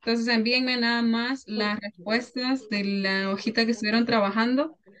 Entonces envíenme nada más las respuestas de la hojita que estuvieron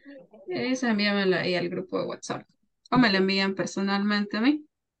trabajando. Esa envíamela ahí al grupo de WhatsApp. O me la envían personalmente a mí.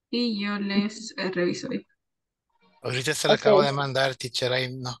 Y yo les reviso ahí. Ahorita se lo acabo de mandar, teacher,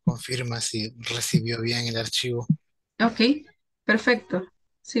 ahí nos confirma si recibió bien el archivo. Ok, perfecto.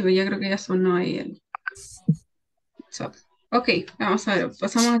 Sí, pues ya creo que ya sonó ahí el WhatsApp. Ok, vamos a ver.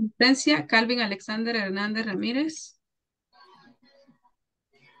 Pasamos a asistencia. Calvin Alexander Hernández Ramírez.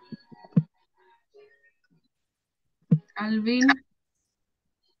 Calvin.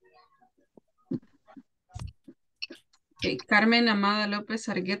 Ok, Carmen Amada López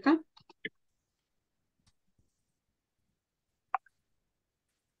Argueta.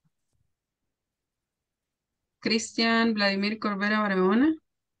 Cristian Vladimir Corbera Barahona.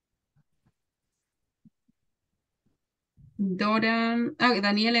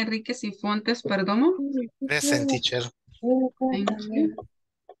 Daniel Enrique Cifuentes Perdomo. Present, teacher. Thank you.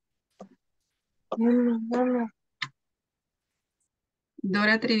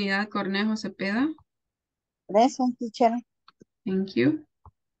 Dora Trinidad Cornejo Cepeda. Present, teacher. Thank you.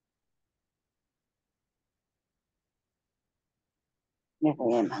 Les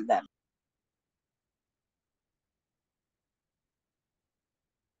voy a mandar.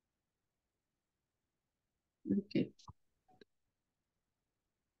 Okay.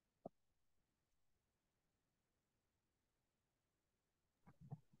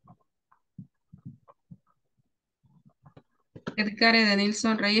 Edgar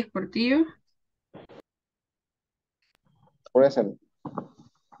Edenilson Reyes Portillo. Present.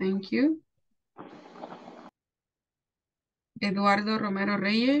 Thank you. Eduardo Romero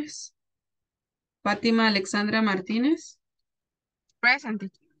Reyes. Fátima Alexandra Martínez. Present.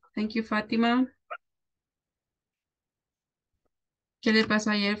 Thank you, Fátima. ¿Qué le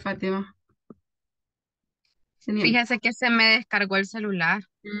pasó ayer, Fátima? Genial. Fíjese que se me descargó el celular.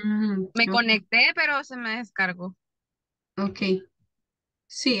 Me Ok. conecté, pero se me descargó. Ok.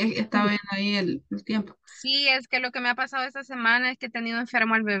 Sí, está bien ahí el tiempo. Sí, es que lo que me ha pasado esta semana es que he tenido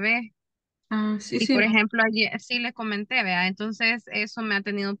enfermo al bebé. Ah, sí, Y sí. por ejemplo, ayer sí les comenté, ¿vea? Entonces eso me ha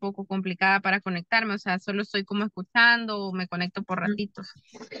tenido un poco complicada para conectarme. O sea, solo estoy como escuchando o me conecto por ratitos.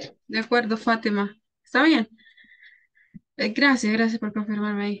 De acuerdo, Fátima. Está bien. Gracias por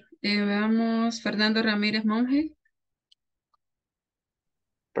confirmarme ahí. Veamos, Fernando Ramírez Monge.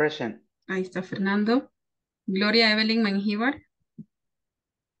 Present. Ahí está Fernando. Gloria Evelyn Mengíbar.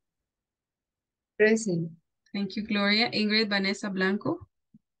 Present. Thank you, Gloria. Ingrid Vanessa Blanco.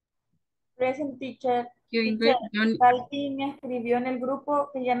 Present, teacher. Thank you, Teacher, Ingrid. Calvin me escribió en el grupo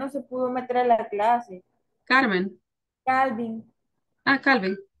que ya no se pudo meter a la clase. Carmen. Calvin. Ah,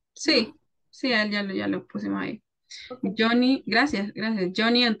 Calvin. Sí, sí, a él ya lo pusimos ahí. Okay. Johnny, gracias.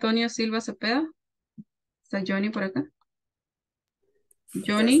 Johnny Antonio Silva Cepeda. ¿Está Johnny por acá?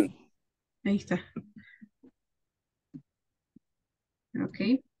 Johnny. Present. Ahí está.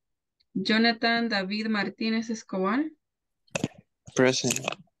 Ok. Jonathan David Martínez Escobar. Present.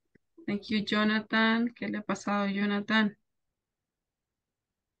 Thank you, Jonathan. ¿Qué le ha pasado a Jonathan?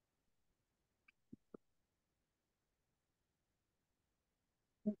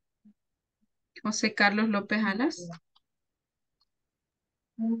 José Carlos López Alas.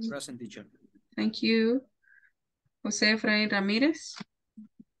 Present, teacher. Thank you. José Efraín Ramírez.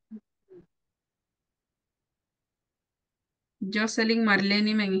 Jocelyn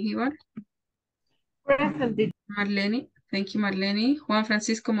Marlene Mengíbar. Present, teacher. Marlene. Thank you, Marlene. Juan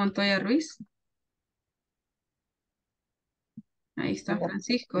Francisco Montoya Ruiz. Ahí está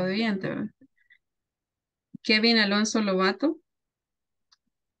Francisco, de Viente, ¿verdad? Kevin Alonso Lobato.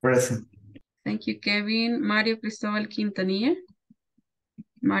 Present. Thank you, Kevin. Mario Cristóbal Quintanilla.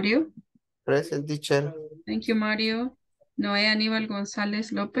 Mario. Present, teacher. Thank you, Mario. Noé Aníbal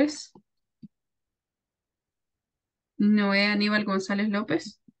González López. Noé Aníbal González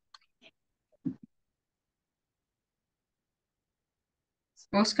López.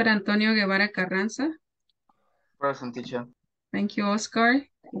 Oscar Antonio Guevara Carranza. Present, teacher. Thank you, Oscar.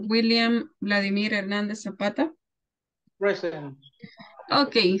 William Vladimir Hernández Zapata. Present.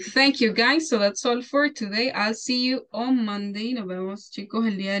 Okay, thank you guys. So that's all for today. I'll see you on Monday. Nos vemos, chicos,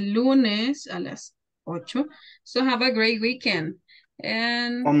 el día lunes a las 8. So have a great weekend.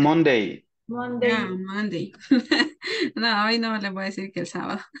 And On Monday. Monday. yeah, Monday. No, hoy no les voy a decir que el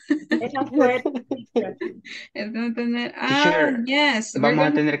sábado. Esa suerte. Teacher, yes, we're vamos a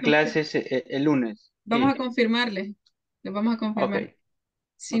gonna tener clases el lunes. vamos a Sí. confirmarle. Le vamos a confirmar. Ok,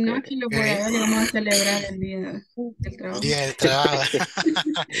 Si ok, no, ok. aquí lo voy a Ok. ver y vamos a celebrar el día del El trabajo. día del trabajo.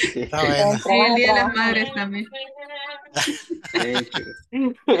 Sí. Está bueno. Sí, el día de las Trabaja. madres también. Thank you.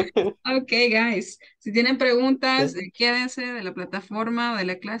 Ok, guys. Si tienen preguntas, quédense de la plataforma o de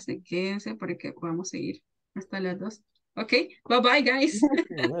la clase, quédense porque podemos seguir hasta las 2. Ok, bye bye, guys.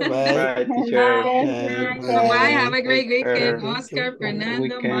 Bye bye. Bye, teacher. Bye. Bye. Bye bye. Have Bye. a great Take weekend. care. Thank Oscar, you. Bye. Good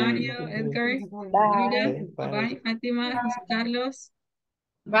Fernando, weekend. Mario, Edgar, Bye. Julia. Okay, Bye bye. bye, Fátima, José Carlos.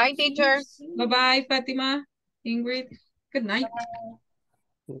 Bye, teacher. Bye bye, Fátima, Ingrid. Good night.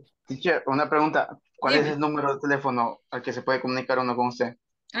 Teacher, una pregunta. ¿Cuál es Dígame. el número de teléfono al que se puede comunicar uno con usted?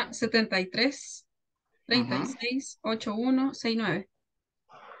 73 36 81 69.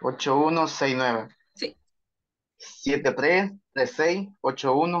 8169. Sí.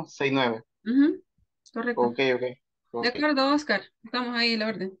 73368169. Correcto. Ok, ok. De Ok. acuerdo, Oscar. Estamos ahí en la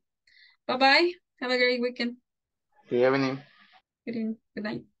orden. Bye bye. Have a great weekend. Good evening. Good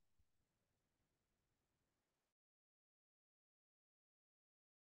night.